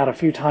doing that a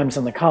few times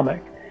in the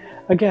comic.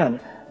 Again,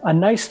 a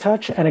nice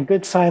touch and a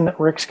good sign that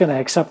Rick's going to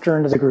accept her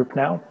into the group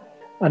now.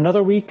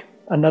 Another week,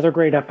 another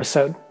great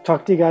episode.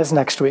 Talk to you guys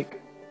next week.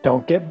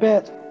 Don't get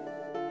bit.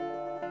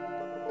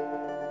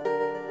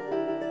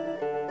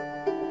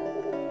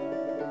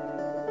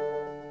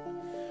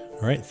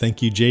 All right.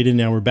 Thank you, Jaden.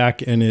 Now we're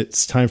back, and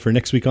it's time for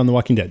Next Week on The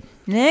Walking Dead.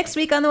 Next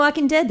week on The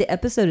Walking Dead, the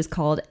episode is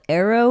called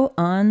Arrow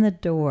on the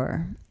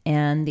Door.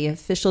 And the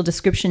official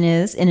description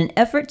is, in an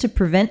effort to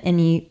prevent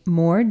any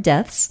more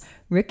deaths,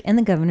 Rick and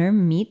the governor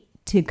meet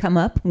to come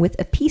up with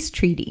a peace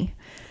treaty.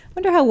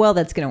 Wonder how well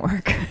that's going to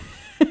work.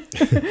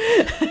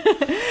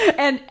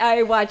 And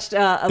I watched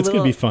It's going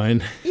to be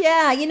fine.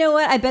 Yeah, you know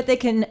what? I bet they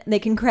can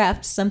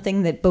craft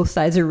something that both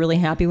sides are really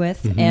happy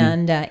with. Mm-hmm.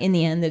 And in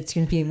the end, it's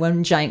going to be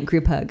one giant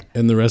group hug.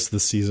 And the rest of the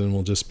season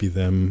will just be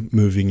them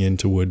moving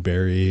into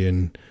Woodbury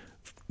and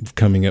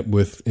coming up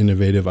with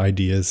innovative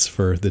ideas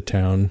for the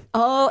town.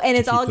 Oh, and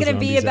it's all going to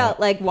be about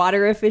like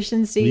water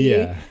efficiency.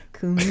 Yeah.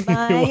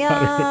 Kumbaya.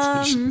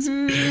 Water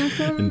efficiency.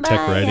 Kumbaya. And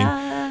tech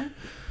writing.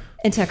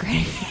 And tech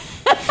writing.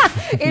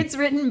 It's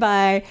written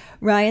by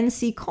Ryan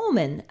C.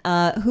 Coleman,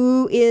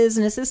 who is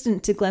an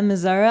assistant to Glenn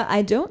Mazzara.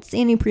 I don't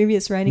see any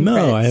previous writing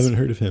credits. No, I haven't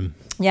heard of him.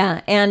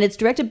 Yeah, and it's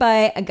directed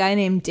by a guy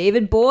named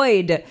David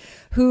Boyd,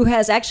 who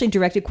has actually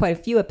directed quite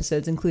a few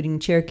episodes, including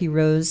Cherokee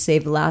Rose,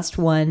 Save the Last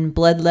One,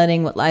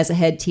 Bloodletting, What Lies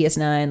Ahead,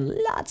 TS9,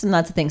 lots and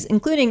lots of things,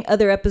 including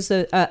other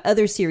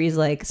series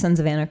like Sons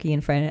of Anarchy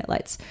and Friday Night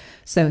Lights.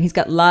 So he's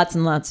got lots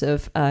and lots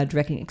of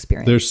directing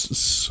experience. There's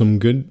some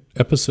good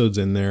episodes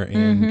in there,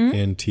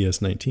 and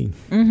TS19.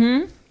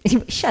 Mm-hmm.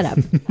 Shut up.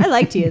 I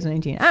like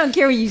TS19. I don't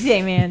care what you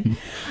say, man.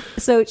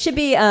 So it should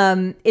be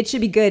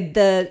good.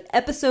 The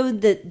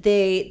episode that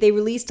they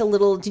released a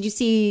little, did you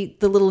see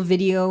the little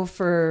video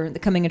for the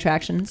coming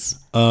attractions?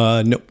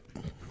 Nope.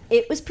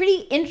 It was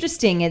pretty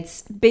interesting.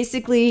 It's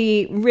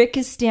basically Rick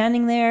is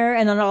standing there,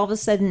 and then all of a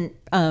sudden,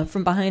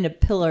 from behind a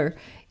pillar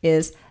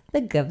is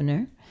the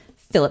governor,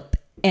 Philip,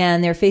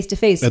 and they're face to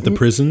face. At the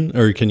prison,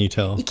 or can you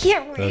tell? You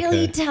can't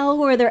really tell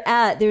where they're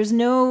at.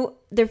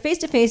 They're face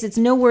to face. It's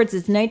no words.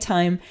 It's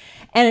nighttime.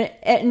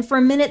 And for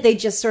a minute, they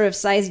just sort of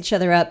size each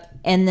other up.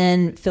 And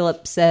then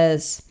Philip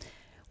says,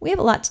 "We have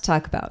a lot to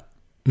talk about."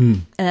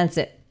 And that's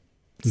it.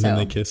 And then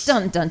they kiss.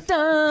 Dun, dun,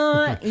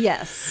 dun.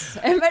 Yes.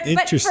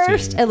 But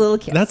first, a little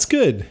kiss. That's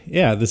good.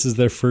 Yeah, this is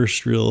their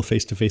first real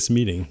face-to-face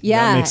meeting.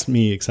 Yeah. That makes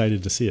me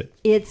excited to see it.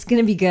 It's going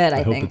to be good,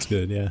 I think. I hope it's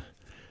good, yeah.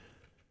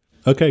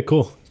 Okay,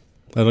 cool.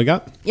 That all I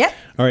got? Yep.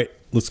 All right,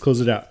 let's close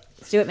it out.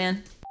 Let's do it,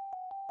 man.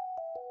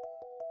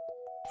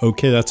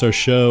 Okay, that's our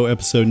show,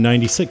 episode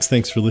 96.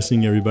 Thanks for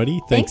listening,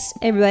 everybody. Thanks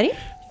everybody.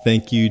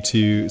 Thank you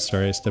to...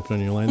 Sorry, I stepped on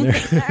your line there.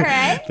 All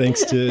right.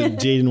 Thanks to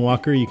Jaden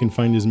Walker. You can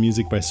find his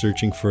music by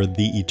searching for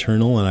The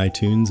Eternal on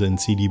iTunes and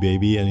CD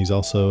Baby, and he's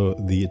also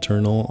The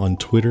Eternal on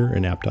Twitter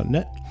and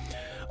app.net.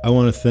 I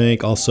want to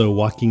thank also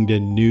Walking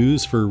Dead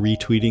News for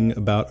retweeting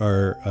about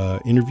our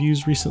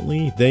interviews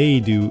recently. They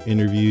do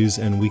interviews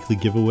and weekly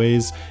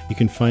giveaways. You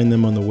can find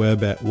them on the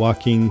web at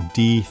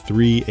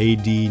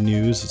walkingd3ad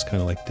news. It's kind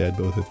of like dead,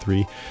 but with a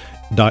 3.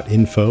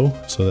 .info.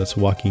 So that's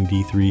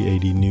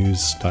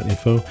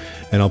walkingd3adnews.info.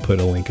 And I'll put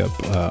a link up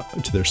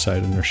to their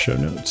site in our show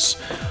notes.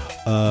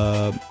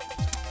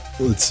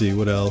 Let's see,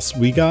 what else?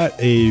 We got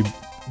a...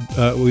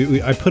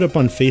 I put up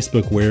on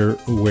Facebook where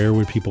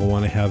would people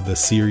want to have the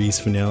series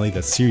finale.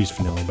 That's series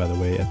finale, by the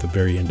way, at the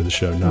very end of the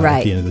show, not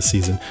at the end of the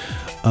season.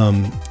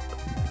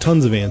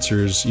 Tons of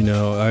answers. You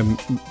know, I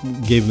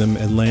gave them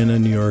Atlanta,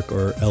 New York,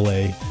 or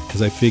LA,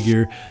 because I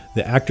figure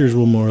the actors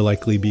will more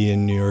likely be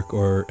in New York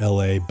or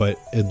LA, but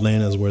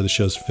Atlanta is where the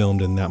show's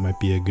filmed, and that might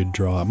be a good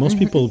draw. Most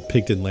people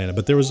picked Atlanta,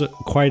 but there was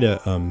quite a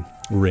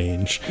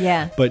range.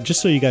 Yeah. But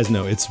just so you guys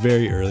know, it's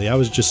very early. I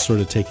was just sort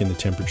of taking the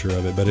temperature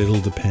of it, but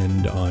it'll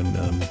depend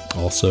on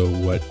also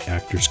what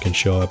actors can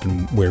show up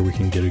and where we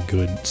can get a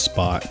good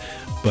spot.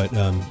 But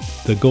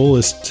the goal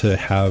is to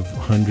have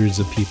hundreds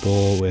of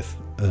people with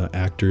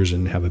actors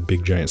and have a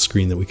big giant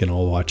screen that we can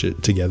all watch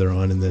it together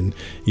on, and then,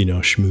 you know,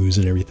 schmooze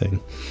and everything.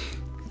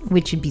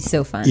 Which would be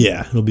so fun.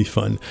 Yeah, it'll be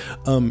fun.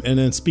 And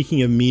then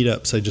speaking of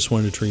meetups, I just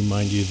wanted to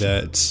remind you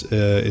that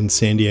in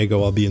San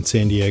Diego, I'll be in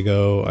San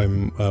Diego.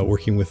 I'm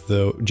working with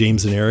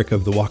James and Eric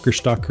of the Walker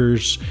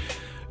Stalkers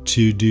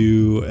to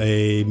do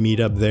a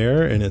meetup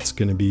there, and it's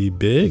going to be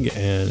big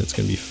and it's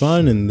going to be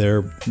fun. And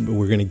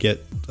we're going to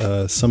get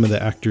some of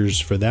the actors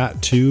for that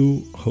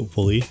too,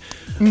 hopefully.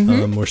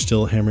 Mm-hmm. We're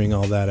still hammering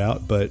all that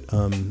out, but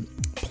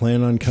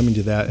plan on coming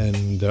to that,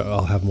 and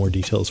I'll have more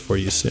details for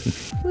you soon.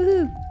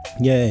 Woohoo!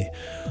 Yay!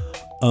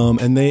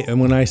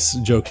 And when I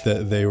joked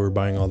that they were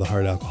buying all the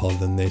hard alcohol,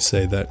 then they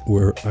say that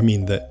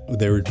that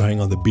they were buying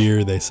all the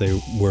beer. They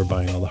say we're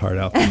buying all the hard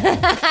alcohol,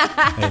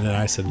 and then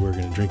I said we're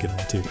going to drink it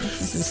all too.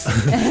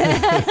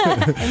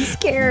 I'm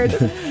scared.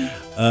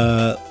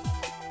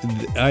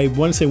 I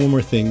want to say one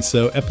more thing.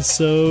 So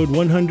episode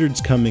 100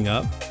 is coming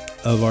up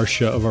of our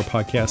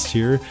podcast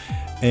here,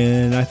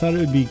 and I thought it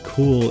would be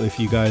cool if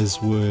you guys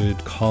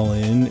would call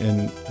in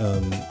and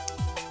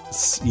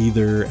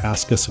either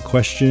ask us a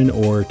question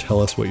or tell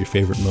us what your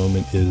favorite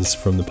moment is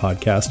from the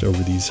podcast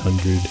over these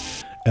 100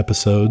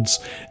 episodes,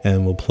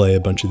 and we'll play a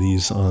bunch of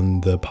these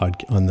on the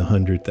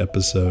 100th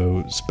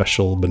episode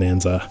special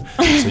bonanza,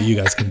 so you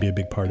guys can be a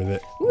big part of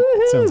it.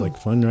 Sounds like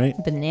fun, right?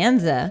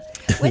 Bonanza.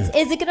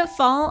 Is it gonna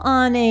fall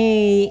on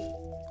a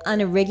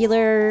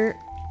regular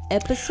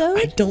episode?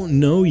 I don't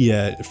know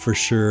yet for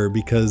sure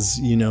because,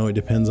 it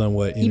depends on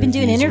what You've been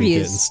doing interviews we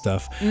get and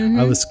stuff.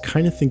 I was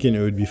kind of thinking it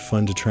would be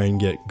fun to try and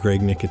get Greg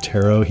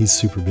Nicotero. He's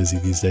super busy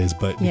these days,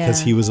 but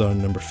because he was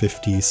on number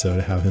 50, so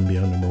to have him be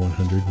on number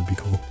 100 would be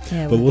cool.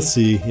 Yeah, but we'll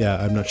see. Yeah,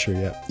 I'm not sure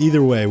yet.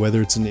 Either way,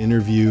 whether it's an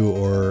interview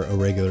or a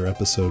regular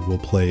episode, we'll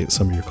play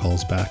some of your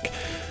calls back.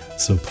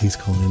 So please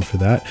call in for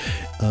that.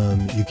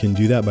 You can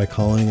do that by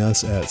calling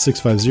us at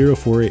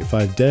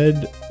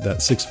 650-485-DEAD.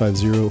 That's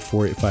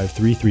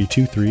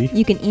 650-485-3323.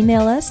 You can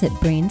email us at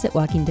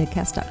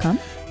brains@walkingdeadcast.com.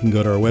 You can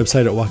go to our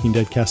website at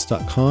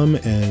walkingdeadcast.com,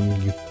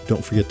 and you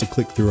don't forget to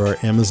click through our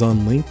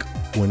Amazon link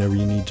whenever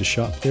you need to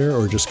shop there,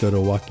 or just go to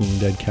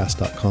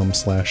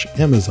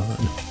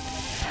walkingdeadcast.com/Amazon.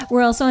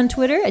 We're also on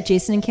Twitter at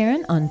Jason and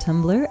Karen, on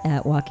Tumblr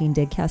at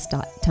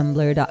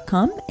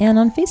walkingdeadcast.tumblr.com, and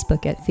on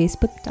Facebook at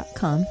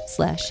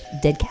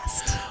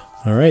facebook.com/deadcast.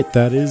 All right,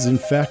 that is in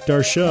fact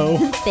our show.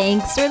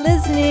 Thanks for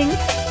listening.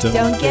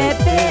 Don't get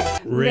bit.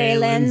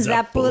 Raylan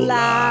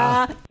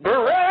Zapula.